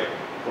seems like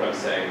what I'm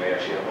saying may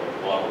actually have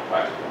a lot more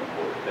practical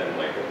import than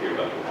like a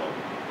theoretical one.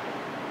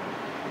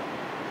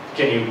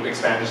 Can you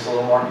expand just a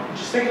little more?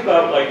 Just think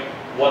about like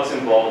what's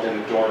involved in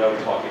Adorno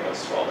talking about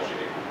astrology,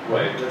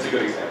 right? That's a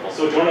good example.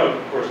 So Adorno,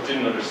 of course,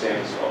 didn't understand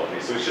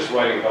astrology, so he's just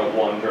writing about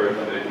one very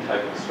limited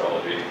type of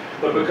astrology.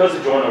 But because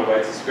Adorno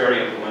writes this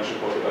very influential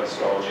book about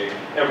astrology,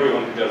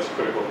 everyone who does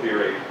critical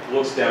theory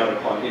looks down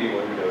upon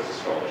anyone who does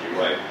astrology,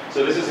 right?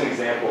 So this is an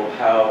example of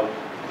how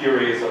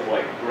theories of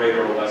like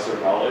greater or lesser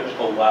knowledge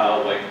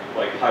allow like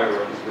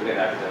hierarchies within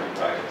academic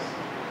practice.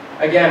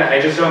 Again, I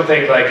just don't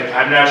think,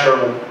 I'm not sure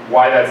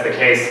why that's the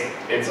case.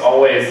 It's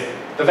always,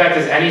 the fact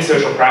is any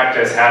social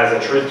practice has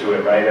a truth to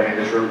it, right? I mean,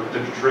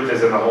 the truth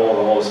is in the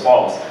whole is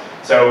false.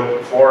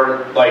 So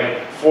for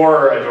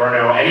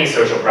Adorno, any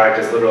social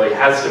practice literally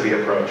has to be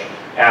approached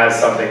as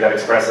something that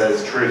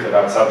expresses truth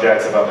about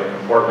subjects, about their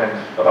comportment,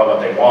 about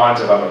what they want,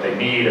 about what they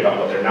need, about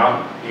what they're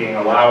not being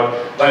allowed.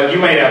 But you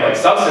might have like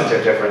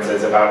substantive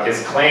differences about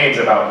his claims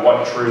about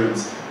what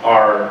truths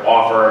are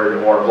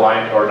offered or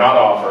blind or not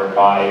offered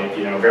by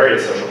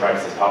various social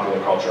practices, popular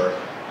culture,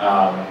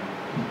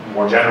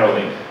 more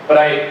generally. But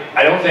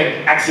I don't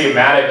think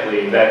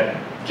axiomatically that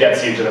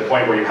gets you to the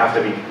point where you have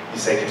to be, you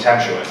say,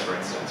 contemptuous, for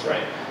instance,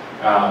 right?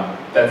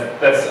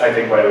 That's I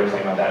think what I would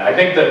claim on that. I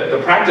think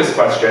the practice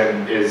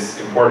question is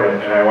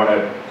important, and I want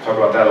to talk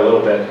about that a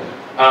little bit.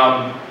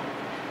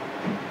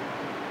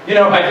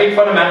 I think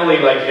fundamentally,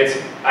 like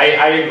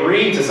I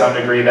agree to some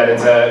degree that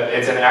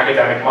it's an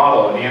academic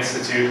model, and the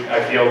Institute,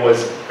 I feel,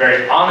 was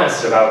very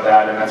honest about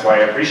that, and that's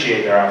why I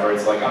appreciate their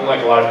efforts. Like,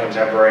 unlike a lot of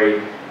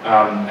contemporary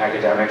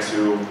academics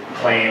who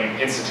claim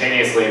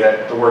instantaneously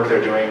that the work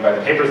they're doing by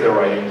the papers they're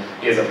writing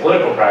is a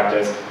political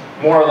practice,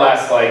 more or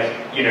less, like,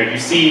 you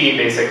see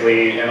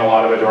basically in a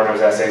lot of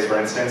Adorno's essays, for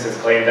instance, his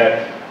claim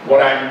that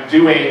what I'm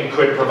doing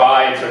could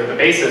provide sort of the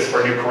basis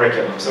for new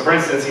curriculum. So for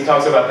instance, he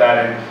talks about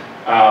that in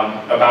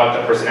about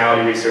the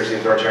personality research, the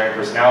authoritarian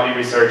personality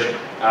research,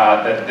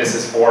 that this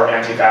is for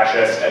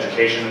anti-fascist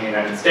education in the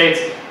United States,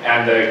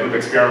 and the group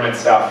experiment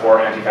stuff for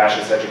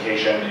anti-fascist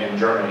education in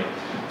Germany.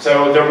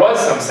 So there was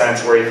some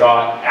sense where he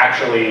thought,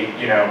 actually,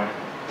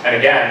 and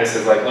again, this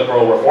is like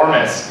liberal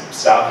reformist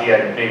stuff, he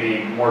had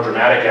maybe more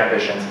dramatic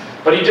ambitions,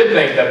 but he did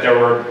think that there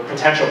were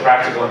potential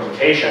practical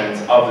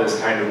implications of this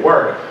kind of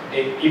work,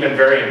 even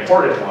very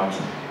important ones.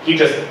 He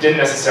just didn't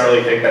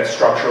necessarily think that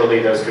structurally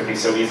those could be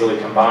so easily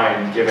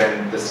combined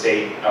given the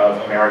state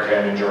of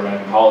American and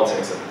German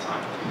politics at the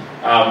time.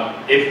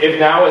 If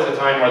now is a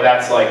time where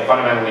that's like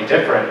fundamentally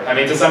different, I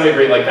mean, to some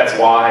degree, like that's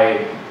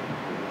why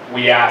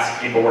we ask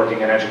people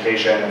working in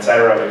education, et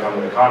cetera, to come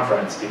to the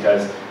conference,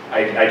 because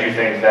I do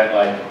think that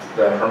like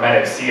the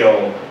hermetic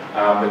seal,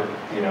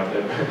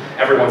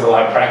 everyone's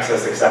allowed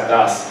praxis except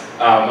us,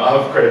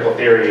 of critical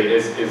theory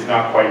is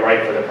not quite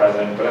right for the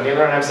present. But on the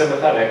other hand, I'm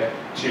sympathetic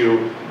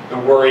to the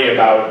worry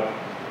about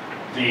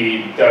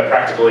the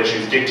practical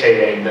issues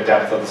dictating the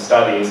depth of the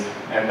studies,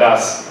 and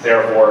thus,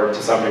 therefore, to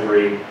some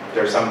degree,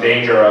 there's some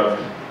danger of,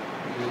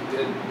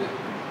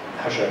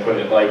 how should I put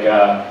it, like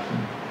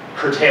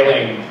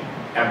curtailing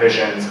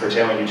ambitions,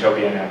 curtailing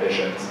utopian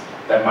ambitions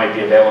that might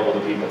be available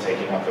to people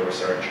taking up the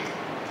research.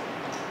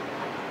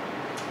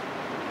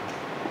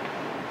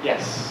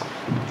 Yes.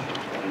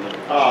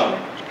 I'm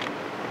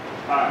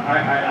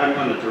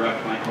going to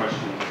direct my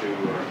question to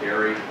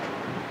Gary.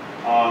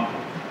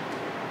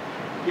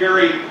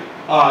 Gary,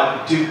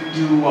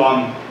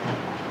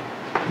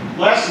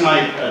 last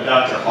night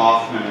Dr.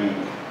 Hoffman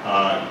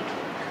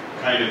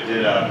kind of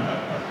did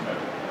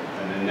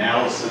an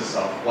analysis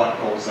of what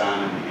goes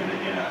on in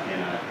a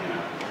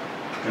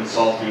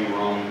consulting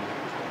room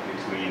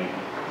between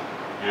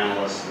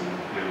analysts and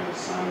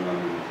analysts on them,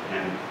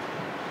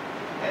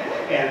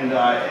 and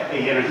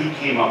he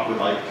came up with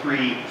like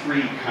three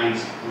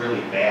kinds of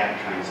really bad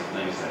kinds of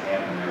things that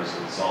happen there as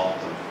a result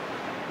of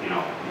the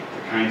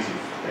kinds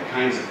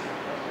of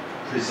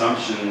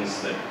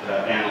presumptions that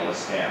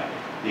analysts have.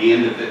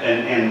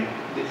 And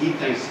he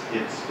thinks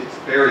it's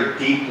buried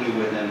deeply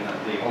within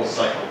the whole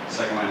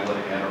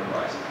psychoanalytic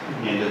enterprise.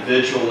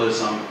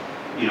 Individualism,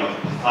 the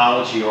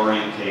pathology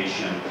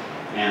orientation,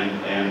 and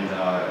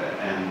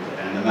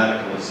the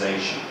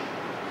medicalization.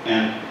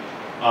 And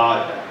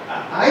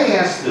I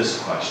asked this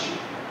question,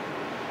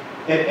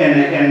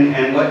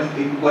 and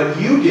what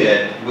you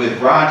did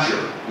with Roger,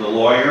 the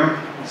lawyer,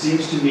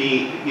 seems to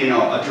me,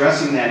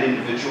 addressing that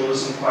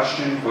individualism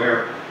question,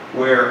 where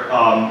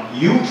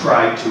you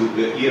tried to,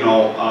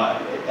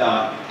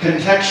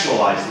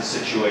 contextualize the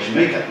situation,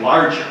 make it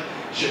larger,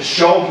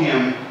 show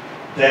him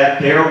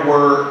that there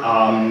were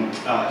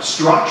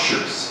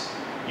structures,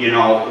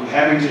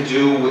 having to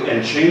do with,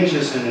 and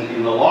changes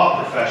in the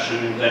law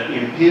profession that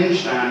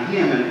impinged on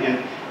him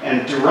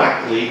and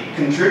directly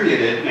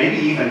contributed, maybe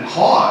even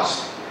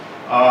caused,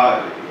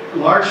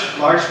 large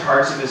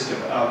parts of his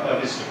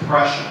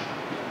depression.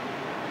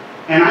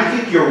 And I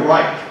think you're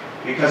right,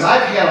 because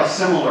I've had a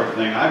similar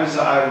thing. I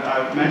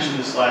mentioned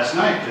this last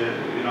night,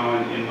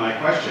 in my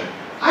question.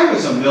 I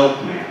was a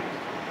milkman,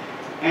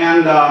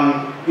 and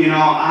I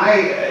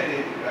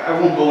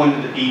won't go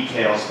into the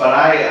details, but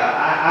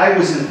I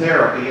was in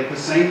therapy at the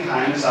same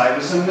time as I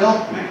was a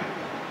milkman,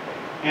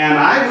 and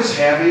I was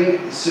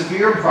having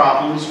severe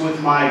problems with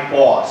my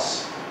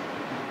boss.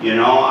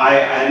 And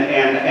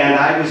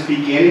I was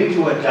beginning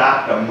to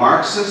adopt a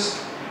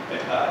Marxist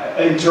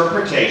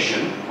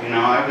interpretation.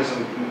 I was a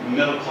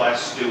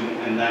middle-class student,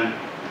 and then,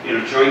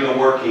 joined the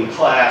working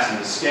class, and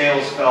the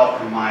scales fell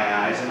from my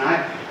eyes, and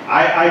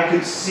I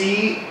could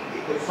see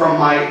from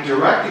my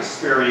direct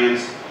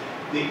experience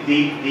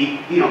the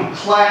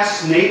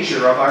class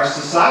nature of our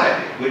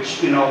society,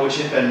 which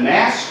had been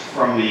masked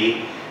from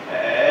me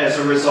as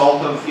a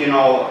result of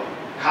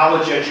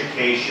college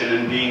education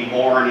and being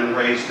born and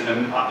raised in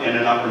an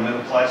upper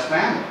middle class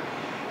family.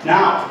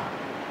 Now,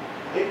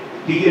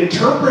 the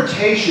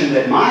interpretation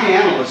that my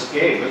analyst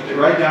gave,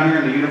 right down here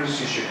in the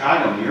University of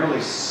Chicago in the early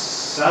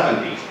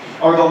 70s,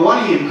 or the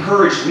one he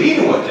encouraged me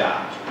to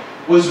adopt,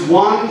 was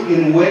one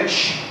in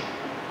which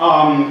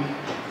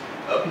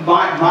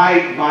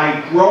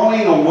my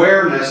growing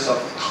awareness of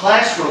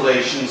class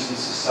relations in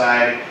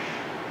society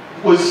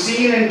was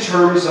seen in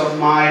terms of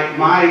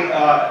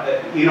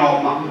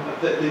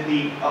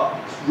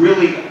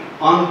really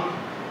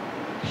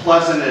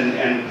unpleasant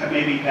and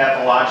maybe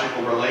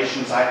pathological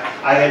relations I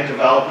had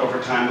developed over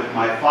time with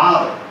my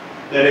father.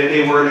 That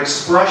they were an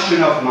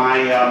expression of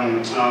my,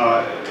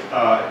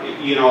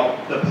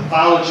 the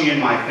pathology in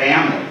my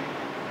family.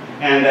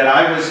 And that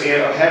I was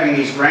having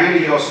these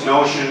grandiose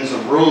notions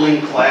of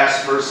ruling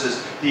class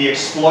versus the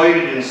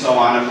exploited and so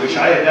on, of which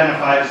I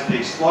identified as the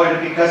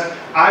exploited because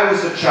I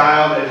was a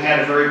child and had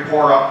a very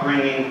poor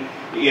upbringing,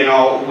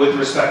 with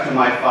respect to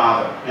my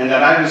father. And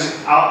that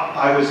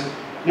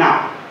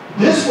now,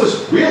 this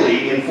was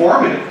really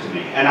informative to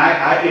me, and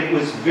it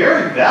was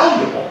very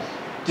valuable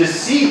to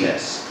see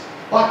this.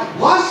 But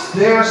was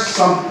there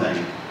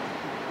something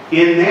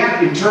in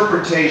that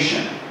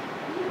interpretation,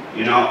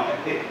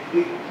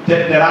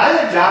 that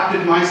I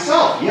adopted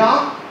myself?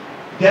 Yeah,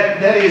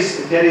 that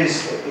is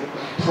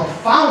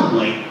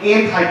profoundly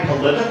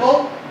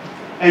anti-political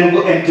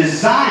and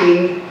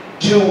designed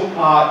to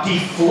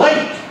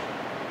deflate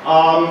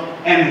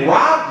and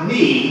rob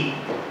me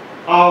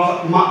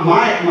of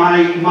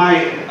my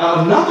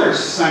another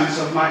sense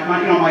of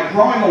my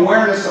growing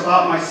awareness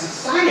about my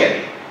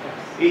society.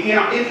 In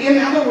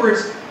other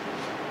words,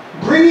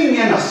 bringing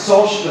in the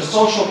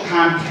social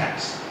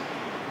context,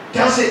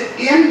 does it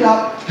end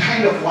up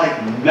kind of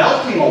like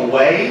melting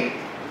away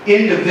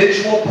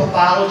individual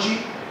pathology?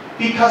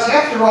 Because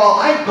after all,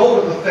 I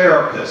go to the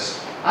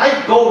therapist,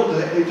 I go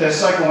to the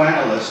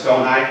psychoanalyst,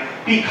 don't I?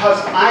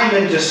 Because I'm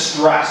in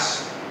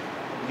distress.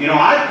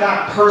 I've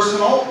got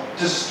personal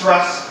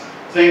distress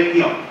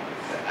things,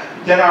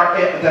 that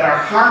are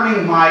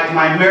harming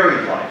my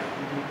married life.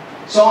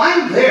 So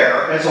I'm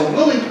there as a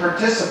willing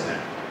participant.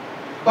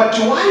 But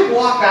do I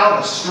walk out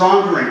a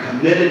stronger and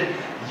committed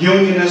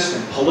unionist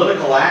and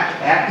political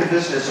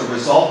activist as a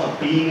result of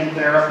being in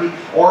therapy?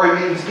 Or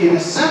in a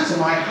sense,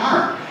 am I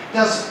harmed?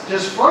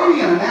 Does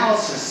Freudian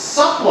analysis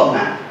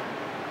supplement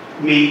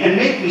me and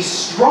make me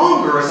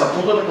stronger as a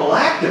political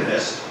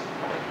activist?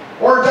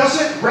 Or does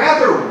it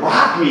rather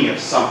rob me of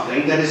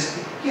something that is,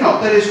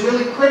 that is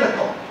really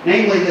critical?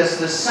 Namely this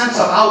sense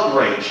of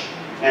outrage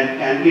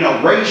and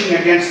raging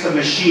against the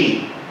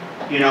machine,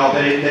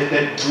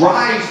 that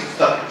drives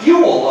the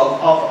fuel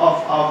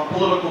of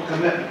political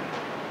commitment.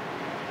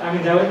 I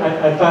mean,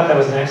 I thought that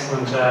was an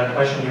excellent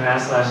question you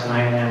asked last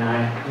night, and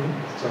I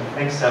still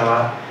think so.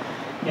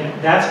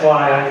 That's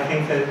why I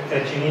think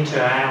that you need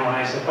to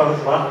analyze at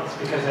both levels,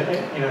 because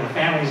the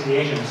family is the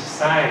agent of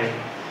society,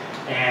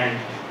 and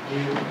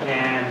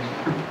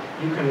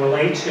you can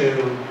relate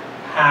to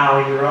how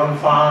your own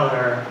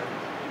father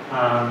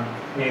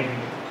maybe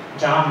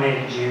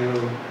dominated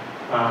you,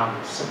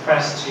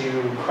 suppressed you,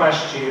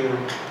 crushed you,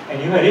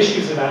 and you had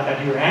issues about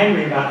that. You were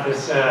angry about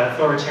this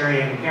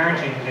authoritarian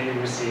parenting that you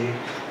received,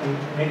 and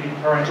maybe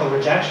parental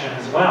rejection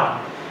as well.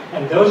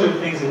 And those are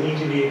things that need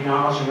to be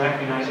acknowledged and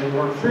recognized and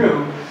worked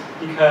through,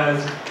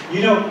 because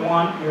you don't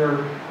want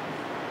your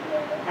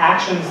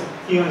actions,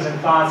 feelings, and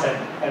thoughts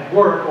at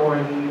work or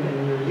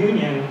in your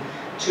union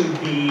to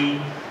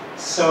be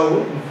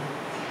so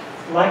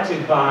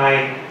inflected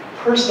by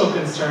personal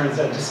concerns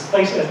that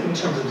in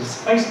terms of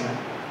displacement.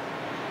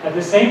 At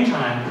the same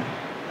time,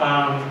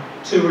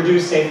 to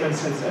reduce, say, for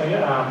instance,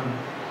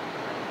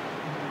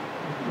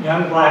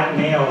 young black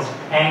males'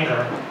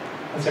 anger,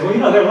 and say,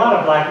 well, there are a lot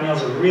of black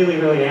males who are really,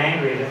 really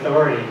angry at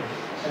authority,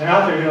 and they're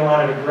out there doing a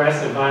lot of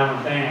aggressive,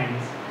 violent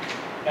things.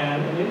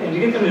 And you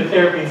get them to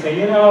therapy and say,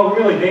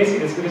 really,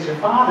 basically, it's because your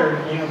father,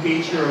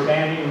 beat you or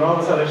abandoned you or all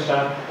this other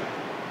stuff.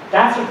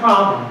 That's a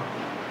problem.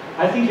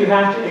 I think you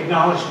have to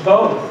acknowledge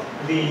both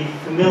the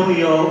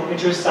familial,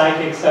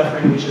 interpsychic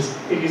suffering, which is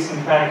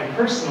idiosyncratic and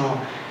personal,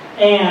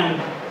 and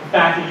the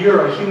fact that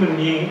you're a human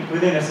being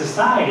within a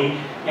society,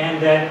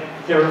 and that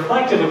they're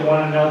reflective of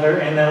one another,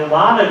 and that a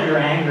lot of your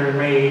anger and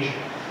rage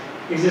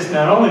exists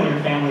not only in your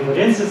family, but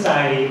in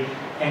society,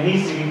 and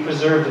needs to be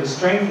preserved and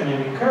strengthened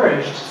and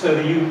encouraged so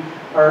that you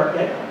are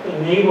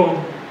enabled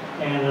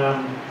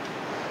and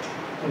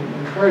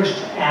encouraged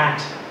to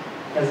act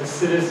as a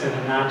citizen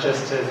and not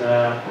just as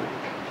a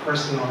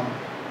personal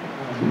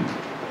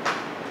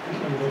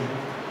individual.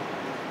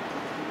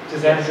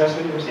 Does that address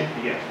what you were saying?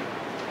 Yeah.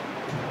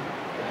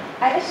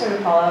 I have a sort of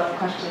follow-up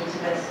question to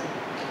this,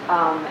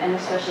 and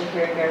especially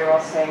hearing Gary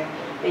Wells saying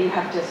that you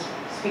have to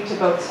speak to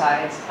both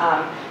sides.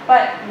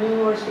 But we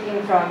were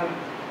speaking from,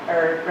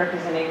 or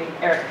representing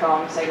Eric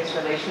from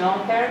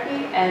psycho-relational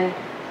therapy, and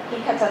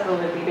he cuts out the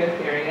libido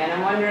theory, and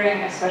I'm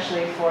wondering,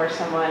 especially for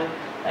someone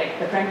like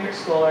the Frankfurt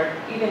School, or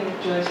even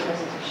Julie's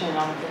presentation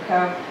on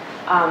Foucault,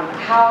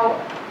 how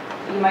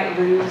you might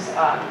lose,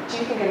 do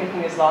you think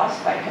anything is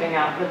lost by cutting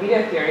out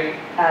libido theory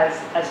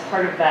as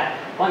part of that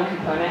one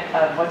component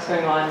of what's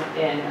going on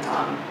in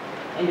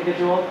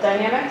individual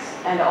dynamics?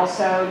 And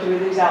also, do we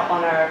lose out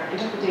on our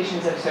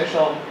interpretations of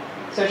social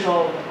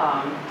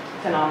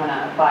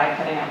phenomena by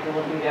cutting out the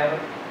libido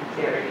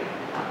theory?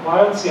 Well,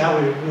 I don't see how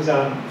we lose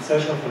out on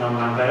social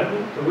phenomena,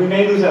 but we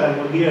may lose out on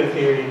libido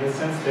theory in the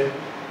sense that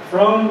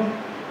Freud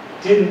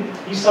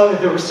you saw that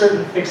there were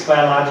certain fixed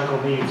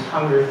biological needs,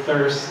 hunger,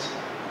 thirst,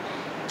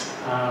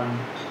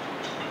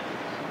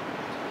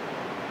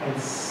 and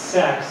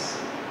sex,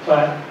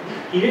 but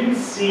he didn't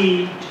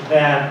see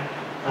that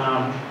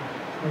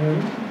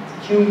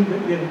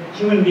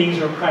human beings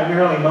were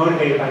primarily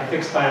motivated by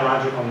fixed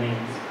biological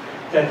needs,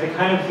 that the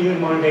kind of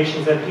human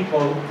motivations that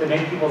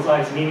make people's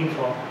lives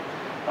meaningful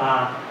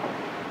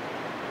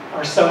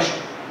are social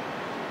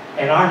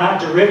and are not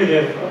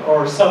derivative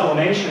or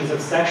sublimations of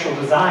sexual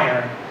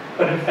desire,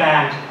 but in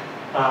fact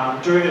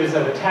derivatives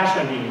of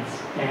attachment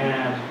needs,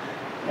 and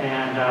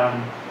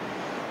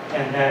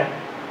that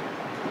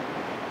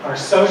our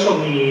social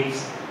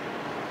needs,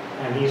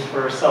 and these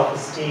for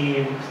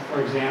self-esteem,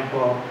 for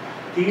example,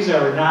 these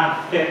are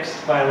not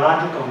fixed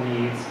biological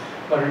needs,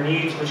 but are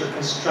needs which are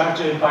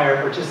constructed by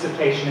our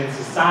participation in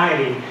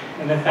society,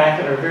 and the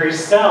fact that our very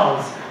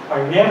selves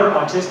are never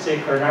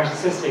autistic or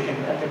narcissistic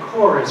and at the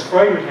core, as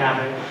Freud would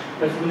have it,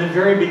 but from the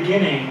very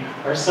beginning,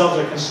 our selves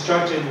are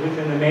constructed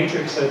within the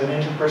matrix of an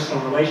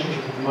interpersonal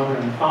relationship with the mother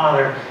and the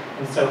father,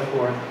 and so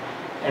forth,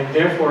 and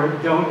therefore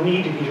don't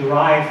need to be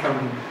derived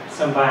from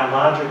some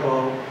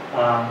biological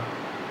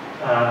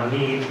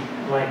need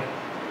like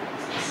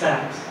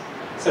sex.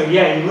 So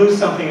yeah, you lose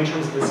something in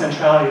terms of the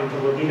centrality of the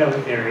libido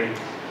theory,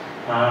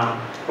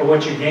 but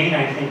what you gain,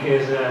 I think,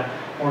 is a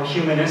more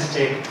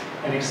humanistic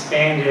and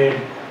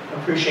expanded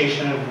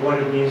appreciation of what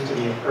it means to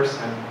be a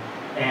person.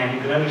 And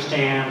you can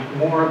understand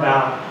more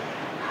about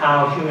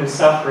how human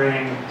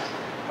suffering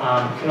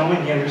can only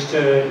be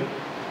understood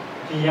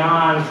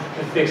beyond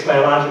the fixed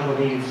biological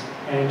needs,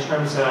 and in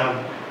terms of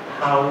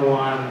how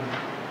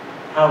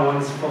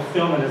one's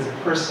fulfillment as a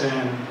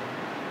person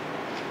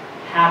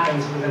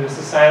happens within a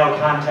societal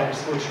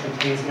context which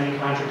contains many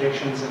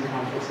contradictions and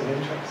conflicts of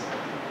interest.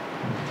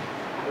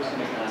 I was going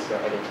to ask our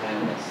other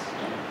panelists,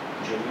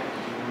 Julia,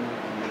 do you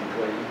want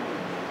to weigh in?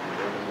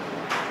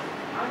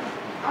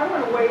 I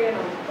want to weigh in a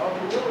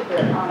little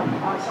bit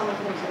on some of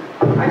the things.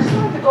 I just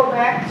wanted to go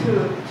back to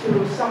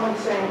someone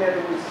saying that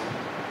it was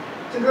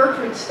to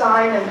Gertrude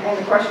Stein and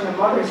the question of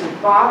mothers and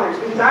fathers,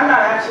 because I'm not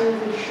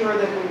absolutely sure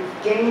that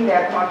we've gained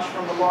that much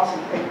from the loss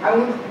of the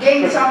we've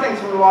gained some things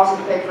from the loss of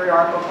the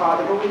patriarchal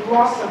father, but we've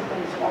lost some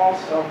things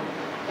also.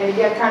 And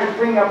again, kind of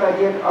bring up the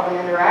idea of an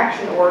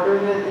interaction order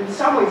that in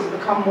some ways has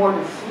become more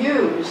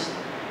diffused,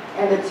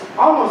 and it's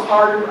almost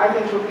harder, I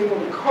think, for people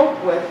to cope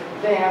with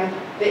than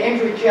the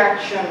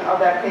interjection of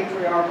that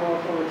patriarchal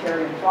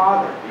authoritarian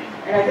father.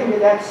 And I think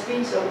that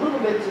speaks a little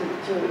bit to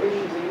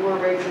issues that you were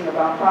raising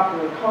about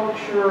popular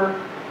culture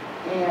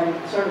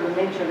and sort of the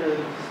nature of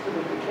the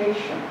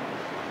stupification.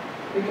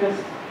 Because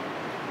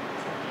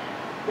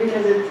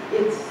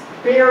it's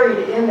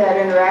buried in that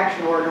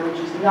interaction order, which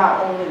is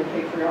not only the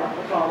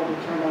patriarchal father,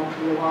 but turned out to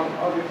be a lot of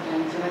other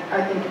things. And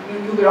I think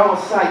you could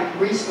almost cite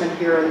Reisman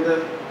here in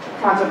the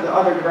concept of the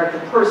other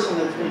directed person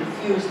that's been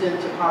diffused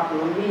into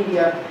popular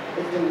media,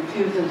 it's been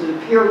diffused into the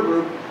peer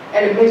group,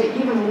 and it makes it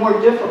even more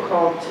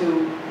difficult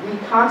to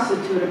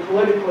reconstitute a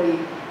politically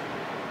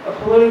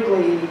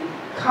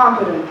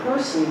competent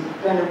person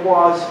than it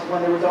was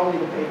when there was only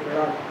the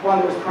patriarchal, when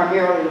there was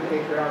primarily the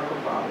patriarchal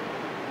father.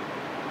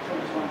 So I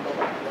just want to go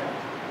back to that.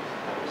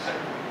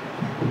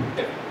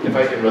 If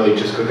I can really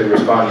just quickly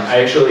respond,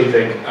 I actually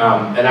think,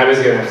 and I was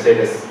going to say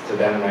this to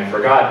Ben and I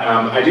forgot,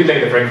 I do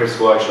think the Frankfurt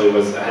School actually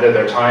was ahead of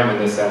their time in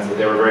the sense that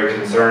they were very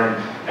concerned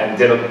and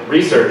did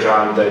research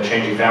on the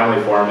changing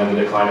family form and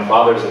the decline of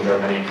fathers in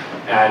Germany,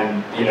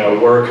 and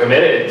we're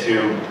committed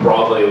to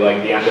broadly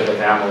like the end of the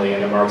family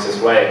in a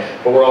Marxist way,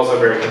 but we're also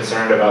very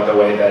concerned about the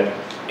way that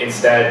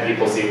instead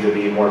people seem to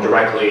be more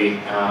directly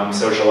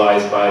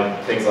socialized by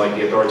things like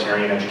the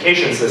authoritarian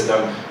education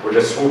system. We're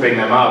just swooping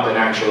them up and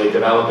actually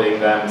developing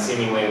them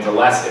seemingly into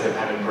less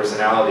independent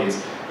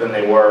personalities than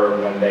they were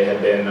when they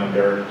had been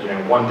under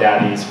one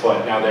daddy's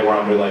foot. Now they were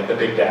under like the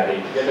big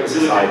daddy of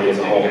society as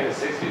a whole.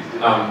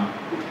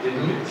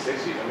 Didn't get the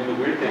 60s. I mean,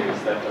 the weird thing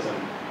is that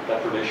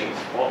prediction is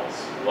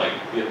false. Like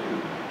the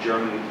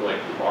German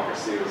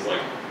democracy was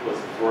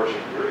a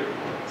flourishing period.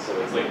 So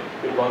it's like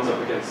it runs up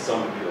against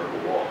some empirical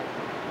wall.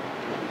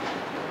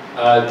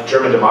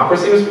 German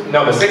democracy was the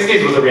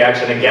 60s was a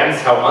reaction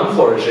against how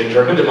unflourishing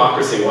German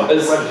democracy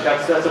was.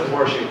 That's a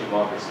flourishing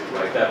democracy,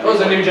 right? That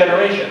was a new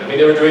generation. I mean,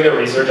 they were doing their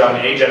research on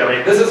a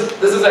generation. This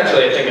is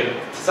actually, I think,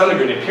 to some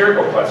degree, an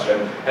empirical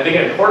question. I think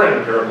an important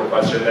empirical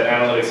question that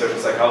analytic social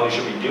psychology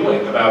should be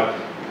doing about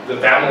the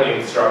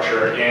family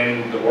structure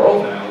in the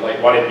world now,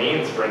 like what it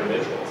means for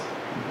individuals.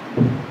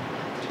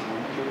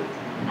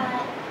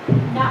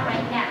 Not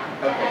right now.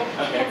 Okay.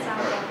 Okay.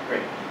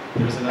 Great.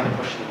 There was another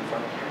question in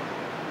front here.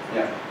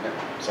 Yeah.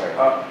 Sorry.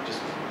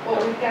 Just. Well,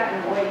 we've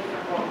gotten away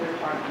from what we were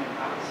talking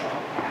about, so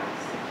I'll pass.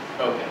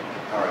 Okay.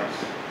 All right.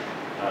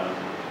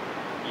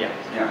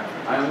 Yeah.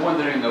 I'm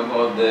wondering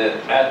about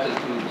the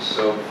attitudes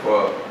of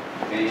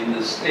in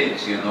the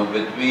States, you know,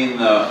 between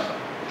the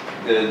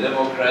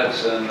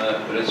Democrats and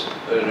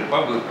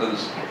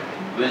Republicans.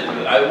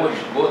 I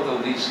watched both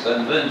of these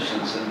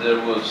conventions, and there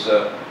was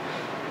a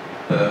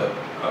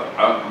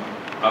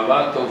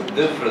lot of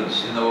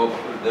difference, you know,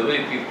 the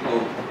way people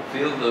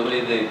feel, the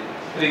way they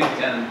think,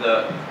 and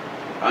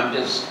I'm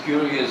just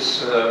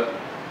curious,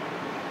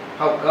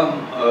 how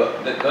come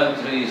the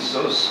country is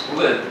so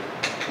split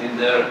in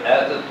their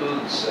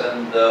attitudes,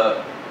 and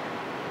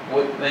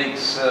what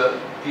makes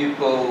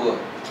people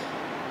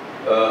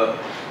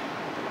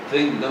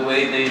think the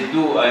way they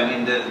do? I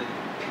mean,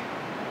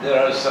 there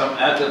are some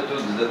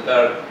attitudes that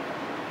are,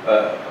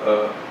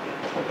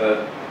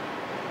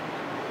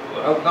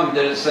 how come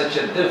there is such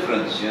a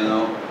difference, you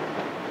know,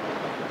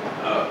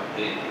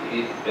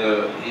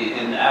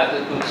 in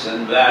attitudes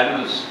and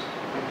values,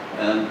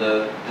 and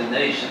the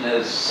nation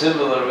has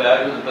similar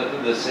values, but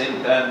at the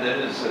same time there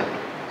is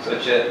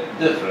such a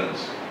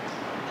difference?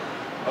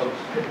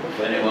 If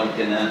anyone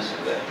can answer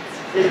that.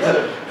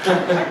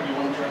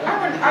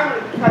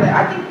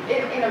 I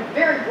think in a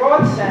very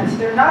broad sense,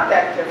 they're not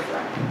that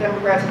different.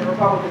 Democrats and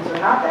Republicans are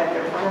not that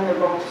different, and they're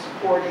both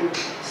supporting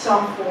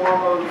some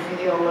form of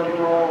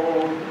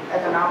neoliberal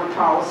economic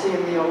policy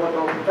and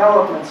neoliberal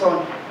development, so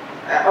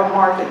of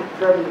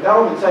market-driven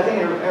development. So I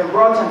think in a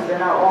broad sense, they're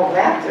not all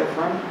that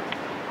different.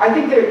 I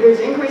think there's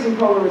increasing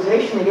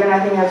polarization. Again, I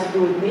think it has to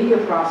do with media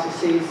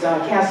processes.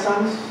 Cass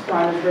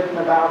Sunstein has written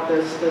about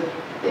this, that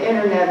the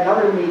internet and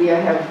other media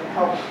have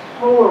helped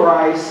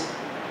polarize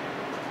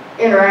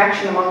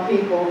interaction among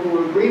people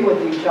who agree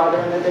with each other,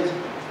 and that there's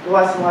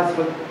less and less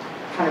of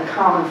a kind of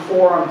common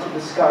forum to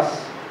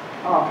discuss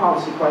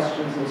policy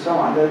questions and so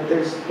on. That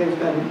there's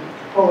been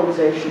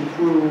polarization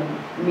through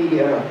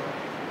media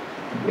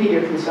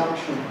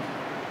consumption,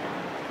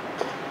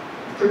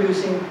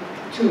 producing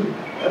two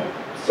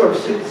sort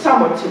of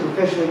somewhat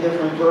superficially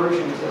different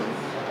versions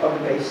of the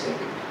basic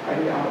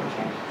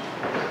ideology.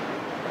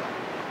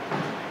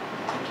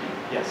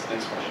 Yes,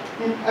 next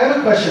question. I have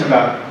a question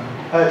about,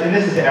 and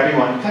this is to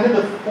everyone, kind of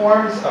the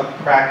forms of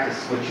practice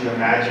which you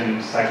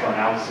imagine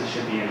psychoanalysis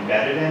should be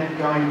embedded in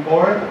going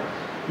forward.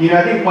 You know,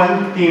 I think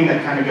one theme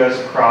that kind of goes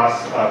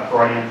across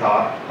Freudian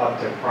thought up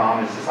to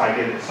Fromm is this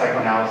idea that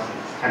psychoanalysis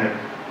is kind of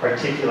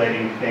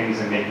articulating things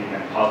and making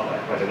them public,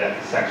 whether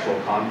that's a sexual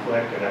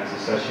conflict or that's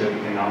a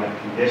socioeconomic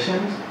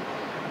conditions.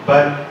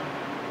 But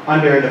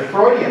under the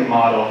Freudian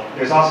model,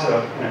 there's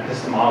also an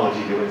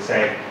epistemology that would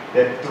say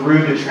that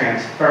through the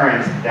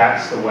transference,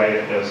 that's the way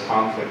that those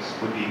conflicts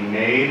would be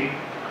made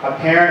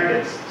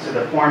apparent. So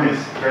the form is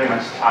very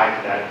much tied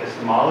to that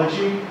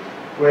epistemology,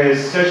 whereas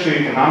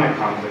socioeconomic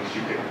conflicts,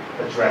 you could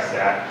address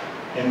that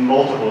in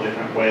multiple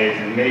different ways,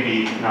 and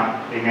maybe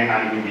not, they may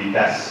not even be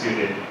best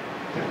suited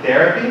to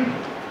therapy.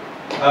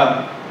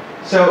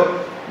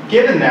 So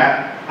given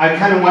that, I'm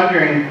kind of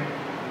wondering,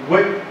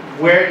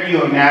 where do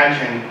you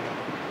imagine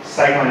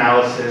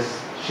psychoanalysis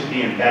should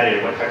be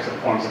embedded, what types of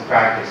forms of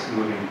practice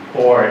moving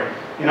forward?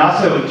 And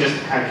also, just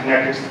to kind of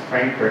connect it to the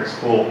Frankfurt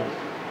School,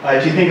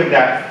 do you think of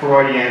that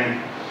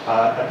Freudian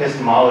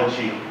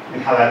epistemology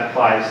and how that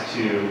applies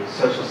to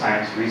social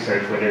science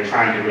research, where they're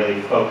trying to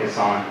really focus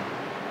on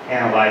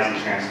analyzing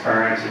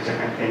transference or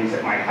different things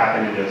that might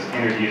happen in those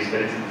interviews,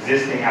 but it's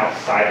existing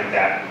outside of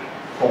that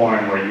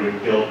form where you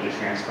would build the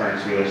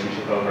transference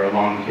relationship over a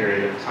long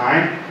period of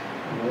time?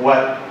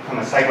 What, from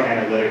a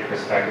psychoanalytic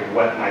perspective,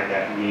 what might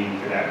that mean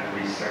for that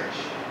research?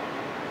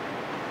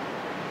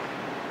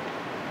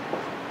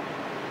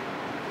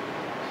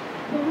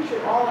 Well, we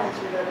should all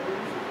answer that. It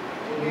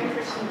would be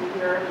interesting to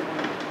hear everyone.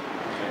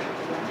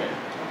 Okay.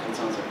 That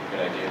sounds like a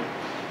good idea.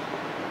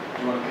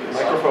 You want to get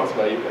The microphone's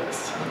by you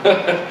guys.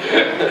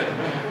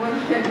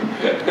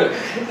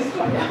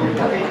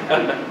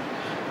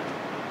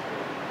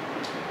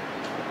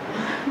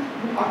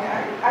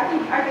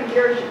 I think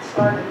Gary should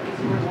start it because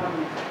he would want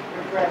to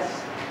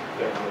address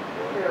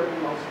therapy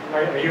most.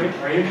 Are you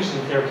interested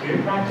in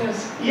therapeutic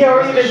practice? Yeah,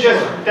 or even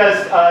just,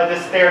 does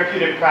this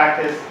therapeutic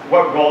practice,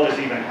 what role does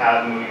it even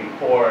have moving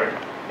forward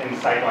in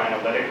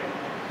psychoanalytic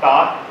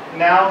thought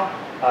now?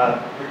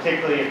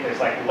 Particularly if there's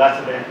like less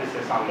of an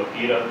emphasis on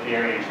libido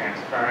theory and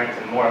transference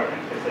and more of an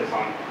emphasis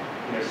on,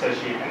 you know,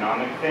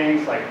 socioeconomic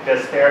things. Like,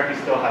 does therapy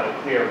still have a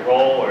clear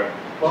role, or?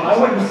 Well, I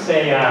wouldn't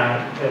say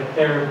that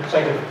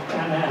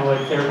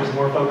psychoanalytic therapy is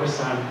more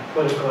focused on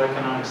political,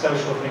 economic,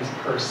 social things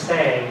per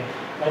se.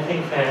 I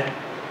think that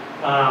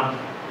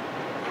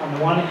on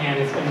the one hand,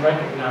 it's been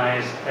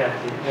recognized that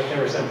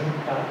there was a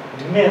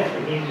myth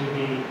that needed to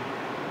be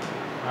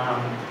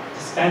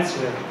dispensed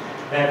with,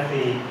 that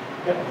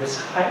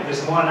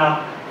this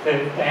one-up,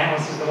 that the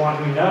analyst is the one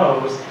who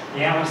knows.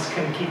 The analysts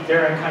can keep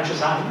their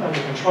unconscious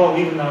under control,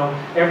 even though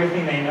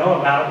everything they know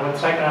about what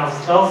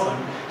psychoanalysis tells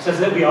them says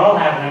that we all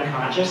have an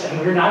unconscious, and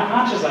we're not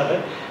conscious of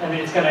it, and that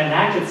it's going to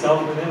enact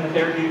itself within the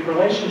therapeutic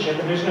relationship,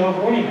 and there's no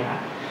avoiding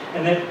that.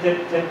 And that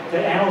the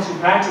analyst who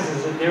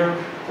practices that their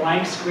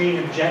blank screen,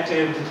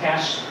 objective,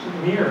 detached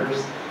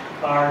mirrors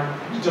are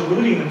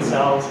deluding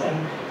themselves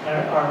and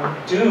are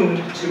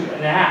doomed to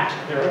enact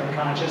their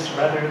unconscious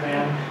rather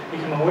than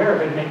become aware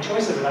of it and make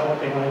choices about what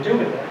they want to do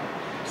with it.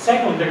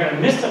 Secondly, they're going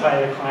to mystify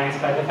their clients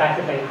by the fact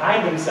that they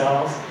hide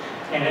themselves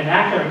and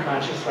enact their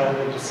unconscious rather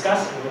than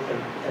discuss it with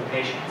their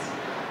patients.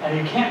 And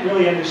you can't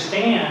really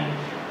understand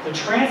the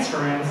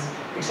transference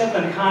except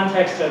in the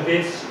context of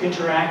its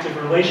interactive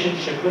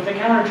relationship with the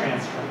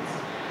countertransference.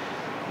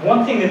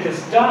 One thing that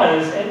this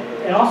does,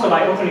 and also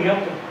by opening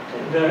up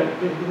the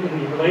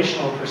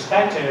relational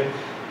perspective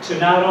to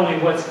not only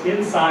what's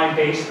inside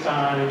based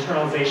on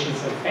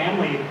internalizations of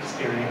family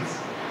experience,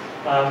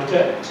 but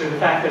to the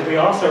fact that we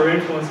also are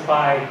influenced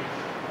by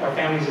our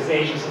families as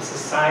agents of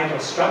societal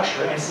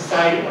structure and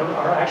society, or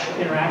our actual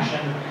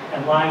interaction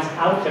and lives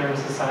out there in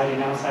society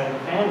and outside of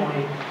the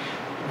family,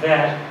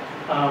 that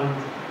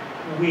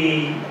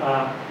we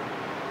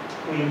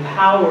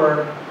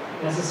empower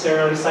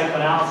necessarily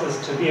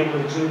psychoanalysis to be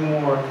able to do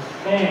more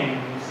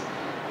things,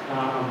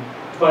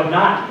 but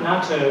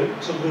not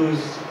to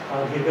lose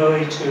the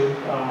ability to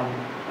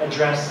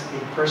address the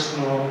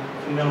personal,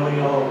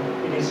 familial,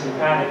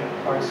 idiosyncratic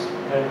parts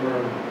that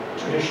were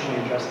traditionally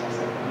addressed by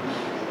psychoanalysis.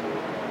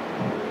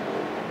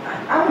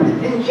 I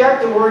would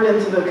inject a word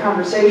into the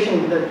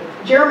conversation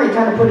that Jeremy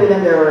kind of put it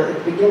in there at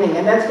the beginning,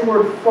 and that's the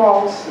word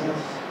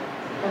falseness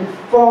and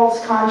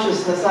false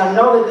consciousness. I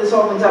know that this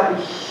opens up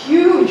a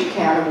huge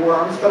can of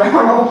worms, but I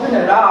want to open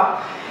it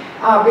up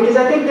because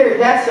I think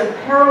that's a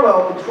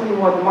parallel between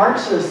what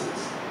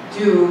Marxists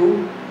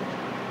do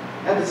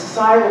at the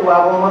societal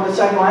level and what the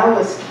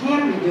psychoanalysts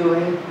can be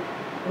doing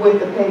with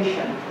the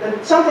patient.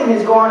 That something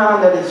has gone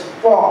on that is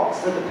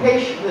false, that the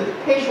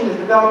patient is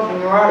developing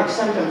neurotic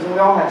symptoms, and we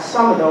all have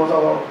some of those,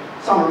 although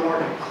some are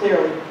more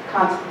clearly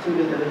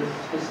constituted as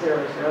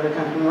hysterics or other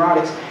kinds of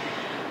neurotics.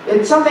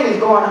 That something is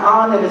going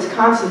on that has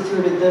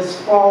constituted this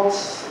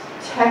false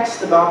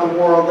text about the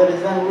world that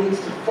then leads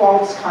to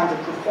false kinds of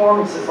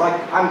performances,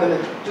 like I'm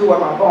going to do what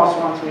my boss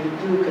wants me to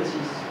do because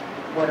he's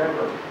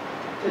whatever,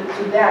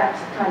 to that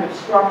kind of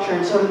structure.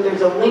 And so that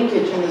there's a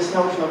linkage in this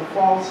notion of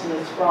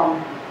falseness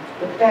from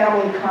the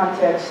family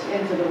context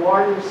into the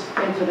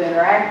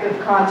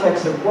interactive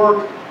context of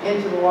work,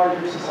 into the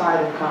larger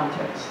societal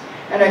context.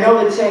 And I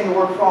know that saying the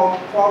word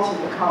false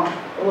has become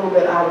a little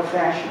bit out of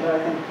fashion, but I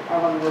think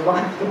I want to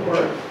revive the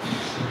word.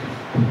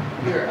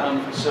 Here,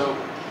 so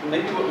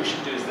maybe what we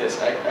should do is this.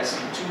 I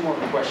see two more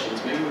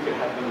questions. Maybe we could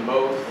have them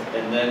both,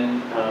 and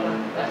then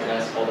I could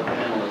ask all the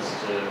panelists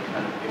to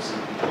kind of give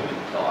some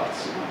concluding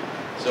thoughts.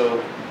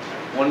 So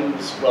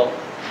well,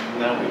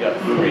 now we got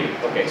three.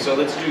 Okay, so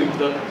let's do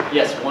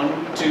yes,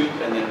 1, 2,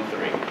 and then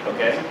 3.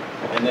 Okay,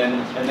 and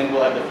then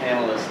we'll have the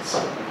panelists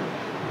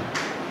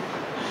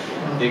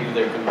give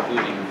their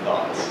concluding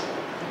thoughts.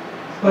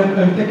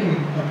 I'm thinking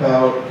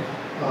about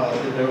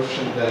the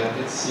notion that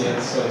it's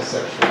scienza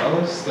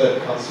sexualis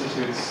that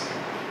constitutes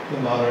the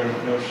modern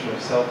notion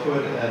of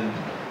selfhood, and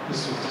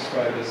this was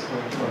described as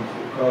coming from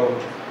Foucault.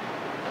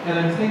 And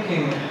I'm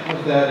thinking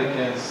of that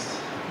against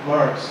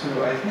Marx,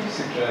 who I think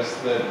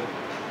suggests that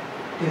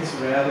it's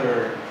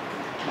rather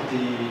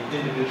the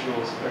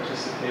individual's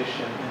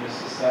participation in a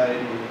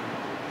society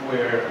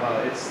where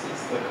it's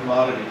the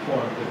commodity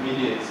form that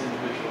mediates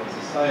individual and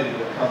society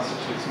that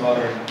constitutes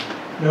modern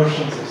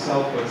notions of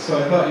selfhood.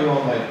 So I thought you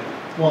all might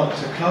want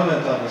to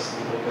comment on this a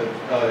little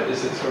bit.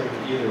 Is it sort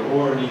of either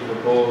or, neither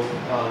both?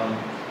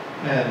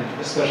 And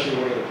especially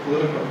what are the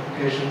political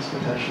implications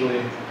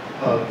potentially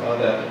of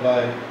that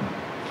divide?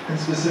 And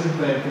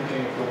specifically I'm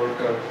thinking of the work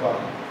of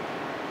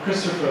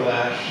Christopher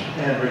Lasch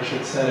and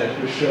Richard Sennett,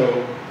 who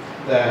show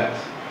that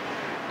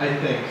I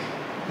think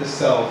the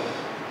self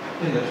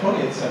in the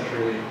 20th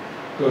century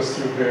goes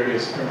through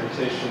various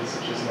permutations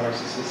such as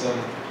narcissism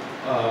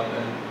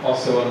and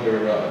also under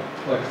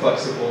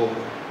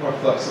more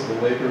flexible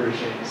labor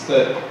regimes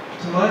that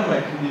to my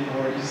mind can be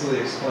more easily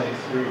explained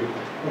through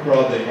a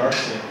broadly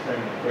Marxian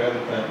framework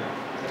rather than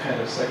a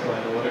kind of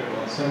psychoanalytical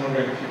one. So I'm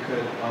wondering if you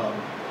could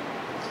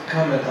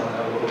comment on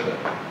that a little bit.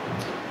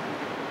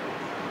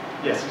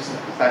 Yes,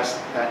 that's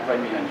that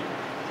right behind you.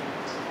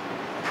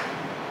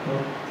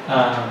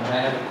 I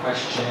have a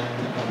question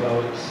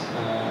about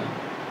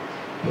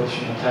goes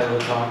from the title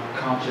of talk,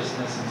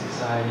 consciousness in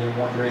society. I'm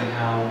wondering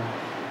how,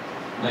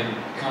 like,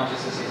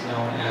 consciousness is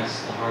known as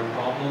the hard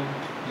problem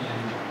in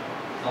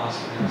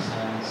philosophy and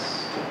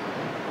science,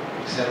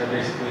 etc.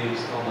 Basically,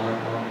 it's called the hard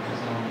problem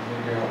because no one can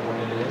figure out what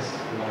it is,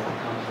 what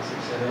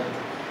consciousness, etc.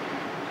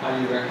 How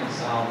do you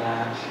reconcile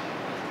that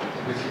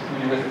when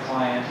you're with a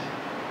client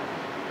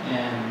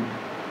and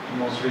the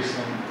most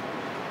recent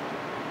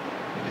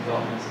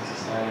developments in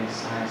society,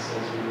 science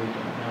says we really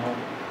don't know?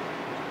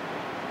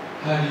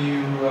 How do you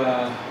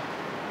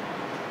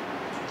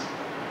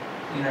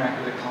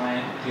interact with a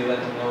client? Do you let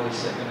them know that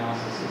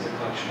psychoanalysis is a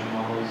collection of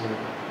models or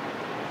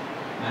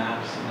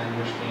maps and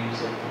language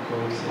games like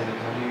Foucault said? Like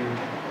how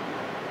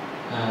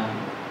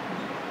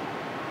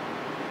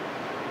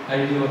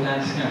do you deal with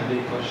that? It's kind of a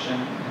big question.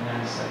 And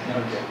then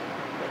second,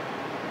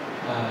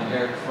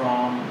 Eric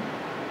Fromm,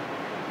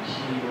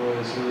 he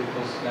was really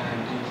close to that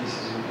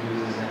thesis who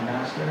was a Zen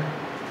master,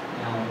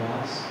 Alan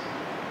Watts,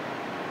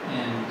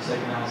 and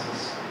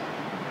psychoanalysis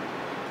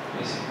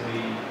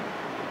basically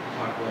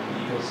talk about the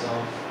ego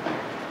self,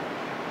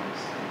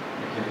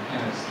 like you're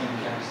kind of skin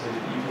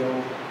encapsulated ego?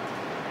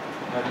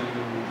 How do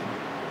you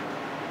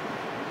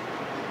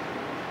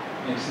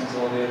make sense of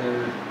all the other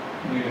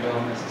new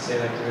developments that say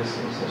like there is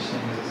no such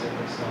thing as a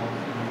separate self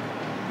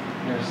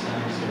in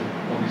neuroscience or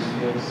all these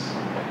fields?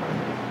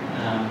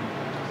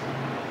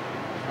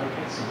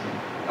 Okay. So,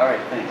 All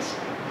right, thanks.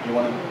 You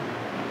want to?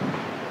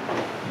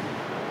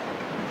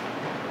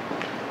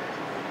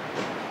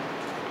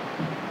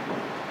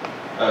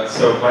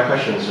 So my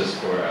question is just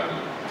for,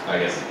 I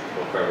guess,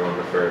 well, for everyone,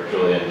 but for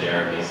Julia and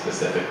Jeremy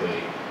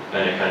specifically,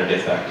 and it kind of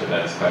gets back to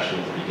Ben's question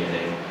at the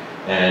beginning.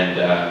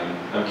 And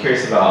I'm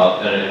curious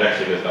about, and it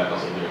actually goes back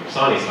also to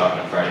Sani's talk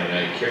on Friday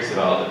night, curious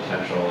about the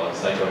potential of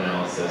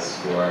psychoanalysis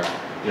for,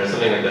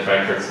 something like the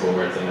Frankfurt School,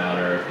 where it's a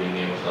matter of being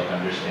able to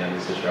understand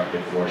these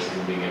destructive forces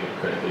and being able to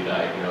critically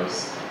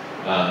diagnose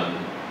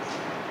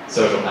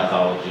social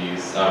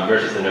pathologies,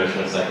 versus the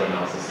notion of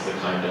psychoanalysis as a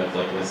kind of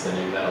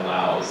listening that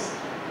allows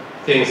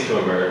things to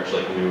emerge,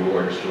 like new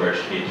orders to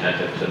emerge, to be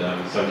attentive to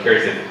them. So I'm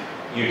curious if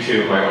you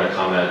two might want to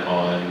comment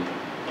on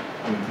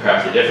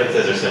perhaps the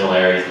differences or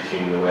similarities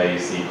between the way you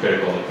see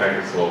critical, like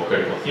Frankfurt School,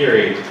 critical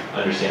theory,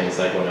 understanding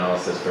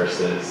psychoanalysis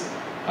versus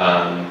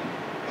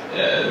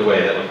the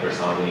way that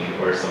Bersani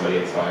or somebody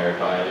inspired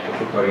by a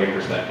Foucaultian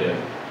perspective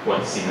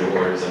wants to see new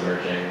orders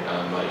emerging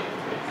might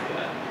see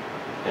that.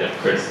 And if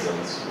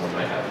criticisms one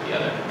might have of the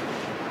other.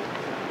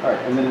 All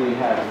right, and then we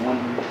have one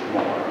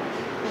more.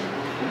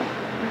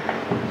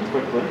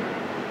 Quickly.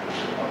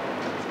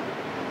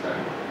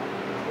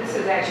 This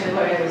is actually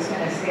what I was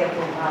going to say a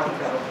little while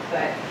ago,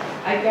 but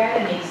I got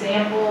an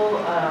example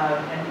of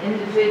an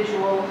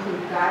individual who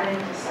got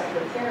into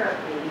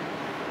psychotherapy,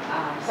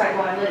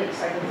 psychoanalytic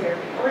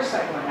psychotherapy or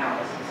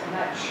psychoanalysis, I'm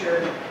not sure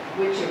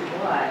which it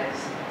was,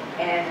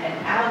 and an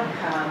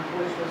outcome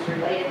which was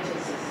related to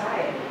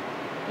society.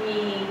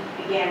 He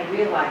began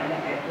realizing,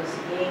 it was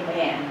a gay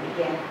man,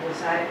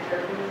 was not at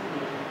therapy with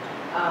me,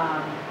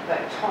 but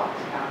talked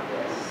about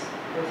this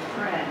with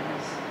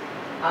friends,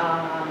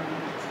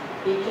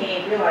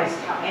 realized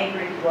how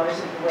angry he was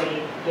at the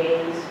way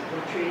gays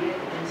were treated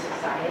in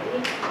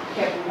society,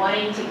 kept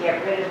wanting to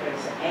get rid of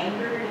his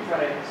anger, he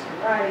thought it was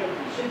right,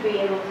 he should be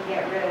able to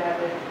get rid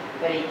of it,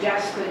 but he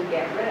just couldn't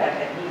get rid of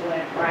it. He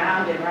went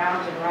round and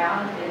round and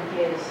round in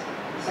his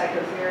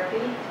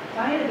psychotherapy,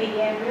 finally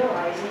began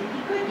realizing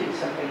he could do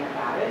something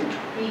about it.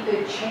 He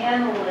could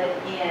channel it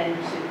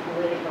into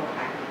political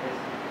activism,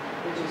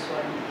 which is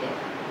what he did.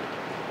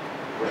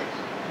 Great.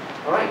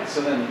 All right, so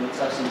then let's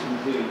have some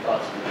concluding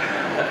thoughts.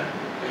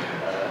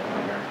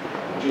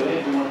 Julia,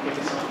 do you want to kick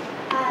us off?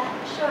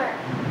 Sure.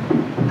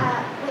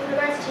 With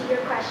regards to your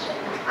question,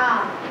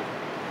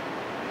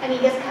 I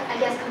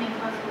guess coming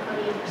from a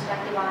Foucaultian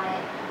perspective on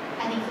it,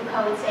 I think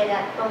Foucault would say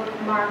that both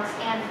Marx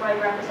and Freud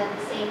represent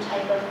the same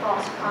type of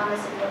false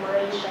promise of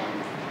liberation,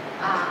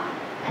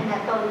 and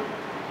that both,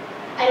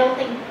 I don't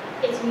think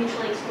it's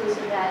mutually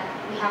exclusive that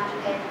we have to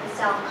pick the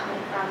self coming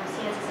from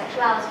Scientia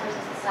Sexualis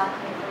versus the self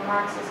coming from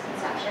Marx's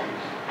conception.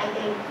 I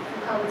think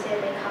Foucault would say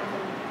they come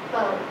from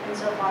both,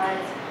 insofar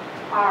as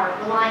our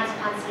reliance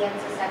upon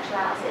Scientia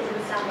Sexualis is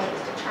in some ways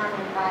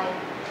determined by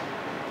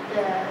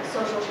the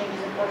social changes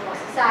in bourgeois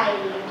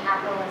society and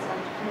capitalism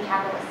and the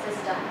capitalist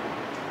system.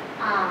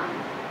 I'm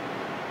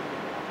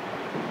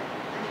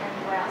trying to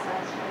think where else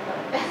I was trying to go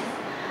with this.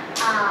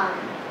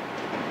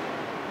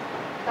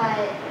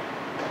 But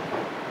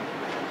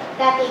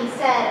that being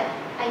said,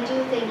 I do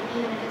think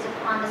even if it's a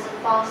promise of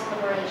false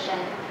liberation,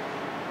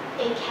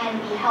 it can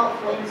be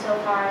helpful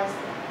insofar as,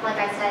 like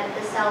I said,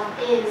 the self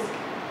is,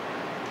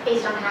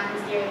 based on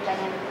Hackman's theory of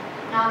dynamic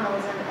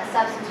nominalism, a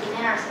substance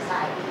within our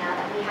society now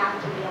that we have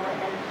to deal with.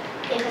 And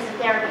if as a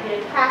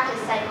therapeutic practice,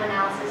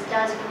 psychoanalysis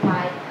does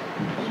provide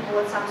people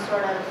with some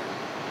sort of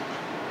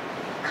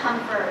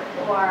comfort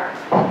or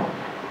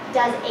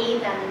does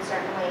aid them in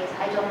certain ways,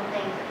 I don't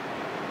think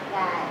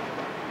that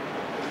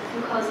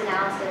Foucault's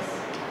analysis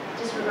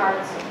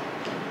disregards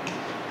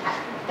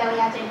that we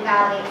have to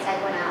invalidate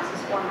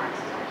psychoanalysis or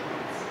Marx's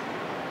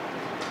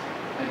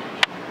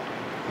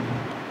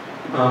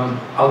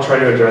arguments. I'll try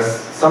to address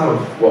some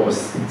of what was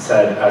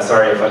said.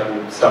 Sorry if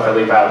stuff I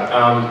leave out.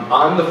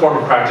 On the form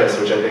of practice,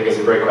 which I think is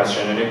a great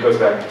question, and it goes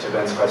back to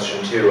Ben's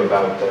question too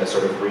about the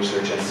sort of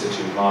research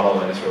institute model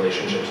and its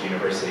relationship to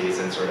universities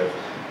and sort of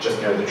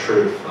just know the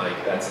truth.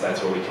 Like that's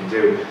what we can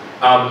do.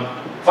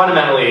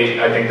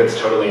 Fundamentally, I think that's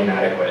totally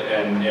inadequate.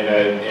 And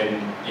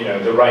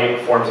in the right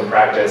forms of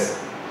practice,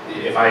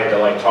 if I had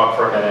to talk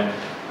for a minute,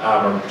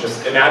 or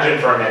just imagine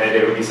for a minute,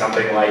 it would be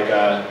something like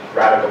a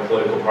radical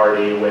political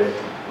party with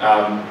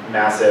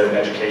massive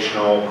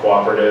educational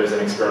cooperatives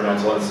and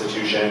experimental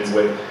institutions,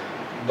 with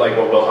like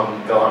what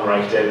Wilhelm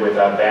Reich did with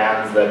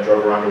bands that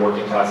drove around a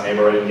working class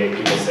neighborhood and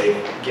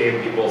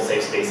gave people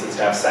safe spaces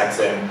to have sex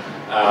in.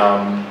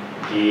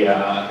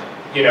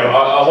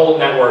 A whole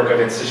network of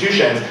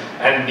institutions,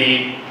 and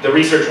the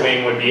research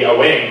wing would be a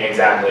wing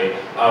exactly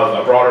of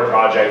a broader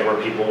project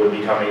where people would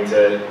be coming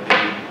to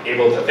be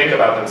able to think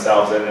about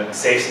themselves in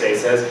safe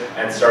spaces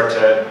and start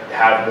to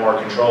have more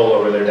control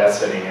over their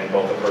destiny in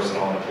both a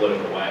personal and a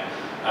political way.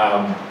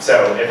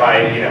 So if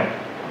I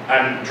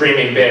I'm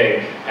dreaming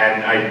big,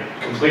 and I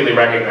completely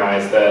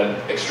recognize the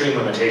extreme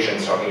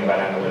limitations talking about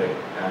analytic,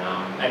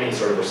 any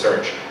sort of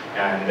research,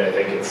 and I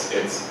think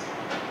it's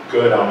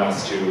good on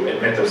us to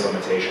admit those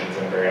limitations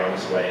in a very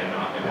honest way and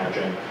not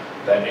imagine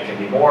that it can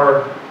be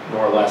more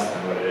or less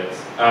than what it is.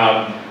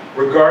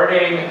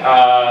 Regarding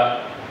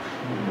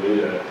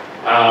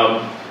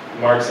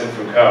Marx and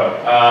Foucault,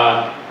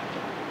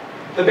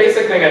 the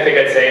basic thing I think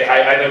I'd say,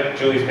 I know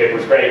Julie's paper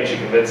was great, and she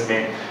convinced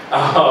me.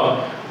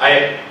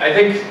 I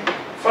think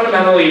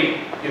fundamentally,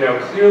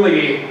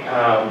 clearly,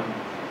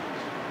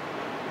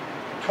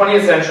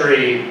 20th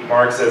century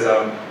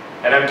Marxism,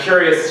 and I'm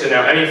curious to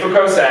know, I mean,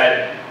 Foucault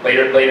said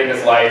late in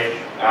his life,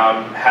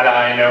 had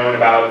I known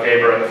about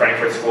Weber and the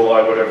Frankfurt School,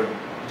 I would have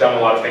done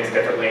a lot of things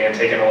differently and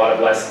taken a lot of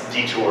less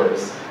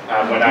detours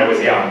when I was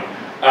young.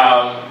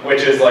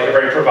 Which is like a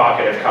very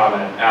provocative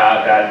comment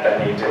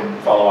that he didn't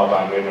follow up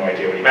on. We had no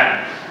idea what he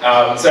meant.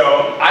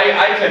 So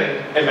I can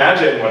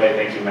imagine what I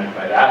think he meant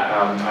by that.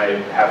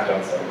 I have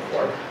done so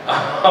before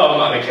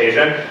on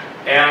occasion.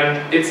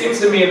 And it seems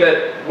to me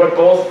that what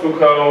both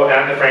Foucault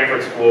and the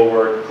Frankfurt School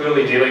were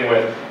clearly dealing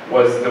with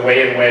was the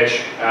way in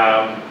which,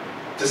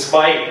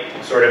 despite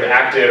sort of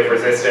active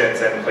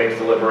resistance and claims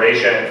to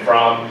liberation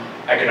from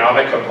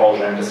economic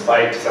compulsion,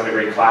 despite to some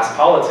degree class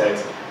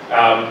politics,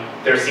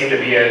 there seemed to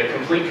be a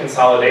complete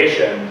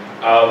consolidation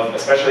of,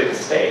 especially the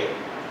state,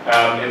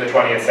 in the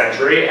 20th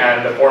century,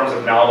 and the forms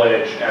of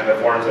knowledge and the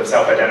forms of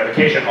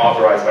self-identification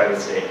authorized by the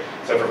state.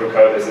 So for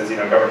Foucault, this is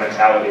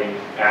governmentality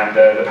and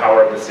the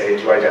power of the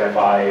state to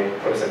identify,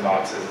 put us in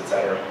boxes,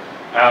 etc.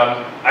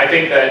 I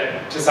think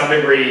that to some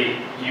degree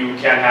you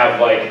can have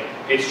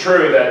it's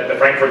true that the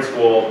Frankfurt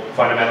School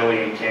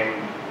fundamentally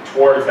came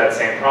towards that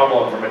same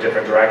problem from a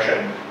different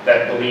direction,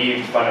 that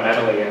believed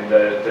fundamentally in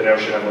the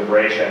notion of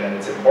liberation and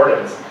its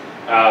importance,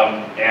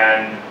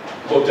 and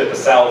looked at the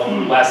self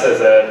less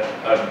as a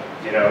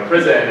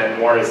prison and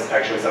more as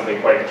actually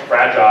something quite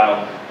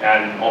fragile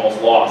and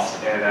almost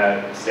lost in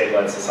a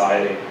state-led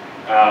society.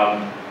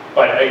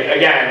 But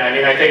again, I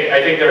mean, I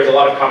think there's a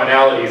lot of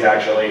commonalities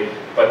actually,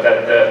 but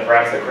that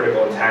perhaps the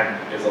critical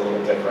intent is a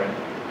little different.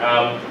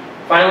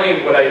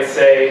 Finally, what I'd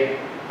say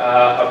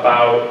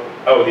about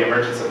the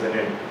emergence of the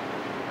new.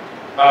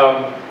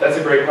 That's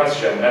a great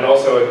question, and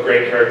also a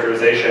great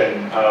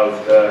characterization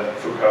of the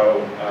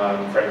Foucault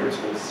Frankfurt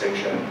School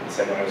distinction. The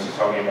same one I was just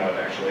talking about,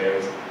 actually.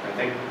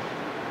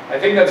 I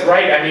think that's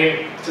right. I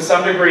mean, to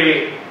some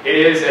degree,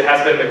 it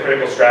has been the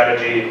critical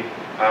strategy,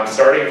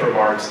 starting from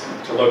Marx,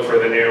 to look for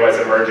the new as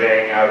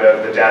emerging out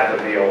of the death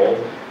of the old.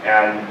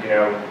 And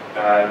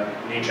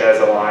Nietzsche has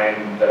a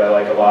line that I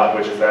like a lot,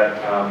 which is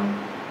that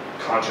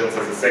conscience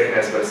is a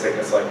sickness, but a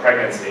sickness like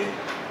pregnancy.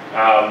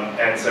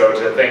 And so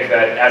to think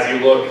that as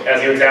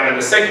you examine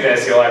the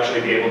sickness, you'll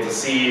actually be able to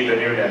see the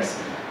newness.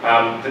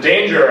 The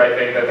danger, I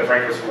think, that the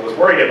Frankfurt School was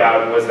worried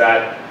about was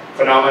that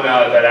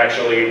phenomena that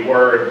actually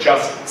were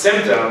just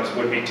symptoms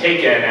would be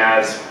taken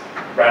as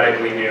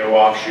radically new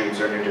offshoots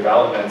or new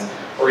developments,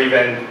 or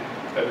even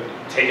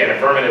taken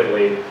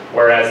affirmatively,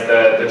 whereas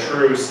the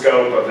true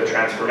scope of the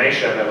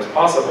transformation that was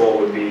possible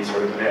would be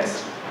sort of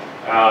missed.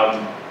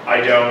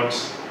 I don't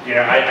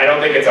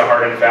think it's a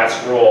hard and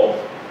fast rule.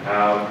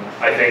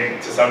 I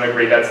think to some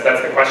degree that's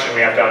the question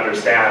we have to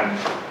understand,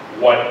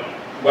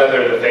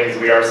 whether the things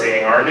we are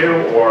seeing are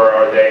new or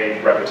are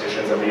they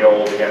repetitions of the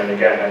old again and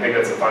again. I think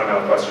that's a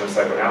fundamental question of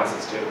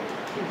psychoanalysis too.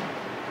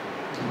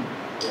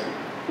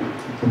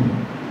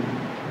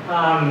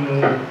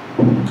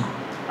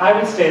 I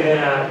would say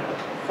that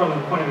from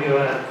the point of view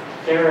of a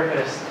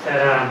therapist,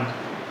 that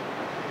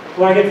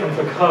what I get from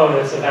Foucault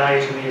that's of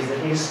value to me is that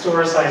he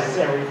historicizes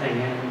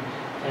everything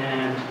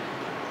and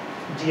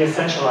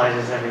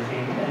de-essentializes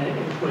everything,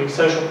 including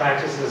social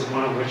practices,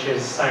 one of which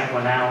is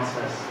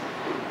psychoanalysis,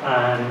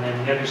 and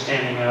the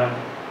understanding of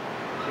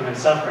human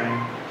suffering.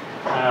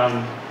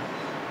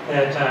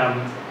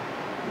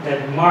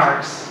 That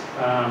Marx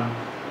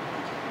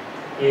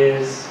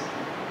is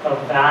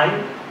of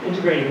value.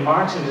 Integrating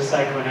Marx into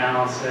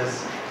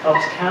psychoanalysis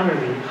helps counter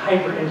the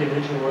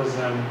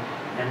hyper-individualism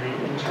and the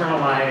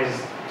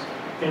internalized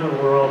inner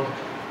world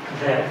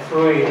that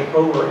Freud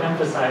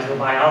overemphasized, the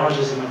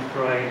biologism of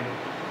Freud,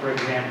 for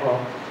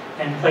example,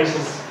 and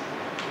places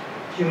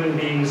human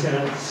beings in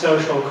a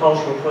social,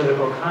 cultural,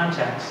 political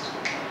context.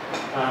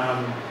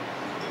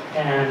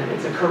 And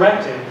it's a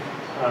corrective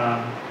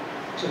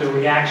to the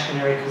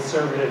reactionary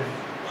conservative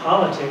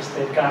politics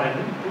that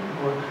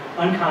were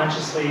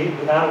unconsciously,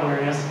 without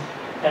awareness,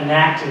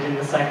 enacted in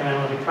the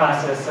psychoanalytic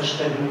process, such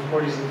that in the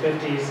 40s and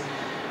 50s,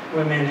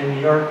 women in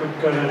New York would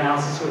go to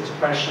analysis with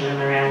depression, and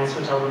their analysts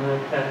would tell them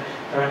that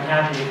they're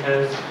unhappy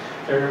because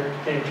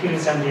they have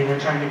penis envy and they're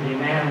trying to be a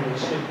man, and they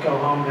should go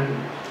home and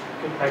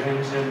get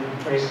pregnant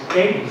and raise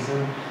babies.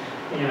 And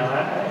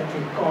I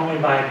think only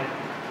by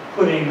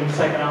putting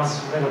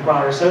psychoanalysis within a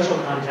broader social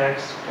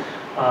context,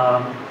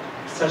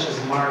 such as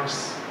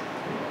Marxism,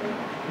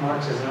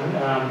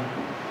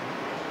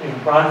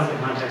 broadens the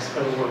context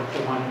for the work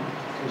that one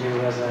can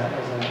do as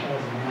an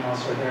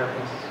analyst or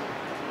therapist.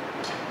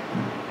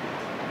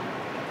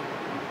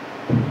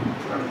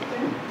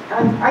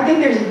 I think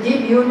there's a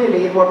deep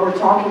unity in what we're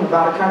talking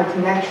about, a kind of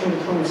connection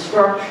between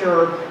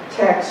structure,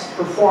 text,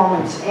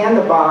 performance, and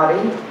the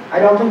body. I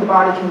don't think the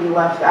body can be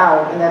left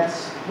out, and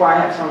that's why I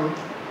have some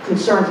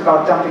concerns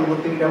about dumping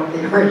libido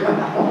theory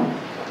on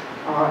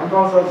and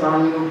both of those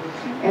on you.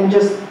 And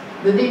just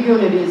the deep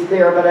unity is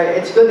there, but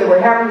it's good that we're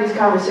having these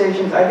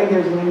conversations. I think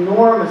there's an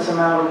enormous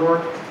amount of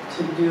work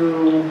to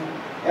do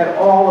at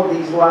all of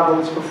these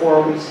levels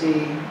before we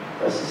see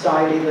a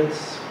society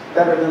that's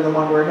better than the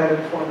one we're headed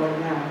for right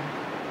now.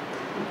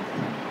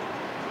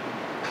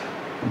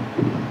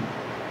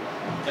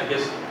 I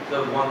guess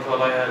the one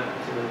thought I had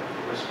to the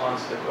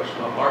response to the question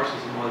about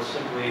Marxism was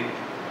simply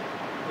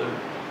the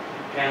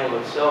panel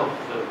itself,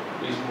 the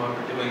reason why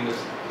we're doing this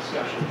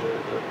discussion,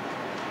 the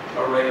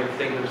array of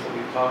thinkers that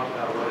we've talked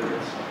about, whether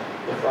it's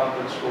the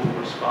Frankfurt School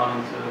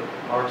responding to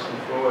Marx and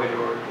Freud,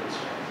 or it's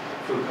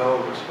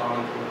Foucault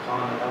responding to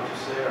Lacan and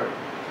Althusser.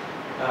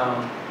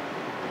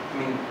 I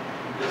mean,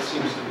 this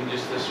seems to be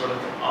just this sort of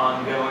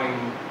ongoing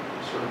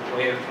sort of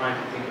way of trying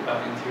to think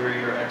about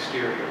interior,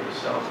 exterior, the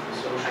self, the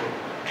social.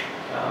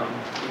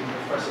 Even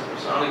Professor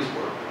Persani's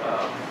work,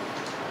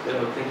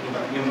 thinking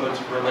about new modes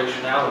of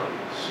relationality.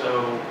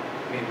 So,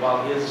 I mean, while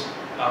his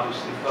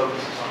obviously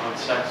focuses on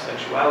sex,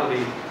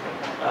 sexuality,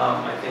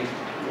 I think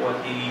what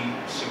he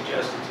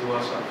suggested to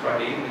us on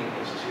Friday evening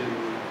is to,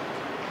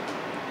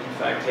 in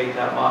fact, take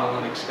that model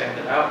and expand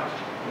it out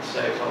and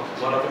say, well,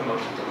 what other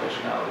modes of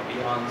relationality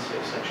beyond, say,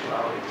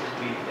 sexuality could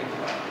we think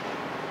about?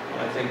 And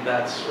I think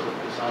that's sort of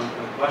this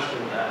ongoing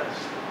question that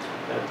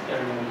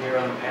everyone here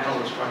on the panel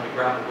is trying to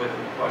grapple with,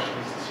 and the questions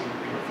that seem to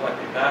be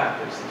reflected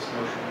back is this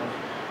notion of,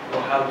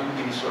 well, how do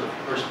these sort of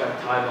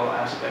perspectival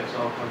aspects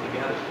all come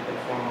together? Do they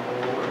form a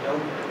whole or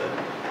don't they? That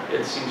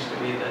it seems to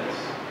me that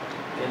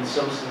in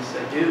some sense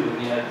they do,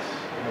 and yet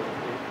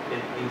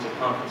it needs a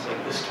conference like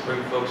this to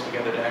bring folks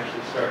together to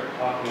actually start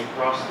talking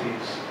across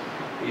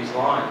these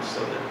lines,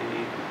 so that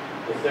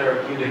the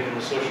therapeutic and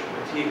the social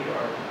critique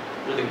are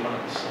really one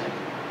and the same.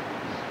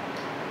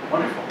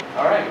 Wonderful.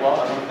 All right,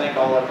 well, I want to thank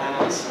all our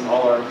panelists and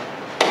all our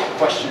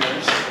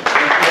questioners.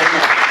 Thank you very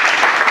much.